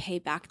help you pay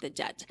back the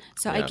debt.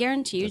 So I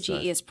guarantee you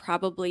GE is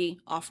probably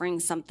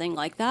offering something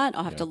like that.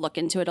 I'll have to look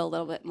into it a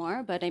little bit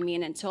more. But I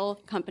mean, until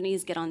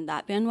companies get on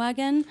that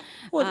bandwagon.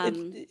 Well,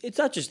 it's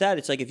not just that.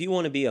 It's like, if you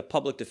want to be a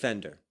public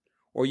defender,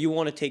 or you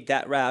want to take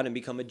that route and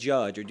become a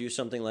judge or do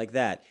something like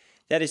that,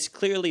 that is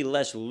clearly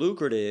less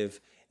lucrative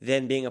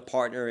than being a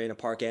partner in a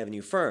Park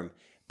Avenue firm.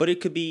 But it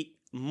could be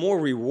more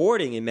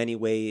rewarding in many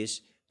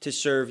ways to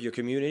serve your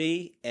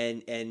community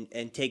and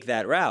take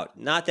that route.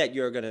 Not that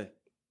you're going to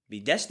be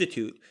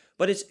destitute,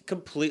 but it's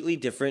completely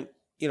different,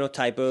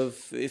 type of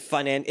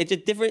finance. It's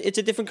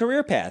a different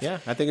career path. Yeah,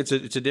 I think it's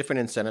a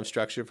different incentive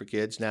structure for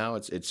kids now.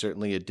 It's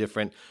certainly a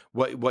different,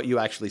 what you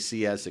actually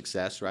see as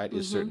success, right,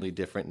 is certainly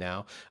different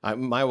now.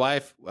 My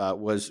wife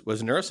was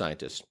a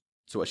neuroscientist.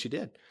 That's what she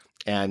did.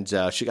 And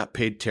she got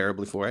paid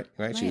terribly for it,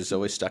 right? She was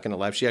always stuck in a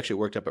lab. She actually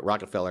worked up at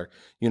Rockefeller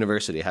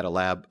University, had a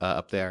lab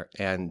up there,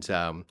 and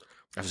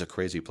that was a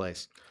crazy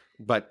place.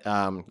 But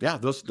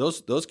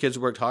those kids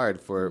worked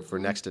hard for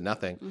next to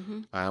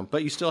nothing.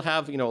 But you still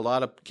have a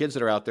lot of kids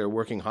that are out there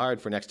working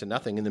hard for next to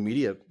nothing in the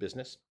media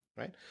business,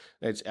 right?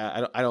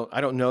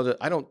 I don't know that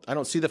I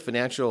don't see the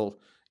financial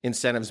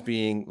incentives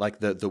being like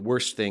the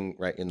worst thing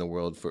right in the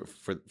world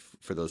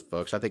for those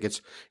folks. I think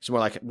it's more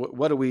like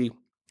what do we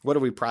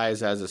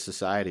prize as a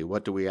society?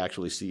 What do we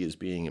actually see as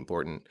being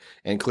important?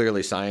 And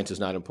clearly, science is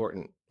not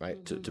important,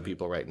 right, to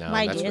people right now.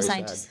 Why and that's data very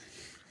scientists? sad.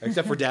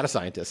 Except for data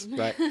scientists,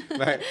 right?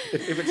 Right.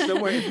 If it's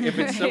somewhere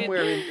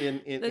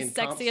in The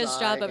sexiest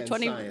job of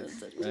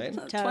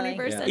 21st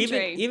 21st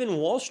century. Even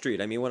Wall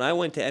Street. I mean, when I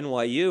went to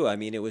NYU, I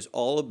mean, it was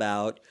all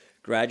about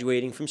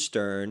graduating from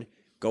Stern,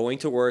 going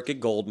to work at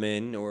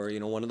Goldman or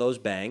one of those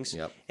banks,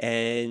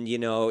 and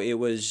it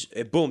was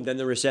boom. Then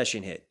the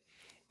recession hit,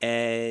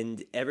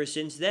 and ever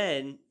since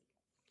then,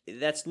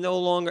 that's no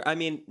longer. I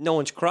mean, no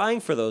one's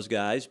crying for those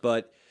guys,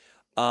 but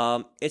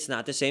it's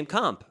not the same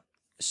comp.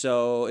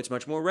 So it's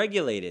much more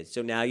regulated.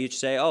 So now you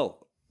say,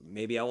 oh,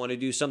 maybe I want to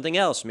do something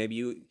else. Now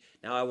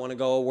I want to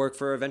go work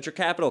for a venture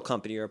capital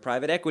company or a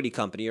private equity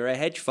company or a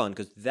hedge fund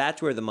because that's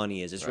where the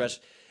money is.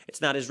 It's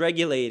not as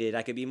regulated.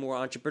 I could be more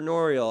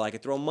entrepreneurial. I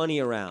could throw money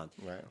around.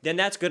 Right. Then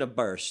that's going to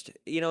burst.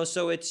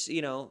 So it's,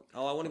 I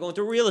want to go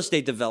into real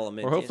estate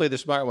development. Or hopefully the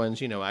smart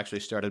ones, actually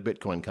started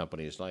Bitcoin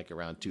companies like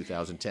around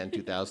 2010,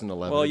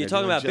 2011. Well, you're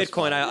talking about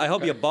Bitcoin. I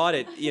hope you bought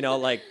it,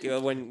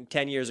 when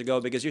 10 years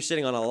ago because you're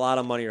sitting on a lot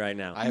of money right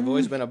now. I've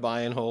always been a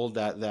buy and hold.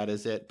 That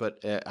is it.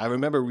 But I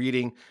remember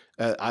reading,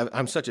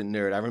 I'm such a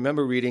nerd. I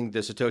remember reading the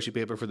Satoshi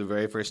paper for the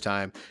very first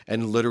time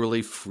and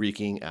literally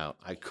freaking out.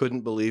 I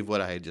couldn't believe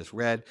what I had just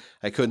read.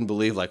 I couldn't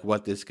believe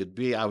what this could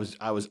be. I was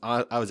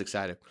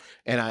excited,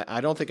 and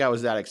I don't think I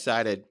was that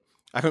excited.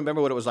 I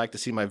remember what it was like to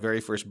see my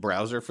very first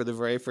browser for the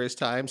very first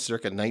time,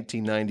 circa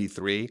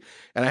 1993,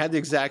 and I had the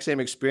exact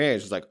same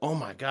experience. It was like, oh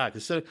my god,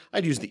 because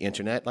I'd use the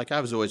internet.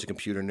 I was always a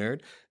computer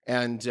nerd,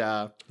 and you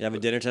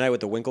having dinner tonight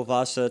with the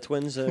Winklevoss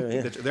twins?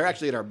 Yeah. They're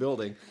actually at our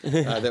building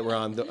that we're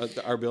on.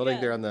 Our building,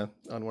 they're on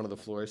one of the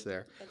floors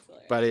there.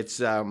 But it's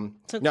so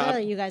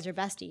clearly you guys are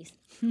besties.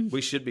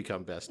 We should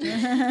become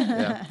besties.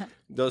 Yeah,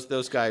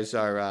 those guys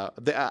are.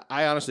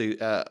 I honestly,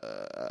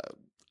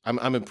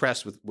 I'm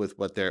impressed with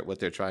what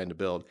they're trying to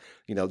build.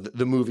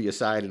 The movie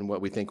aside, and what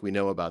we think we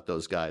know about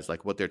those guys,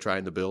 what they're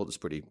trying to build is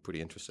pretty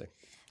interesting.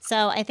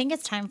 So I think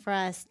it's time for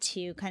us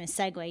to kind of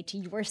segue to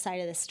your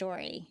side of the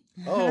story.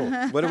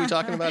 Oh, what are we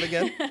talking about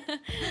again?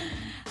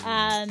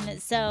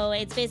 So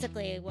it's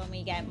basically when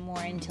we get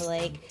more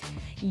into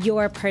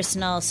your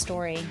personal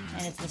story,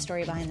 and it's the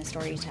story behind the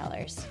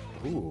storytellers.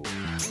 Ooh.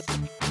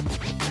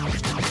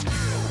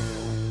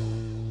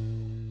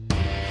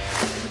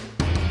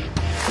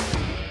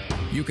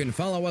 You can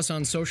follow us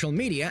on social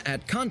media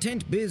at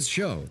Content Biz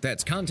Show.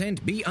 That's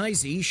Content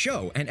BIZ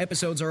Show. And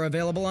episodes are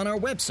available on our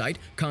website,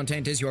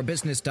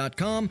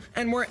 contentisyourbusiness.com,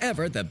 and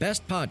wherever the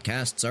best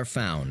podcasts are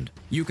found.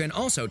 You can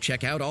also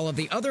check out all of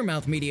the other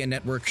Mouth Media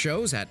Network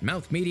shows at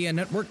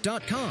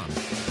mouthmedianetwork.com.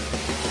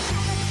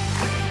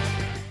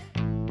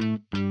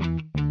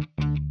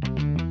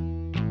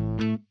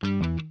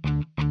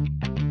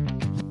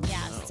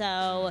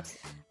 So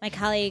my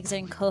colleagues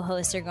and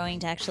co-hosts are going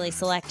to actually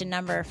select a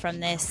number from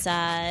this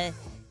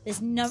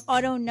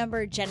auto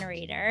number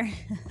generator.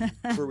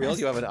 For real?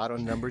 You have an auto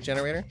number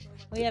generator?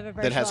 We have a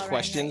virtual that has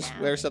questions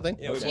right or something?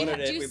 Yeah, we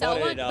Do you sell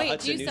one?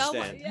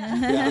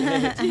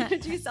 Yeah.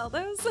 Do you sell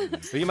those? Well,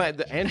 you might.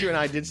 Andrew and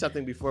I did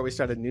something before we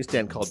started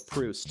Newsstand called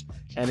Proust,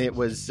 and it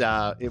was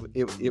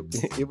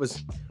it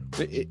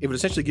would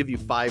essentially give you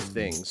 5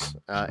 things,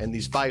 and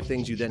these 5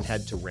 things you then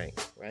had to rank,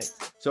 right?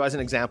 So as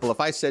an example, if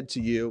I said to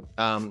you,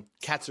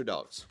 cats or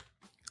dogs?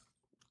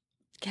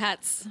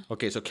 Cats.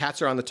 Okay, so cats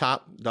are on the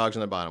top, dogs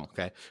on the bottom,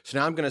 okay? So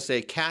now I'm going to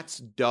say cats,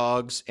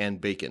 dogs, and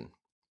bacon.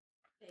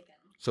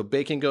 So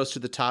bacon goes to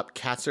the top,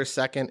 cats are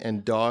second,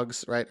 and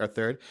dogs, right, are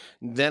third.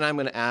 Then I'm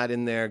going to add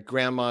in there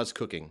grandma's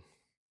cooking.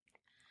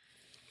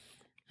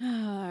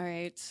 All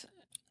right.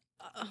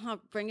 I'll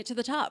bring it to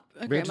the top.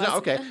 Bring it to the top.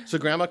 Okay, so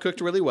grandma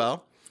cooked really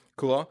well.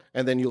 Cool.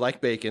 And then you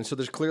like bacon. So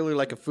there's clearly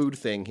a food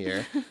thing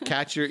here.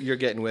 Cats you're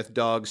getting with,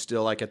 dogs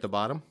still at the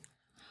bottom?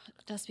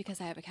 Just because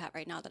I have a cat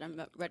right now that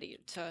I'm ready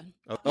to...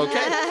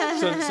 Okay.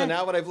 So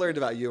now what I've learned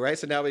about you, right?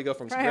 So now we go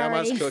from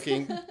grandma's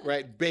cooking,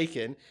 right?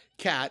 Bacon,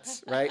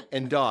 cats, right?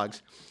 And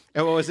dogs.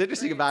 And what was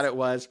interesting about it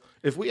was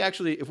if we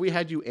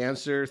had you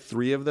answer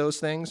 3 of those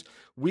things,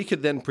 we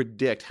could then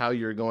predict how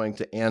you're going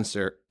to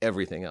answer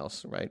everything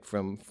else, right?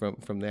 From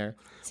there.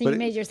 So you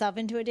made yourself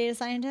into a data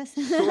scientist?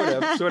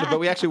 Sort of. But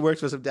we actually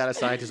worked with some data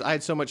scientists. I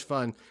had so much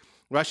fun.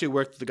 We actually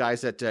worked with the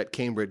guys at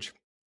Cambridge.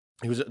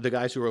 It was the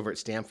guys who are over at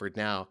Stanford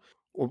now.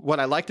 What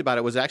I liked about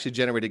it was it actually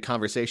generated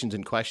conversations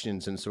and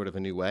questions in sort of a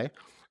new way.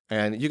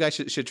 And you guys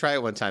should try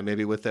it one time,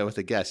 maybe with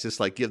a guest, just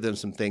give them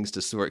some things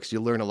to sort, because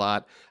you learn a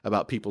lot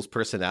about people's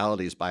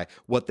personalities by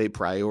what they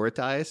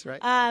prioritize,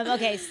 right?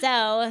 Okay,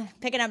 so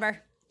pick a number.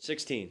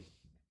 16.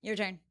 Your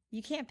turn.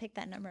 You can't pick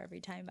that number every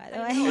time, by the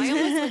way. I almost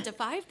went to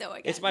 5, though,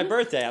 again. It's my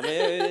birthday. I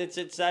mean,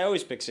 I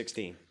always pick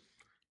 16.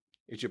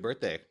 It's your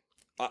birthday.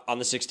 On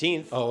the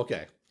 16th. Oh,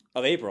 okay.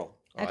 Of April.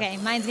 Okay,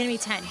 mine's going to be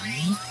 10.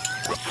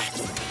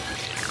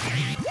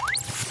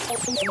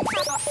 So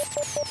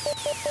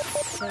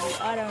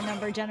the auto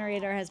number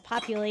generator has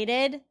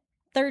populated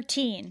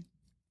 13.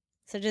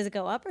 So does it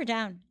go up or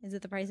down? Is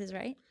it The Price is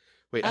Right?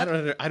 Wait, I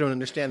don't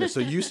understand this.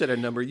 So you said a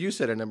number, you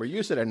said a number,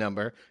 you said a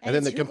number, and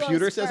then the it's who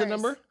computer goes says a first.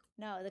 number?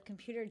 No, the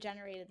computer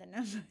generated the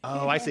number.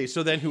 Oh, I see.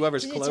 So then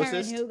whoever's To determine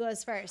closest. who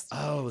goes first.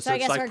 Oh, so I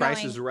it's guess like we're Price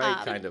going is Right,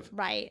 up. kind of.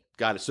 Right.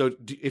 Got it. So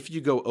if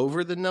you go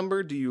over the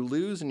number, do you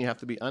lose and you have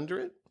to be under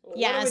it?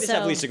 Yeah, Why don't we just so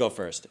have Lisa go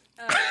first?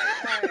 All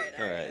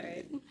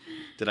right.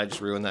 Did I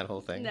just ruin that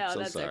whole thing? No, So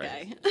that's sorry.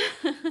 okay.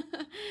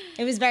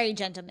 it was very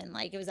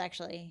gentlemanlike. It was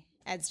actually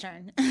Ed's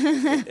turn.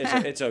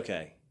 It's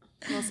okay.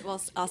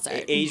 I'll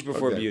start. Age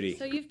before Okay. beauty.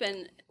 So you've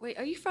been. Wait,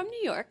 are you from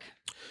New York?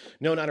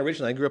 No, not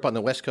originally. I grew up on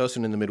the West Coast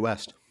and in the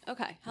Midwest.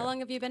 Okay. How long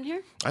have you been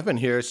here? I've been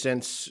here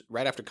since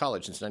right after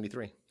college, since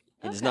 '93.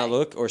 He does not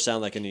look or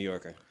sound like a New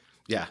Yorker.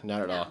 Yeah,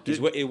 not at all. He's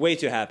way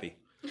too happy.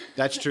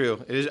 That's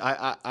true. It is.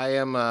 I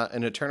am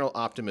an eternal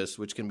optimist,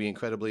 which can be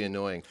incredibly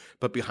annoying.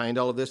 But behind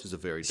all of this is a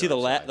very See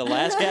dark side. the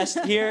last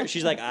guest here?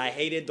 She's like, I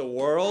hated the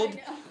world,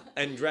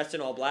 and dressed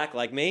in all black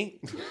like me.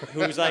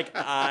 Who's like,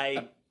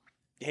 I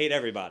hate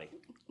everybody.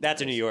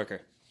 That's a New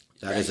Yorker.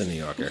 That is a New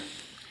Yorker.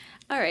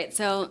 All right.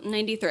 So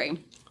 93.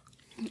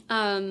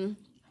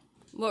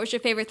 What was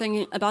your favorite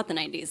thing about the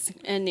 90s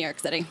in New York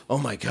City? Oh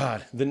my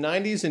God. The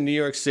 90s in New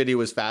York City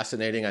was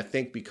fascinating, I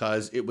think,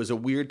 because it was a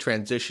weird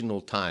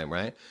transitional time,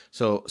 right?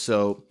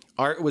 So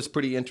art was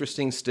pretty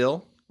interesting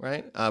still,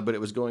 right? But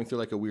it was going through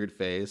like a weird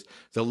phase.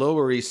 The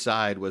Lower East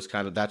Side was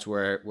kind of, that's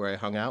where I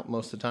hung out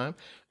most of the time.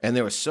 And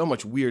there was so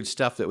much weird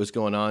stuff that was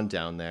going on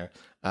down there.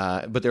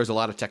 But there was a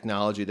lot of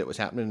technology that was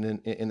happening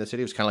in the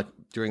city. It was kind of like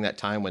during that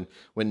time when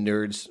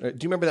nerds, do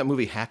you remember that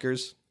movie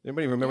Hackers?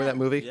 Anybody remember that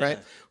movie, right?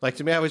 Like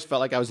to me, I always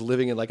felt like I was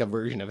living in like a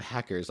version of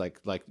Hackers, like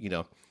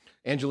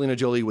Angelina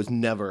Jolie was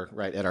never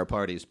right at our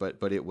parties, but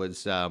it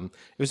was kind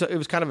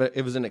of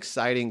it was an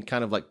exciting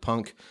kind of like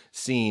punk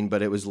scene,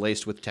 but it was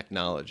laced with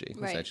technology.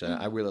 Right. Essentially,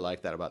 I really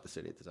liked that about the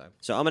city at the time.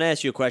 So I'm going to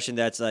ask you a question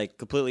that's like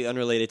completely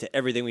unrelated to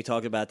everything we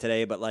talked about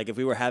today. But like if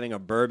we were having a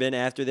bourbon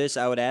after this,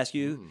 I would ask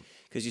you,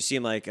 because you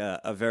seem like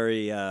a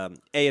very A,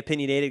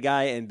 opinionated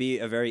guy, and B,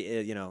 a very,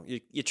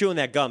 you're chewing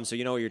that gum, so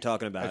you know what you're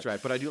talking about. That's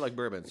right, but I do like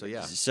bourbon, so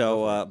yeah.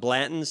 So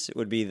Blanton's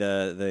would be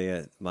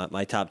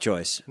my top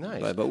choice.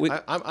 Nice. But we,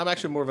 I'm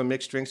actually more of a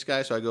mixed drinks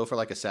guy, so I go for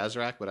like a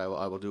Sazerac, but I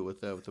will do it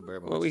with the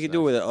bourbon. well, which we is could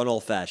do it nice. with an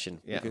old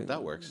fashioned. Yeah,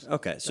 that works.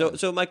 Okay,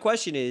 so my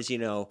question is,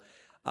 it's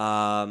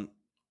about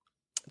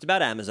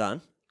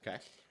Amazon. Okay.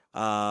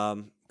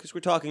 Because we're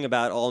talking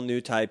about all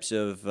new types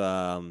of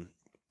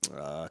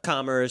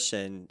commerce,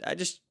 and I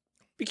just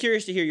be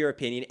curious to hear your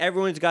opinion.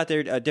 Everyone's got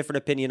their different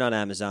opinion on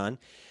Amazon.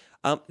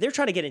 They're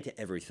trying to get into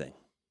everything,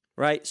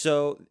 right?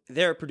 So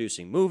they're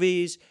producing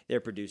movies,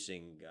 they're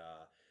producing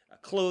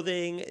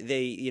clothing,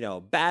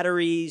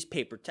 batteries,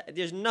 paper.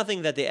 There's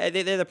nothing that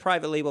they're the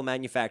private label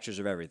manufacturers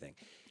of everything.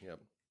 Yep.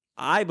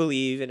 I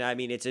believe, and I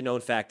mean it's a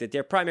known fact, that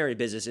their primary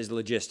business is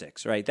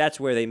logistics, right? That's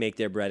where they make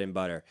their bread and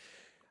butter.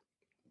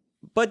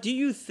 But do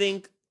you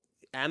think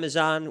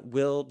Amazon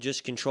will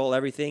just control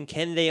everything?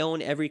 Can they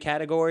own every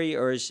category,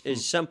 or is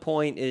some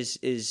point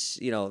is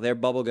their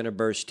bubble going to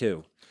burst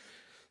too?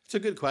 It's a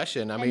good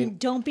question. I And mean,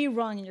 don't be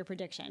wrong in your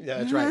prediction.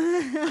 yeah, that's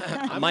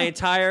right. My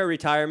entire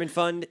retirement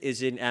fund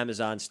is in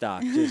Amazon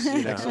stock. Just,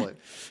 Excellent.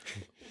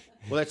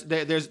 Well,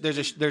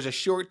 there's a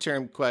short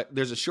term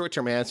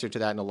answer to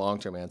that and a long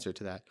term answer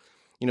to that.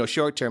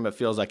 Short term, it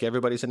feels like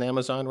everybody's in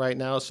Amazon right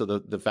now. So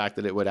the fact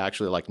that it would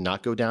actually like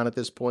not go down at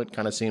this point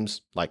kind of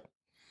seems like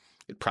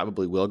it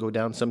probably will go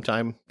down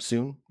sometime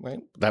soon,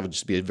 right? That would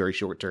just be a very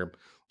short term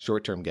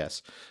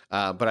guess.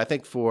 But I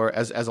think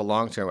as a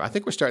long term, I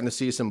think we're starting to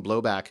see some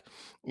blowback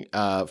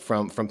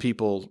from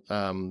people,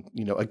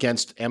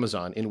 against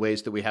Amazon in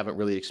ways that we haven't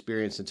really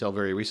experienced until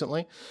very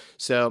recently.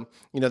 So,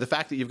 the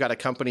fact that you've got a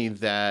company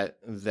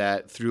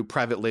that through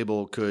private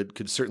label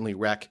could certainly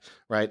wreck,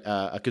 right,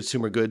 a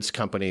consumer goods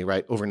company,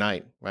 right,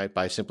 overnight, right,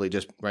 by simply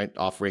just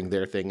offering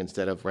their thing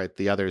instead of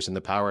the others, and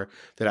the power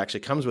that actually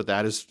comes with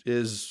that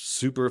is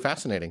super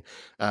fascinating.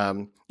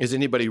 Is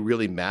anybody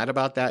really mad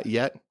about that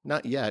yet?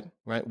 Not yet,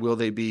 right? Will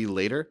they be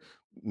later?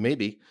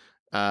 Maybe.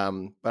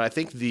 But I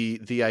think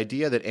the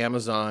idea that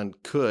Amazon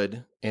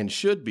could and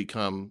should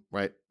become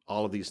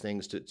all of these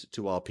things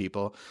to all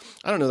people,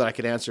 I don't know that I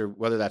could answer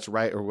whether that's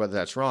right or whether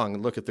that's wrong.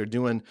 And look, if they're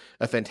doing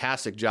a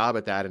fantastic job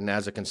at that, and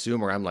as a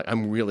consumer,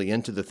 I'm really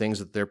into the things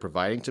that they're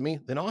providing to me,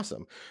 then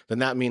awesome. Then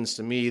that means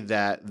to me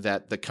that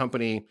the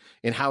company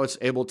and how it's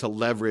able to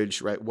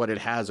leverage what it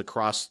has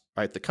across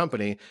the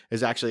company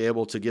is actually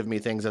able to give me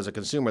things as a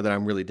consumer that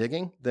I'm really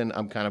digging. Then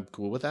I'm kind of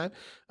cool with that.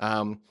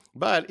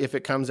 But if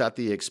it comes at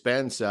the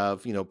expense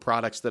of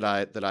products that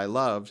I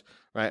loved,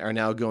 right, are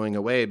now going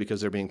away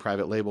because they're being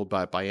private labeled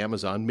by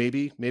Amazon,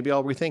 maybe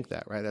I'll rethink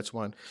that, right? That's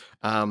one.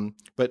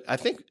 But I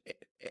think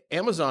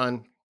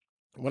Amazon,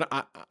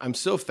 I'm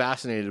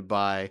fascinated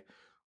by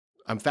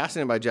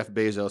Jeff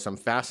Bezos. I'm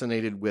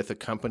fascinated with a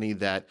company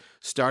that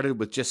started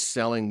with just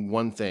selling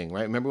one thing,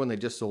 right? Remember when they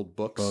just sold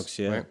books? Books,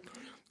 yeah. Right?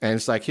 And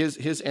it's like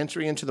his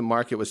entry into the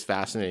market was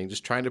fascinating,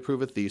 just trying to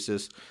prove a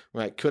thesis,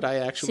 right? Could I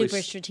actually...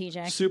 Super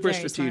strategic. Super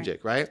Very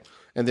strategic, right?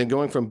 And then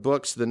going from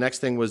books, the next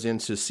thing was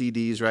into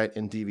CDs, right?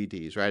 And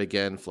DVDs, right?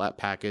 Again, flat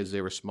package,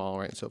 they were small,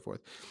 right? And so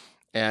forth.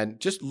 And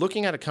just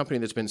looking at a company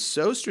that's been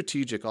so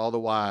strategic all the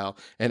while,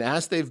 and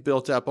as they've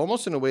built up,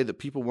 almost in a way that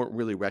people weren't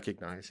really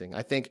recognizing.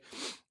 I think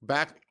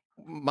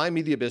my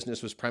media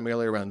business was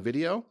primarily around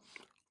video.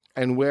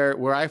 And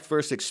where I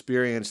first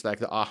experienced like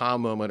the aha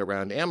moment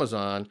around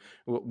Amazon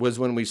was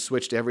when we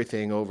switched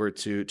everything over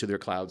to their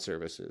cloud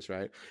services,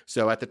 right?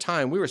 So at the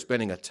time, we were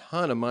spending a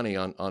ton of money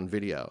on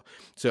video.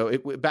 So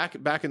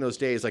back in those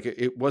days, like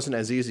it wasn't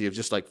as easy of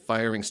just like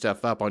firing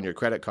stuff up on your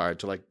credit card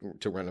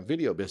to run a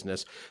video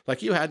business.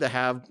 Like you had to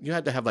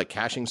have like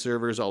caching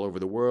servers all over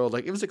the world.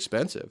 Like it was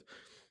expensive.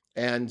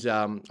 And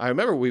I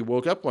remember we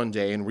woke up one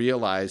day and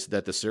realized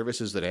that the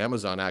services that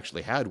Amazon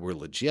actually had were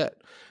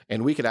legit.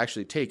 And we could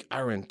actually take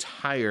our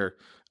entire,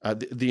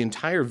 the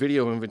entire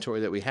video inventory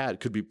that we had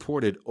could be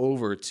ported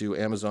over to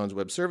Amazon's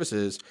web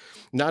services.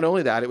 Not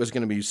only that, it was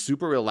going to be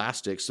super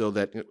elastic so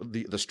that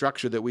the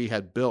structure that we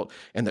had built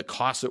and the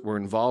costs that were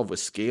involved with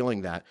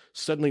scaling that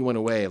suddenly went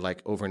away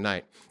like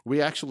overnight. We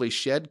actually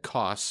shed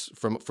costs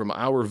from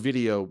our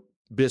video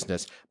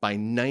business by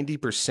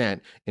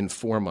 90% in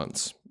 4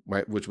 months.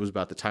 Right, which was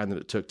about the time that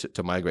it took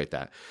to migrate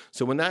that.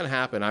 So when that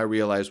happened, I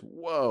realized,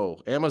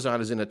 whoa,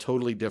 Amazon is in a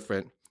totally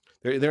different,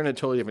 they're in a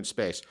totally different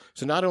space.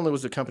 So not only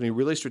was the company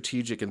really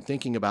strategic in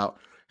thinking about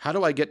how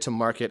do I get to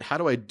market, how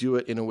do I do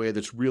it in a way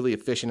that's really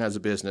efficient as a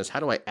business,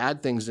 how do I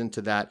add things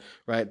into that,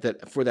 right,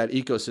 that for that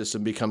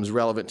ecosystem becomes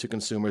relevant to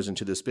consumers and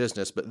to this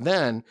business. But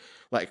then,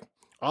 like,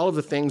 all of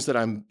the things that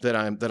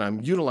I'm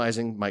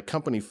utilizing my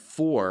company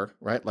for,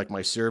 right, like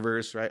my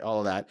servers, right, all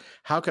of that,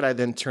 how could I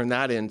then turn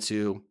that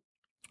into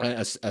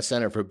a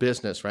center for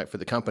business, right, for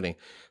the company?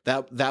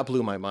 That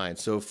blew my mind.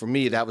 So for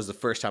me, that was the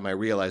first time I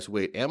realized,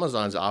 wait,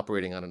 Amazon's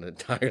operating on an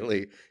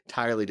entirely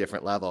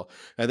different level.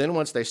 And then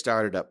once they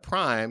started up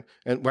Prime,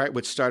 and right,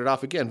 which started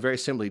off again very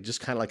simply,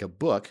 just kind of like a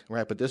book,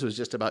 right? But this was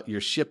just about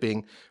your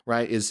shipping,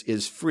 right?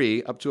 Is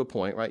free up to a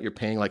point, right? You're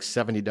paying like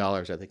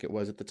 $70, I think it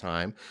was at the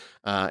time,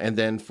 and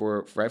then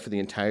for the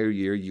entire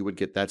year, you would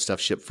get that stuff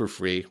shipped for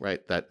free,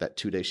 right? That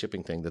 2-day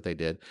shipping thing that they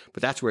did.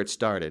 But that's where it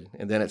started,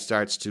 and then it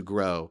starts to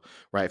grow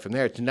right from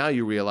there. To now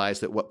you realize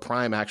that what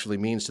Prime actually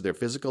means to their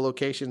physical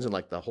locations and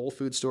like the Whole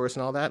Food stores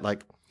and all that,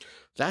 like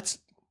that's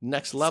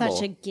next level.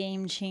 Such a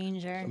game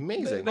changer.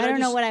 Amazing. I don't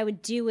know what I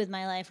would do with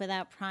my life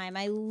without Prime.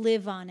 I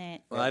live on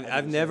it. Well,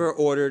 I've never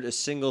ordered a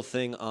single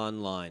thing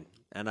online,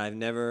 and I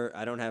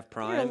don't have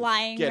Prime. You're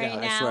lying Get right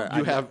out. now. I swear.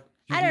 You've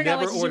I don't know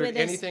never what to do ordered with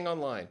this. anything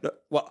online.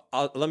 Well,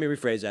 let me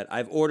rephrase that.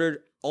 I've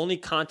ordered only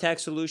Contact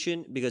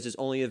Solution because it's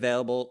only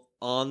available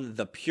on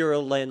the Pure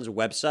Lens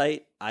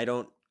website. I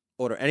don't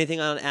order anything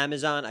on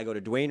Amazon. I go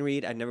to Dwayne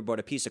Reed. I never bought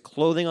a piece of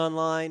clothing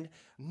online.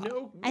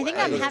 No, I think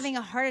I'm having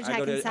a heart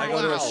attack I go inside.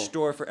 to a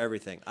store for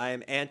everything. I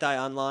am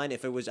anti-online.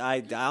 If it was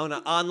down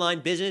an online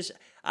business,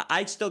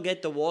 I'd still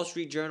get the Wall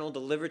Street Journal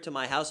delivered to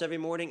my house every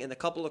morning, and the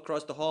couple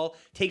across the hall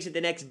takes it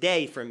the next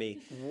day from me.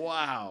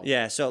 Wow.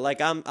 Yeah, so like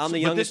I'm the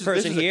youngest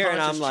person here,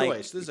 and I'm like,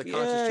 this is a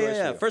conscious choice.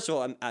 Yeah. First of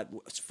all,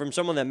 from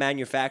someone that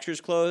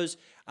manufactures clothes,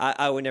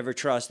 I would never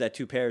trust that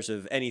two pairs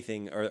of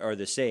anything are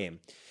the same.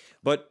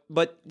 But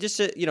just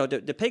to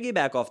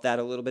piggyback off that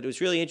a little bit, it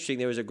was really interesting.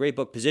 There was a great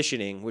book,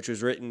 Positioning, which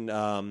was written.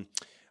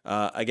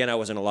 Again, I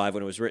wasn't alive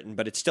when it was written,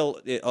 but it's still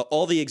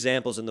all the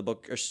examples in the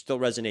book still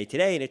resonate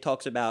today, and it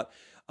talks about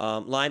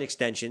line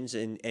extensions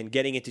and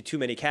getting into too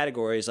many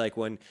categories, like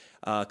when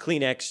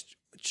Kleenex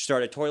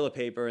started toilet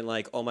paper, and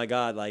like, oh my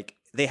God, like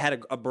they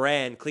had a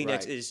brand.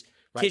 Kleenex Right. is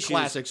Right, tissues.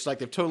 classics, like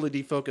they've totally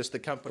defocused the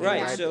company.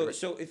 Right.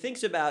 So it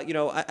thinks about,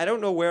 I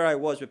don't know where I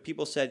was, but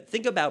people said,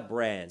 think about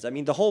brands. I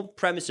mean, the whole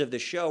premise of the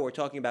show, we're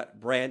talking about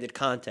branded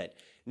content,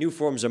 new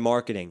forms of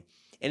marketing.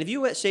 And if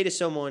you say to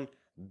someone,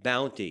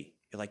 Bounty,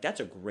 you're like, that's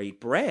a great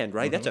brand,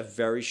 right? That's a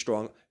very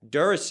strong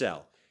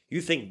Duracell.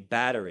 You think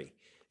battery.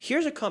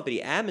 Here's a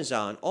company,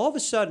 Amazon, all of a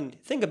sudden,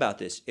 think about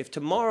this. If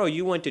tomorrow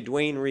you went to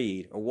Dwayne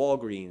Reed or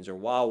Walgreens or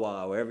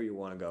Wawa, wherever you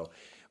want to go,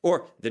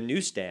 or the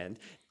newsstand,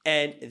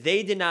 and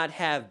they did not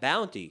have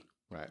Bounty,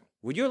 Right.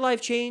 would your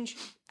life change?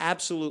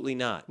 Absolutely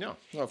not. No.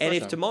 Well, of and course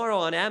if not. tomorrow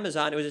on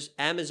Amazon, it was just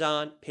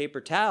Amazon paper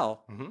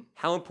towel,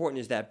 how important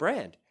is that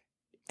brand?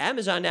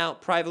 Amazon now,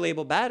 private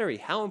label battery,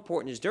 how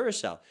important is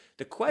Duracell?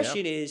 The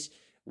question is,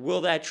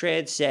 will that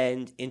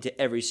transcend into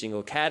every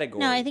single category?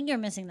 No, I think you're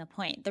missing the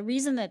point. The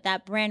reason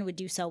that brand would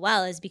do so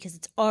well is because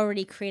it's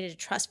already created a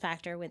trust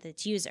factor with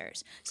its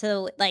users.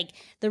 So, like,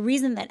 the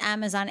reason that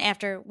Amazon,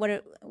 after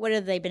what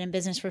have they been in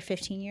business for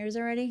 15 years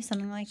already,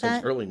 something like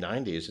Since that? early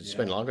 90s. It's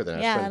been longer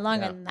than that. Yeah,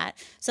 longer than that.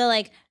 So,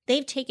 like,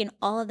 they've taken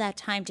all of that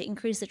time to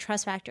increase the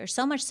trust factor,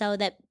 so much so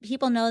that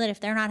people know that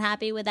if they're not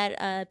happy with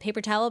that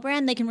paper towel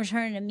brand, they can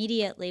return it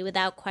immediately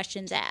without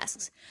questions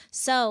asked.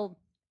 So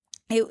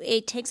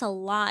it takes a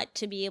lot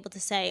to be able to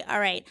say, all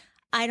right,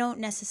 I don't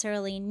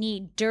necessarily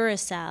need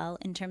Duracell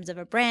in terms of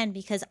a brand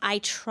because I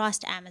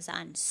trust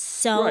Amazon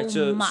so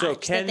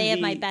much that they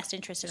have my best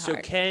interest at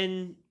heart. So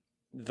can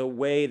the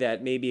way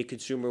that maybe a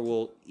consumer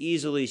will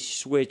easily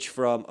switch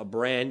from a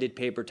branded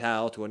paper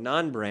towel to a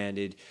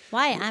non-branded.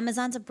 Why?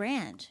 Amazon's a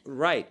brand.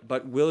 Right,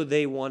 but will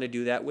they want to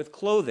do that with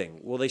clothing?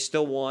 Will they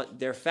still want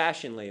their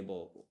fashion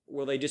label?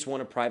 Will they just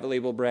want a private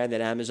label brand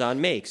that Amazon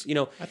makes?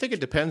 I think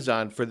it depends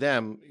on, for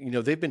them,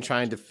 they've been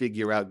trying to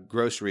figure out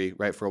grocery,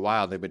 right, for a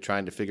while. They've been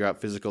trying to figure out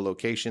physical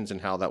locations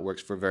and how that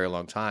works for a very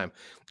long time.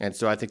 And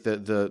so I think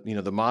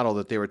the model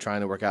that they were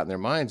trying to work out in their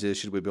minds is,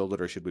 should we build it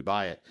or should we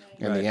buy it?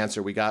 And the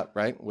answer we got,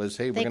 right, was,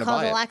 hey, we're going to buy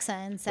it. They called Alexa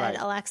and said,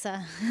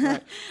 Alexa,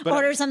 But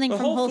order something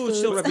from Whole Foods.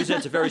 Still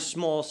represents a very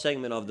small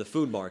segment of the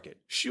food market.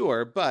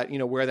 Sure, but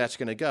where that's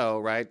going to go,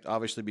 right,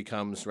 obviously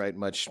becomes, right,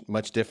 much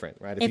different,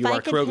 right? If you I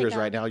are could Kroger's pick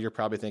right now, you're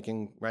probably thinking,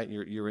 right,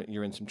 you're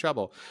in some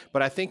trouble.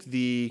 But I think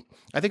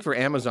for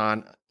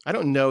Amazon, I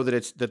don't know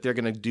that they're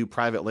going to do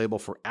private label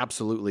for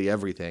absolutely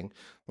everything,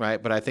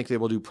 right? But I think they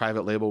will do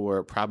private label where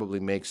it probably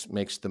makes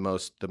the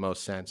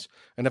most sense.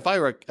 And if I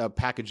were a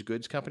packaged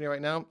goods company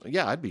right now,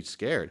 yeah, I'd be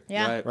scared,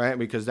 Yeah. right?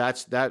 Because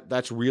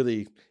that's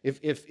really,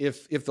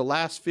 if the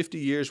last 50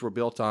 years were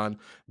built on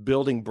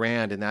building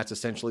brand, and that's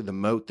essentially the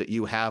moat that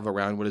you have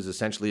around what is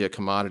essentially a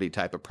commodity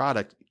type of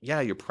product,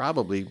 yeah, you're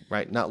probably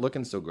right not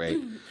looking so great.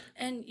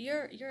 And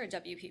you're a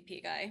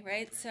WPP guy,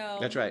 right? So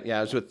That's right. Yeah,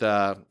 I was with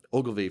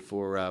Ogilvy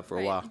for a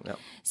while. Yeah.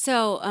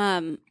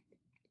 So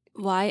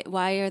why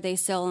are they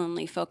still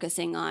only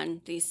focusing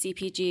on these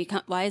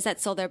CPG? Why is that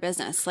still their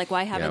business? Like,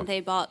 why haven't they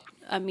bought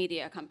a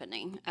media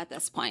company at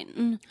this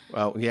point?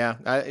 Well, yeah,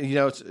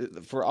 it's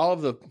for all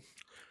of the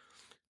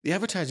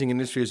advertising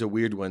industry is a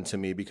weird one to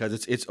me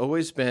because it's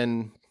always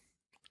been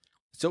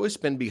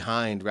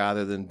behind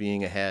rather than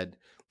being ahead.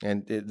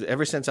 And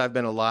ever since I've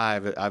been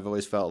alive, I've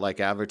always felt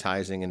like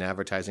advertising and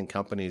advertising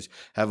companies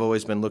have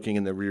always been looking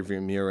in the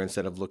rearview mirror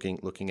instead of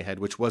looking ahead,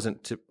 which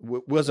wasn't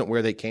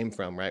where they came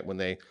from, right? When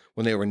they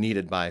were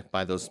needed by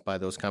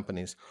those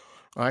companies.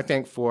 I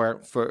think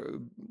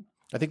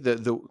I think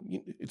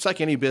it's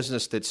like any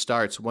business that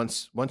starts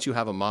once you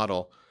have a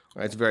model.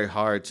 Right, it's very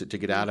hard to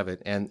get out of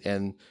it,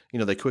 and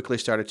they quickly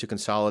started to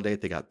consolidate.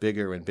 They got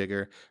bigger and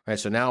bigger, right?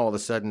 So now all of a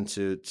sudden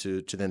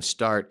to then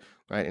start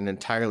right an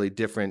entirely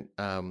different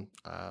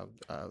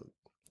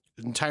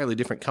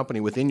company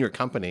within your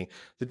company,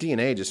 the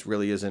DNA just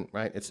really isn't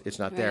right. It's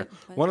not there.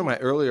 One of my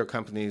earlier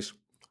companies,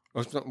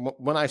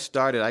 when I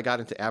started, I got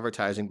into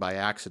advertising by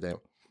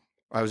accident.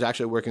 I was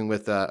actually working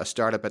with a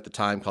startup at the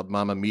time called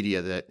Mama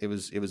Media. That it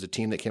was a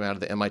team that came out of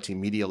the MIT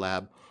Media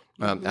Lab.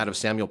 Out of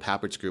Samuel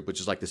Papert's group,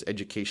 which is like this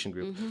education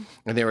group.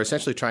 And they were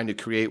essentially trying to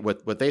create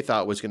what they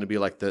thought was going to be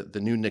like the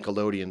new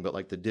Nickelodeon, but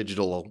like the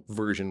digital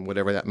version,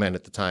 whatever that meant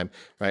at the time,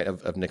 right,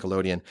 of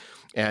Nickelodeon.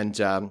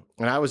 And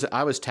I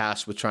was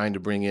tasked with trying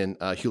to bring in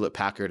Hewlett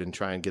Packard and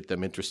try and get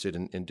them interested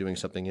in doing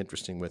something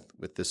interesting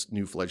with this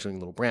new fledgling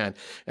little brand.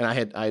 And I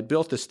had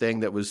built this thing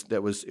that was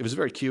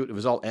very cute. It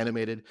was all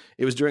animated.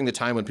 It was during the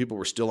time when people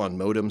were still on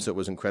modems, so it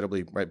was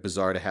incredibly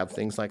bizarre to have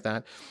things like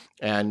that.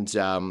 And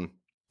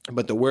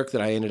but the work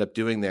that I ended up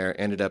doing there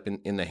ended up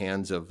in the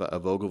hands of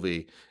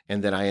Ogilvy,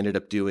 and then I ended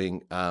up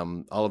doing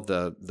all of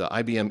the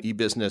IBM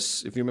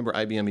eBusiness. If you remember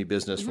IBM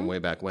eBusiness from way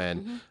back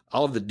when,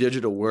 all of the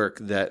digital work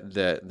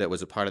that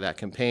was a part of that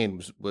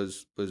campaign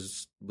was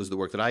the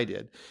work that I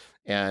did,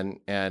 and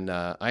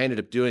I ended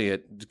up doing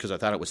it because I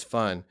thought it was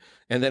fun.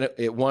 And then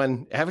it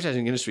won.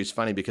 Advertising industry is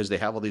funny because they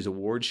have all these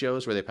award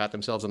shows where they pat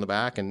themselves on the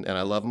back, and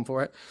I love them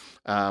for it.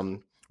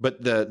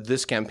 But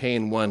this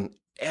campaign won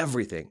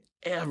everything,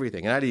 and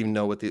I didn't even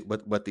know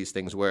what these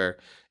things were,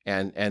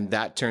 and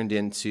that turned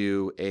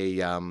into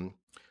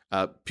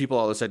people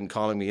all of a sudden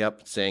calling me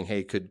up saying,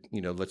 "Hey,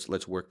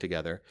 let's work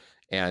together,"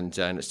 and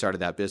it started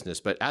that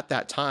business. But at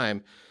that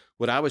time,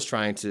 what I was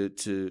trying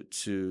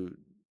to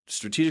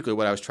strategically,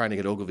 what I was trying to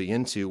get Ogilvy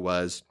into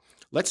was,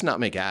 let's not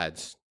make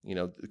ads,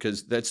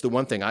 because that's the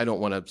one thing I don't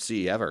want to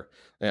see ever.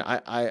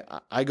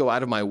 I go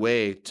out of my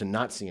way to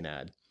not see an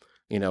ad.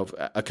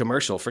 A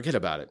commercial, forget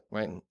about it,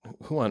 right?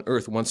 Who on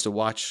earth wants to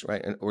watch,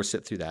 right, or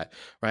sit through that,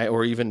 right?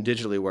 Or even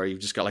digitally, where you've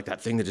just got like that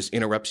thing that just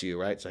interrupts you,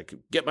 right? It's like,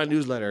 get my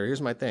newsletter,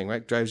 here's my thing,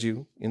 right? Drives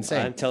you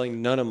insane. I'm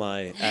telling none of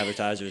my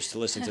advertisers to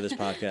listen to this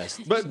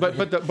podcast. But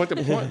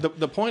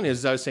the point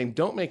is, I was saying,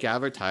 don't make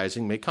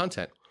advertising, make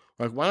content.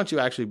 Like, why don't you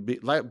actually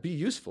be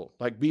useful,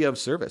 like be of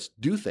service,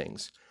 do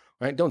things,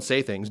 right? Don't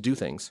say things, do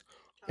things.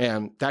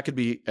 And that could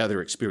be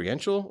either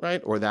experiential,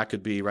 right? Or that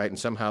could be, right, and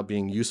somehow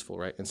being useful,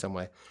 right, in some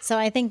way. So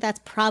I think that's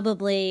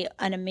probably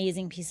an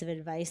amazing piece of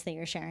advice that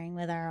you're sharing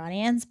with our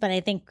audience. But I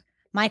think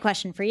my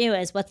question for you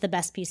is, what's the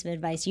best piece of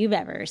advice you've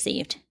ever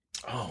received?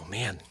 Oh,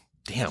 man.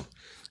 Damn.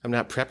 I'm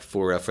not prepped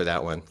for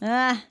that one.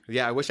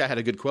 Yeah, I wish I had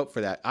a good quote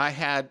for that.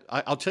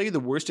 I'll tell you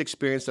the worst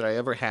experience that I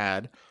ever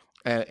had,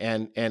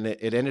 and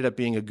it ended up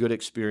being a good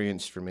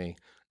experience for me.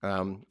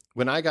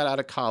 When I got out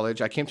of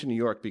college, I came to New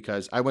York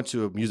because I went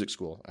to a music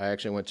school. I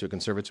actually went to a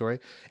conservatory,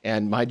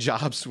 and my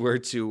jobs were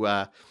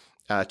to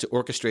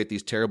orchestrate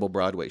these terrible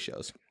Broadway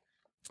shows.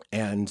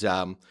 And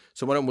so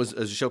one of them was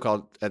a show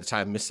called, at the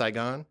time, Miss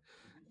Saigon.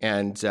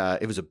 And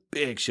it was a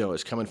big show. It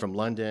was coming from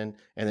London,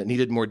 and it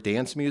needed more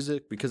dance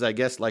music because I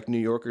guess like New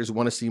Yorkers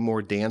want to see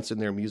more dance in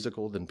their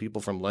musical than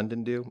people from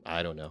London do.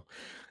 I don't know.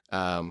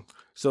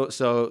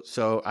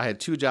 So I had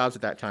two jobs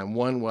at that time.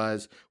 One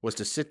was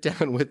to sit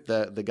down with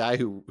the guy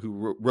who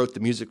wrote the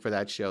music for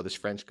that show, this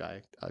French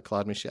guy,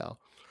 Claude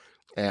Michel,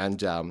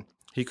 and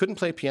he couldn't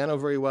play piano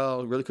very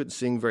well, really couldn't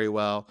sing very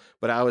well,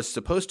 but I was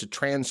supposed to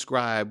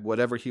transcribe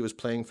whatever he was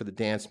playing for the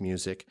dance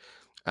music,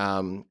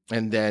 and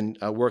then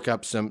work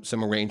up some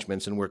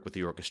arrangements and work with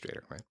the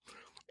orchestrator, right?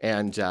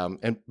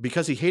 And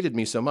because he hated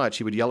me so much,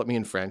 he would yell at me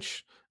in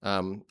French.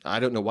 I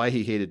don't know why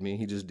he hated me.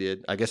 He just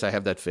did. I guess I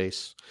have that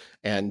face.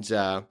 And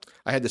I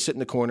had to sit in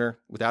the corner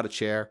without a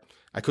chair.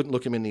 I couldn't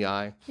look him in the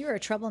eye. You were a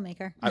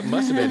troublemaker. I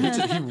must have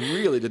been. He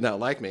really did not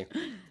like me.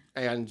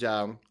 And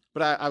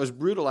but I was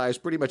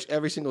brutalized pretty much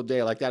every single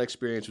day. Like that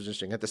experience was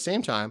interesting. At the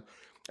same time,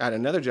 I had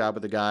another job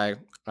with a guy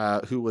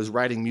who was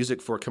writing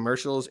music for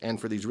commercials and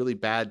for these really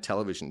bad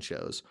television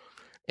shows.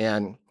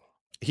 And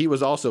he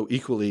was also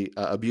equally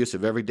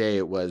abusive. Every day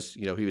it was,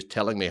 he was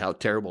telling me how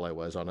terrible I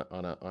was on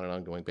an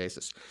ongoing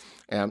basis.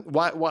 And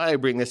why I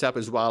bring this up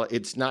is while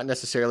it's not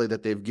necessarily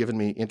that they've given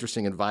me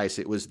interesting advice,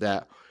 it was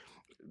that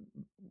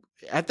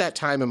at that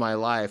time in my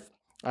life,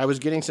 I was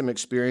getting some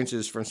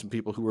experiences from some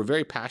people who were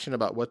very passionate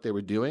about what they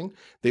were doing.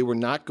 They were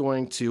not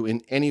going to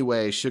in any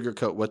way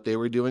sugarcoat what they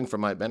were doing for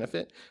my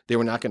benefit. They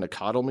were not going to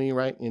coddle me,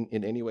 right,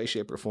 in any way,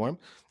 shape, or form.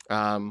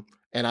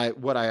 And I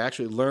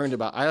actually learned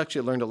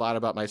a lot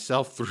about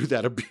myself through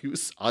that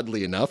abuse,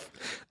 oddly enough,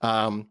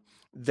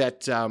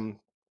 that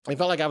I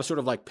felt like I was sort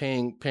of like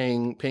paying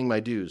my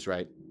dues,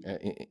 right,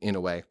 in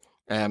a way.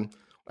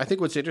 I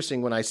think what's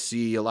interesting when I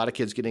see a lot of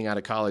kids getting out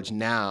of college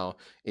now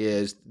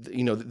is,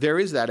 there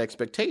is that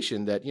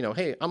expectation that,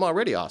 hey, I'm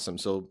already awesome.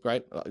 So,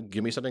 right,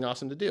 give me something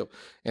awesome to do.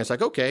 And it's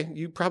like, okay,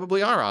 you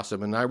probably are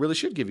awesome. And I really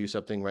should give you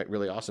something, right,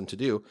 really awesome to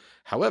do.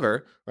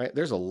 However, right,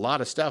 there's a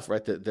lot of stuff,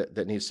 right,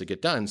 that needs to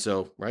get done.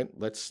 So, right,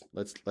 let's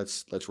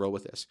roll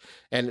with this.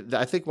 And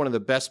I think one of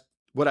the best,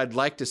 what I'd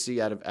like to see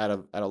out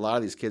of a lot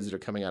of these kids that are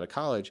coming out of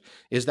college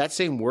is that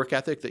same work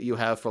ethic that you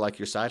have for like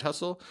your side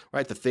hustle,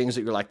 right? The things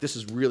that you're like, this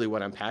is really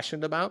what I'm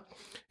passionate about.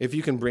 If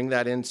you can bring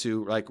that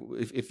into like,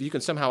 if you can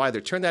somehow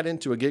either turn that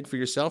into a gig for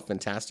yourself,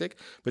 fantastic,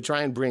 but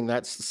try and bring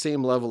that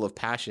same level of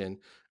passion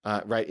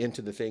right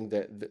into the thing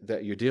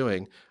that you're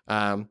doing.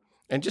 And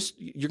just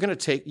you're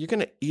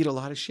gonna eat a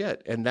lot of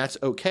shit, and that's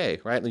okay,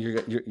 right?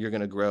 You're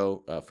gonna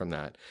grow from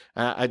that.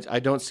 I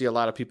don't see a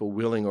lot of people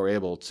willing or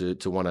able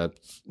to want to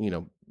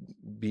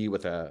be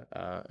with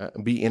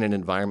be in an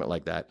environment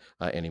like that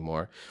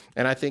anymore.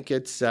 And I think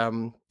it says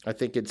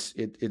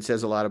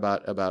a lot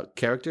about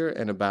character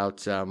and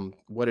about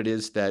what it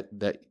is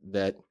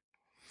that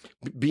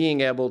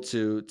being able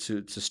to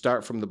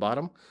start from the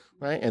bottom,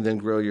 right, and then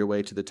grow your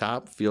way to the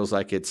top feels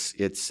like it's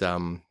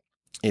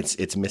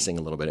missing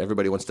a little bit.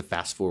 Everybody wants to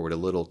fast forward a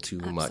little too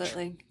much.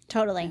 Absolutely.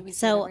 Totally.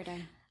 So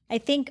I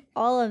think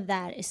all of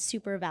that is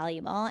super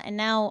valuable. And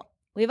now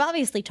we've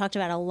obviously talked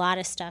about a lot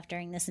of stuff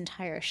during this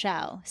entire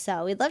show.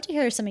 So we'd love to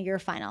hear some of your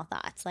final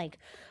thoughts. Like,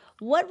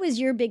 what was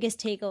your biggest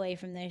takeaway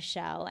from this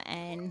show?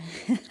 And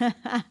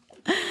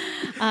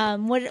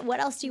what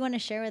else do you want to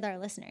share with our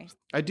listeners?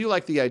 I do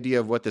like the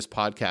idea of what this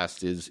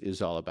podcast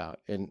is all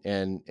about.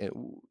 And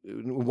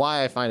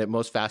why I find it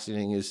most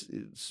fascinating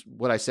is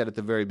what I said at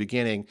the very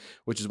beginning,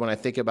 which is when I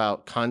think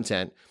about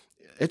content,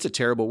 it's a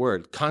terrible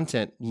word.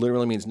 Content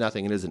literally means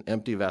nothing. It is an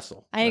empty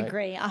vessel. I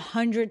agree.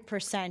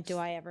 100%. Do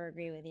I ever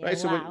agree with you? Right.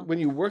 So when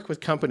you work with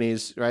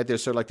companies, right,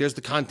 there's sort of like, there's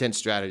the content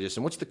strategist.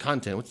 And what's the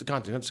content? What's the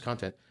content? What's the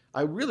content?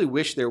 I really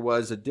wish there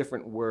was a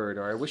different word,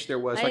 or I wish there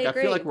was, I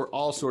feel like we're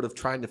all sort of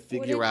trying to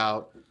figure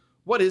out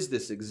what is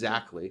this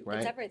exactly, right?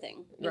 It's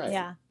everything. Right.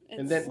 Yeah.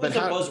 And then, It's a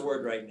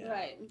buzzword right now.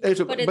 Right.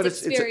 But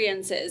it's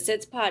experiences,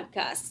 it's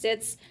podcasts,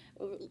 it's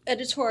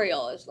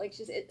editorial. It's like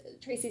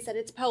Tracy said,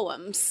 it's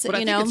poems. But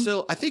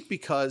I think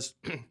because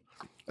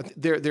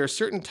there are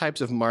certain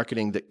types of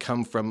marketing that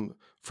come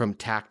from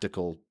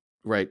tactical,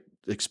 right,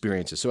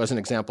 experiences. So as an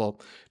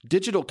example,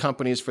 digital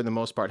companies for the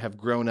most part have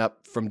grown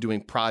up from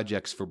doing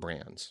projects for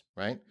brands,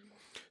 right?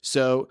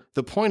 So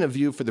the point of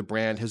view for the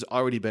brand has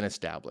already been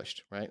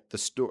established, right? The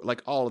story,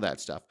 like all of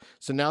that stuff.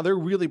 So now they're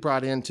really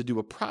brought in to do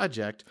a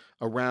project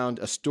around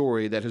a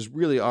story that has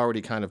really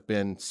already kind of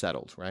been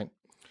settled, right?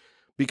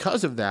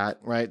 Because of that,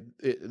 right,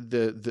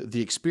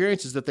 the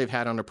experiences that they've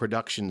had on a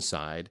production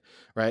side,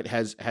 right,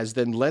 has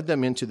then led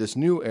them into this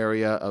new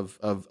area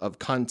of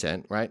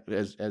content, right,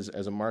 as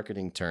a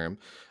marketing term.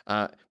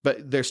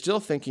 But they're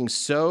still thinking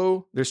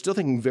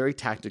very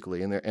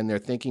tactically, and they're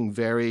thinking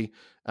very.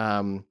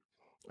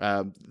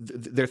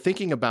 They're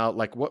thinking about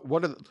like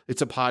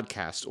it's a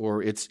podcast,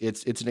 or it's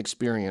an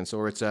experience,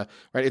 or it's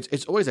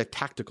always a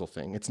tactical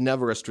thing. It's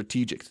never a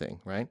strategic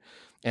thing, right?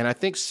 And I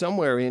think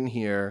somewhere in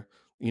here,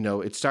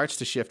 it starts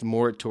to shift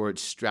more towards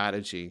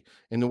strategy.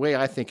 And the way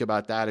I think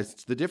about that is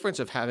it's the difference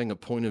of having a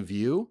point of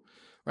view,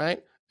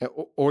 right?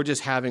 Or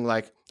just having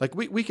like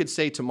we could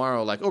say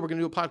tomorrow, like, oh, we're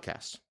going to do a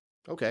podcast.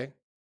 Okay.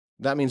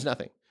 That means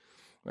nothing.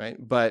 right?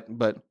 But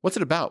what's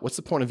it about? What's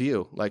the point of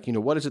view? Like,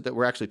 what is it that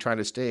we're actually trying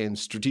to stay in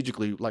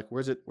strategically? Like,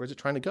 where's it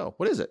trying to go?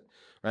 What is it,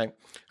 right?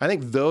 I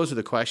think those are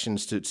the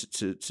questions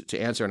to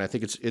answer, and I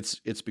think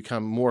it's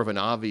become more of an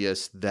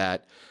obvious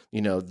that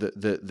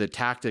the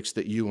tactics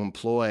that you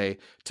employ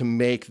to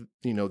make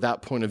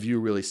that point of view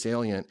really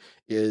salient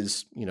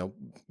is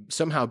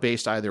somehow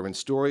based either in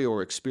story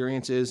or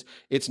experiences.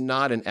 It's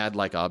not an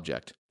ad-like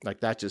object. Like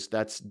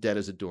that's dead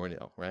as a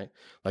doornail, right?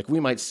 Like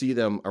we might see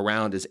them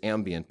around as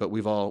ambient, but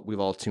we've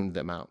all tuned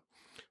them out.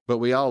 But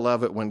we all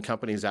love it when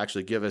companies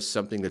actually give us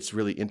something that's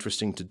really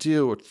interesting to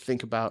do or to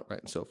think about, right,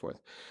 and so forth.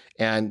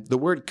 And the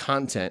word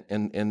content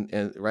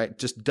and right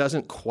just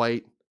doesn't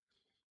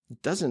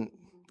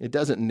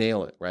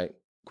nail it, right,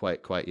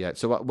 quite yet.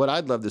 So what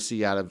I'd love to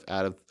see out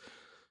of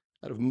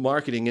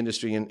marketing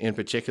industry in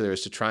particular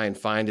is to try and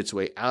find its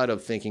way out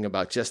of thinking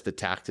about just the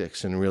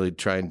tactics and really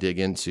try and dig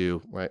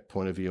into right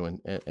point of view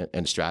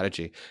and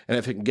strategy. And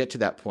if it can get to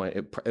that point,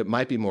 it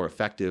might be more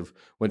effective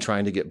when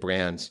trying to get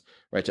brands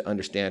right to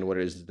understand what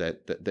it is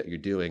that you're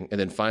doing, and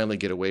then finally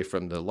get away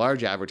from the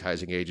large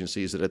advertising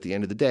agencies that at the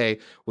end of the day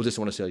will just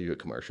want to sell you a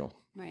commercial.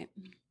 Right.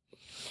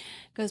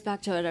 Goes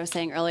back to what I was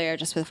saying earlier,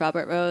 just with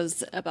Robert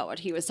Rose about what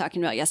he was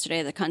talking about yesterday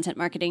at the Content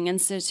Marketing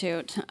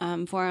Institute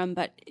forum,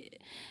 but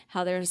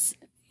how there was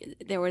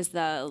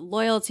the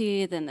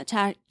loyalty, then the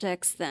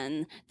tactics,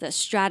 then the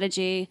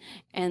strategy,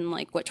 and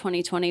like what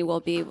 2020 will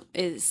be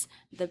is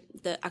the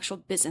actual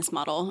business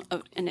model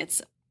and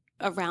it's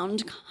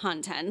around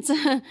content,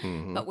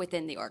 but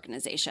within the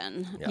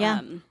organization.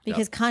 Yeah,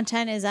 because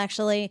content is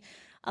actually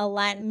a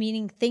Latin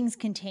meaning things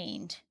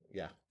contained.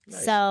 Yeah.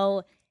 Nice.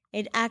 So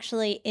it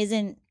actually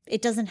isn't.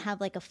 It doesn't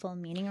have like a full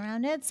meaning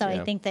around it. So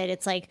I think that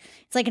it's like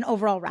an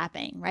overall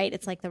wrapping, right?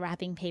 It's like the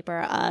wrapping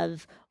paper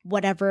of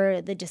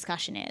whatever the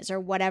discussion is or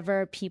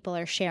whatever people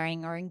are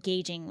sharing or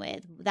engaging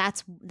with.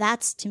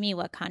 That's to me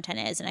what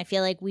content is. And I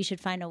feel like we should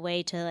find a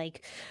way to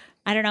like,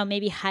 I don't know,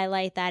 maybe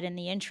highlight that in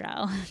the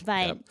intro.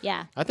 But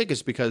yeah. I think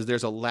it's because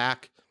there's a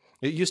lack.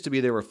 It used to be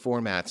there were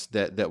formats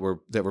that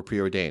were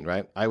preordained,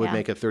 right? I would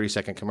make a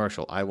 30-second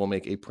commercial. I will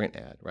make a print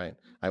ad, right?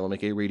 I will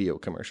make a radio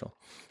commercial.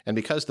 And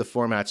because the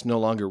formats no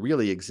longer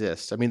really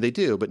exist, I mean, they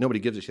do, but nobody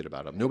gives a shit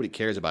about them. Nobody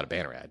cares about a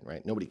banner ad,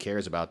 right? Nobody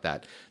cares about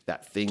that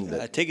thing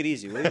that... Take it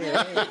easy.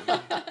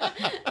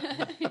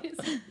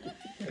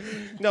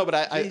 No, but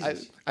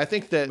I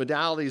think that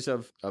modalities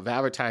of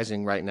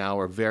advertising right now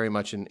are very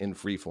much in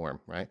free form,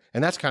 right?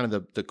 And that's kind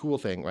of the cool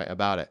thing, right,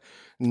 about it.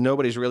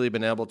 Nobody's really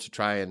been able to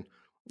try and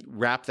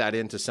wrap that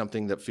into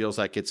something that feels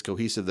like it's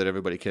cohesive that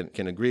everybody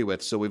can agree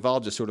with. So we've all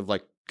just sort of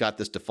like got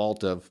this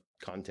default of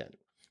content,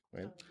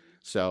 right?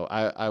 So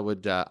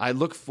I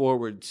look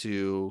forward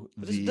to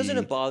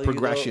the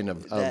progression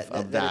of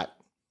that.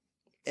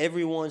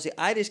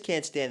 I just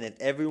can't stand that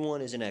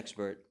everyone is an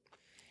expert.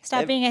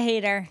 Stop being a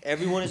hater.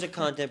 Everyone is a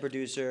content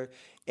producer.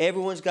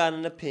 Everyone's got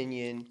an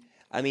opinion.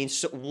 I mean,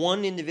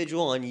 one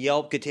individual on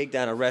Yelp could take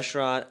down a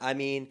restaurant. I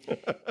mean,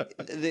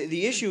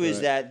 the issue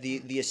is that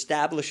the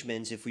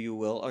establishments, if you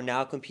will, are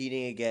now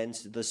competing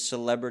against the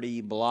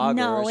celebrity blogger.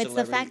 No, it's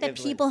the fact that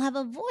people have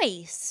a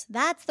voice.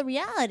 That's the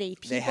reality.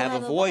 People they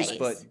have a voice,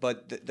 but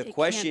the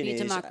question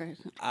is,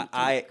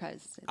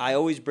 I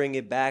always bring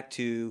it back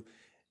to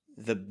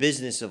the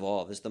business of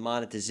all of this, the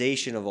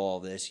monetization of all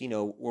of this. You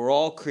know, we're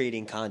all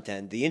creating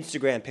content. The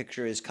Instagram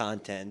picture is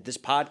content. This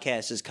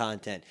podcast is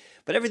content.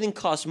 But everything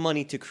costs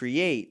money to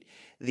create.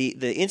 The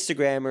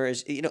Instagrammer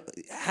is,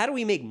 how do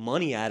we make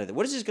money out of it?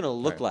 What is this going to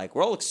look like?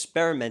 We're all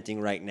experimenting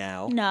right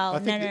now. No.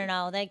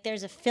 Like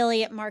there's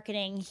affiliate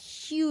marketing,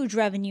 huge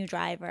revenue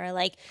driver.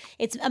 Like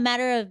it's a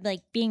matter of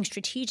like being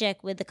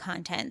strategic with the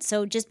content.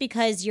 So just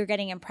because you're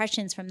getting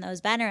impressions from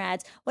those banner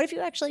ads, what if you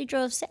actually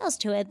drove sales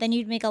to it? Then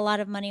you'd make a lot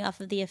of money off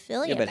of the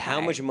affiliate. Yeah, but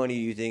how much money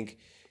do you think?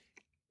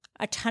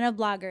 A ton of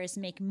bloggers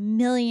make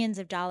millions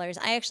of dollars.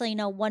 I actually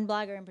know one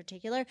blogger in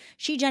particular.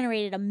 She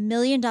generated $1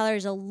 million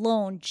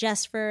alone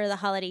just for the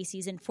holiday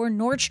season for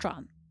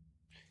Nordstrom.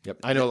 Yep,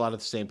 I know a lot of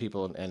the same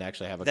people and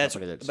actually have a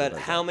company that's. But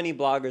how many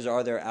bloggers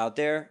are there out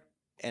there,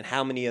 and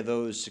how many of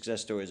those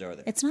success stories are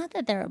there? It's not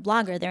that they're a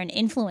blogger; they're an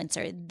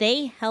influencer.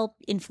 They help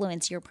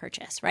influence your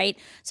purchase, right?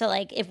 So,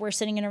 like, if we're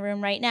sitting in a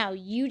room right now,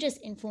 you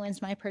just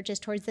influenced my purchase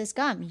towards this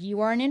gum.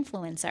 You are an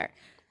influencer.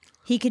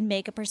 He could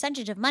make a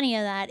percentage of money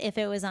of that if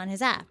it was on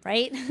his app,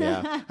 right?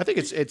 Yeah, I think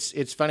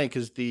it's funny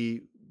because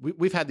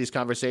we've had these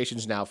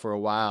conversations now for a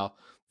while.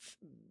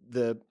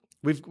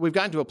 We've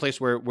gotten to a place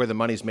where the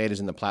money's made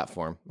is in the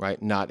platform,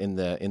 right? Not in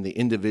the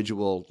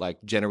individual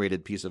like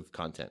generated piece of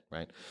content,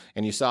 right?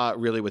 And you saw it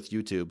really with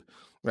YouTube,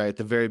 right? At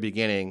the very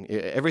beginning,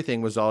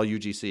 everything was all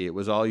UGC. It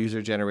was all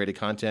user-generated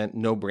content.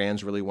 No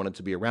brands really wanted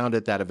to be around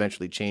it. That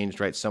eventually changed,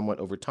 right, somewhat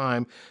over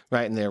time,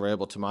 right? And they were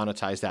able to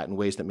monetize that in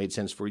ways that made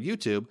sense for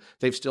YouTube.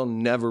 They've still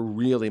never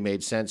really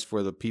made sense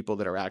for the people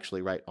that are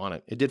actually right on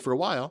it. It did for a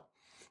while,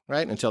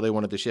 right, until they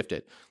wanted to shift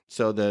it.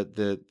 So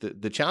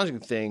the challenging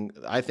thing,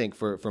 I think,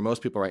 for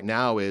most people right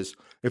now is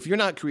if you're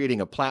not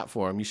creating a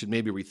platform, you should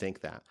maybe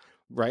rethink that.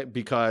 right?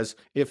 Because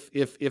if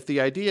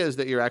the idea is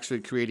that you're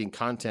actually creating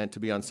content to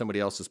be on somebody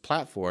else's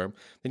platform,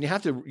 then you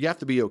have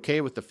to be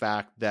okay with the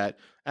fact that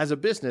as a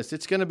business,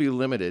 it's going to be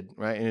limited,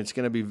 right? And it's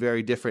going to be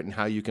very different in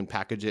how you can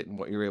package it and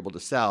what you're able to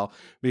sell,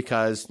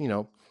 because, you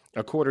know,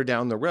 a quarter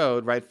down the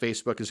road, right,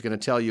 Facebook is going to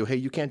tell you, hey,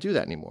 you can't do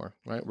that anymore,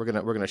 right? We're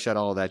going to shut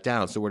all of that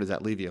down. So where does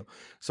that leave you?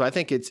 So I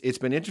think it's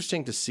been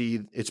interesting to see.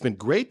 It's been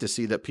great to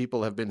see that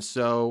people have been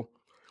so,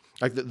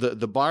 like,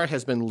 the bar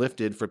has been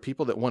lifted for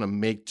people that want to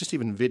make just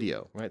even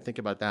video, right? Think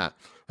about that.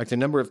 Like the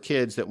number of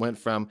kids that went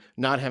from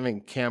not having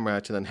a camera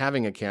to then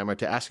having a camera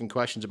to asking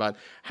questions about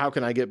how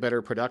can I get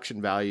better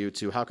production value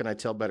to how can I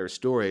tell better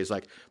stories.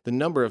 Like the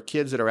number of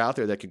kids that are out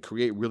there that can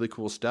create really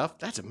cool stuff,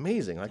 that's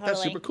amazing. Like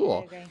that's super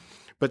cool. I agree.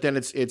 But then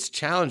it's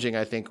challenging,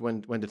 I think,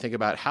 when to think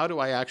about how do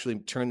I actually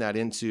turn that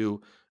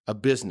into a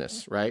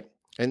business, right?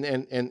 And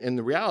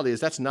the reality is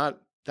that's not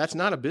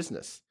a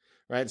business,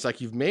 right? It's like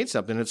you've made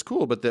something, it's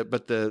cool, but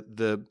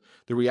the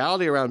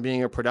reality around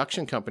being a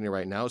production company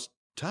right now is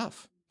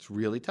tough. It's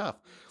really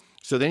tough.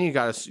 So then you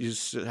have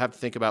to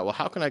think about, well,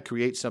 how can I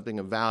create something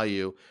of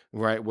value,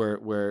 right?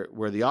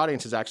 Where the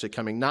audience is actually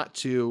coming not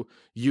to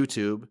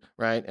YouTube,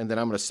 right? And then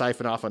I'm going to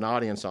siphon off an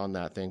audience on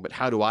that thing, but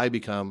how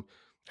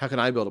can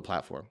I build a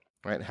platform?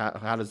 Right?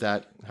 How does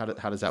that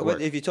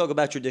work? If you talk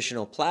about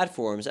traditional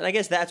platforms, and I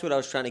guess that's what I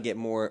was trying to get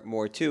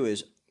more to,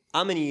 is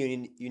I'm in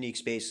a unique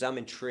space. I'm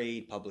in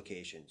trade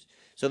publications.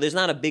 So there's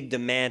not a big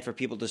demand for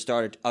people to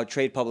start a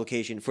trade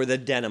publication for the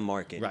denim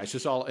market. Right. It's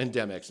just all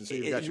endemics. And so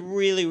it's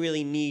really,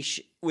 really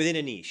niche within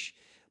a niche.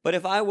 But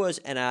if I was,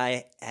 and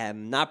I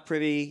am not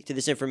privy to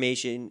this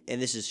information,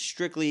 and this is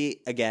strictly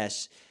a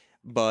guess,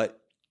 but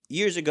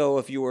years ago,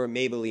 if you were a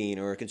Maybelline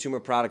or a consumer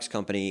products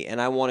company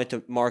and I wanted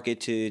to market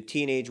to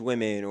teenage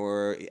women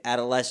or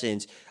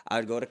adolescents, I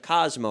would go to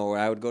Cosmo or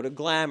I would go to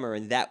Glamour,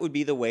 and that would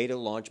be the way to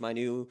launch my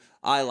new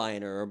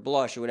eyeliner or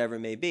blush or whatever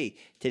it may be.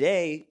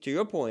 Today, to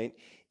your point,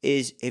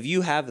 is if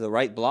you have the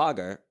right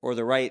blogger or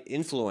the right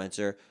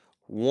influencer,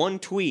 one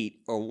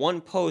tweet or one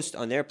post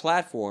on their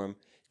platform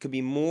could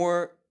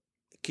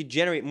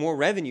generate more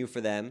revenue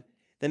for them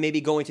than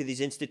maybe going to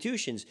these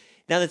institutions.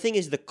 Now, the thing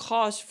is, the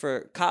cost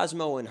for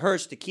Cosmo and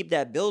Hearst to keep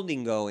that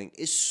building going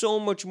is so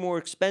much more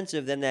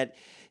expensive than that,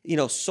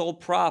 sole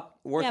prop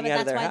working out of their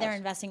house. Yeah, but that's why they're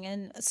investing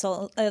in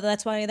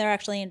that's why they're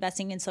actually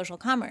investing in social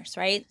commerce,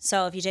 right?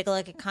 So if you take a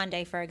look at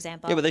Condé, for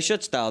example. Yeah, but they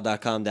shut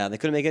Style.com down. They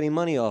couldn't make any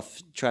money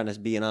off trying to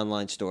be an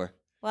online store.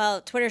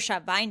 Well, Twitter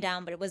shut Vine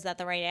down, but was that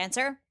the right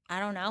answer? I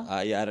don't know.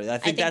 I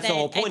think that's the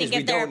whole point, is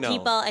we don't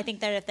know. I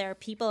think that if there are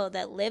people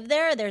that live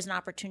there, there's an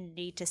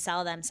opportunity to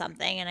sell them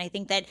something. And I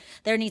think that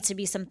there needs to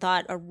be some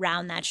thought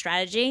around that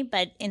strategy.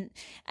 But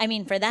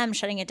for them,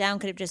 shutting it down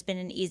could have just been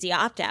an easy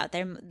opt-out.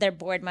 Their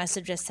board must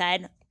have just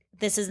said,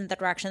 this isn't the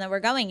direction that we're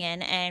going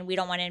in, and we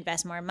don't want to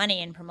invest more money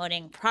in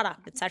promoting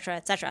product, et cetera,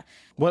 et cetera.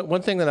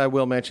 One thing that I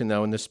will mention,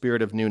 though, in the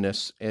spirit of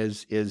newness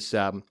is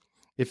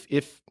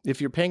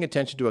if you're paying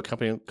attention to a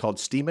company called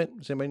Steemit,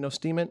 does anybody know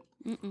Steemit?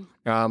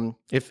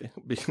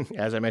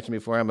 As I mentioned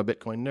before, I'm a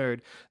Bitcoin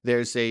nerd.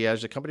 There's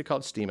a company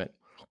called Steemit,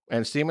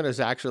 and Steemit is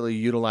actually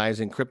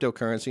utilizing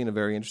cryptocurrency in a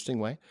very interesting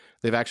way.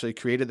 They've actually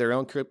created their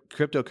own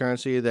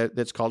cryptocurrency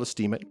that's called a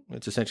Steemit.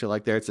 It's essentially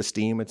like it's a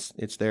Steam.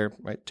 It's their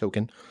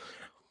token.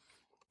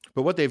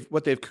 But what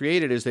they've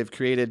created is they've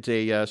created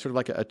a sort of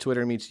like a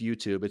Twitter meets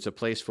YouTube. It's a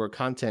place for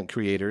content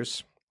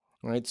creators,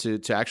 right,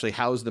 to actually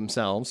house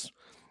themselves.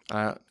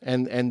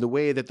 And the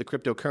way that the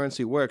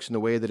cryptocurrency works and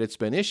the way that it's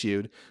been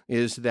issued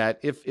is that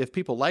if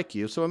people like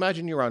you, so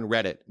imagine you're on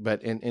Reddit,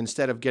 but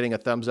instead of getting a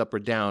thumbs up or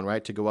down,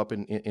 right, to go up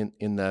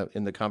in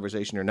the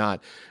conversation or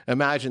not,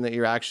 imagine that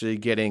you're actually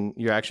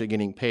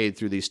getting paid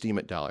through these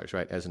Steemit dollars,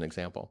 right, as an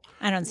example.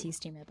 I don't see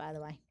Steemit, by the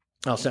way.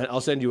 I'll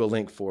send you a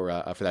link for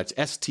that.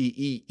 It's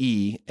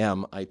STEEMIT.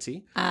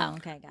 Oh,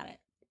 okay, got it.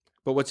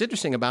 But what's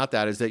interesting about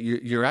that is that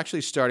you're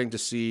actually starting to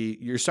see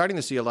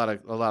a lot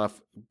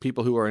of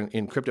people who are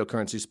in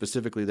cryptocurrency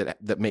specifically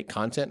that make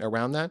content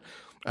around that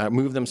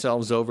move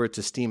themselves over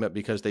to Steemit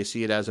because they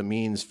see it as a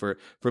means for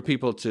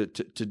people to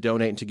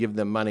donate and to give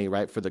them money,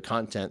 right, for the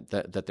content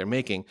that they're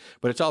making.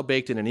 But it's all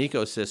baked in an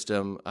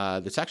ecosystem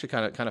that's actually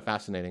kind of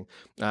fascinating.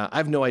 I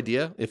have no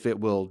idea if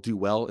it will do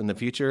well in the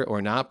future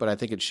or not, but I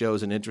think it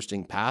shows an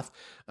interesting path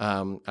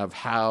of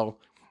how.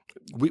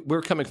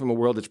 We're coming from a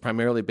world that's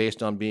primarily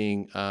based on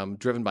being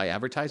driven by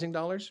advertising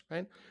dollars,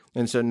 right?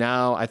 And so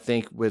now I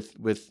think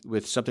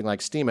with something like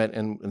Steemit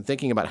and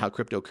thinking about how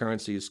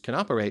cryptocurrencies can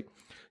operate,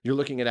 you're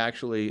looking at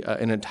actually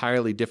an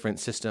entirely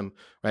different system,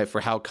 right, for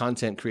how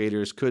content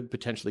creators could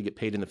potentially get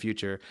paid in the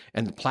future,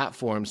 and the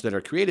platforms that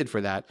are created for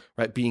that,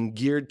 right, being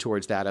geared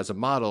towards that as a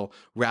model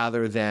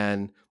rather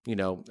than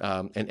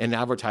an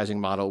advertising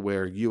model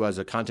where you as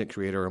a content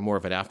creator are more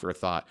of an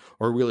afterthought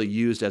or really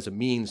used as a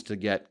means to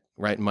get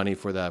money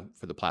for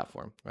the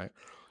platform, right?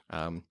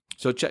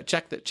 So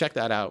check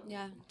that out.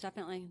 Yeah,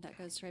 definitely. That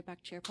goes right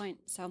back to your point.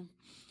 So,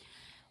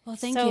 Well,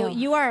 thank So you.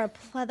 you are a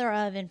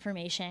plethora of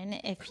information.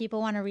 If people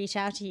want to reach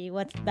out to you,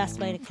 what's the best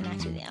way to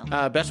connect with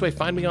you? Best way,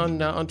 find me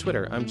on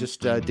Twitter. I'm just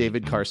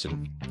David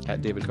Carson,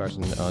 at David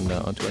Carson on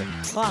Twitter.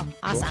 Cool.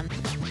 Awesome.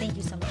 Thank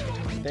you so much for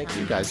taking the Thank time.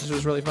 you guys. This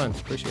was really fun.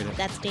 Appreciate it.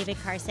 That's David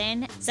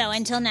Carson. So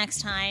until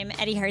next time,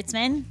 Eddie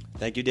Hertzman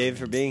Thank you, David,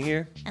 for being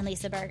here. and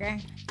Lisa Berger,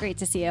 Great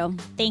to see you.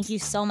 thank you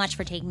so much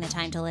for taking the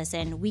time to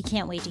listen. We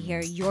can't wait to hear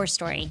your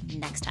story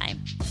next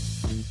time.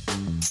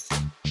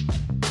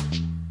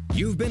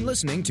 You've been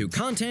listening to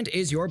Content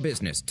is Your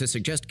Business. To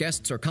suggest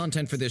guests or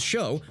content for this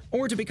show,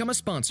 or to become a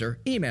sponsor,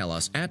 email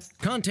us at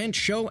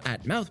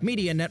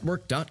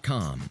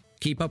contentshow@mouthmedianetwork.com.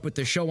 Keep up with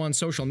the show on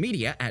social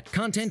media at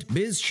Content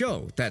Biz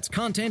Show. That's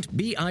Content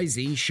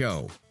BIZ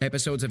Show.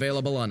 Episodes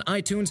available on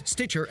iTunes,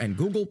 Stitcher, and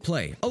Google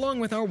Play, along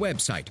with our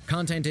website,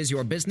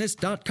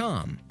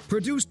 contentisyourbusiness.com.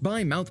 Produced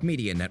by Mouth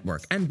Media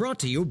Network and brought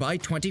to you by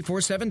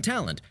 24/7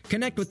 Talent.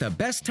 Connect with the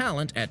best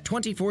talent at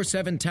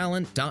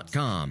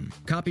 247talent.com.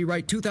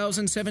 Copyright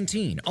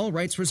 2017. All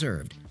rights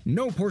reserved.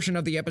 No portion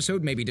of the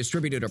episode may be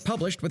distributed or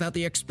published without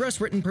the express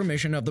written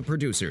permission of the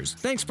producers.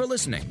 Thanks for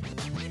listening.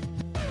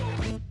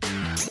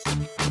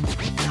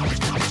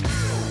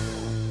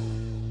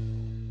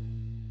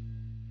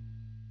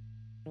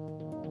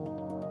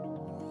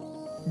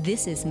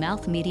 This is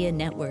Mouth Media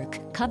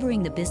Network,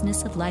 covering the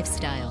business of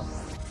lifestyle.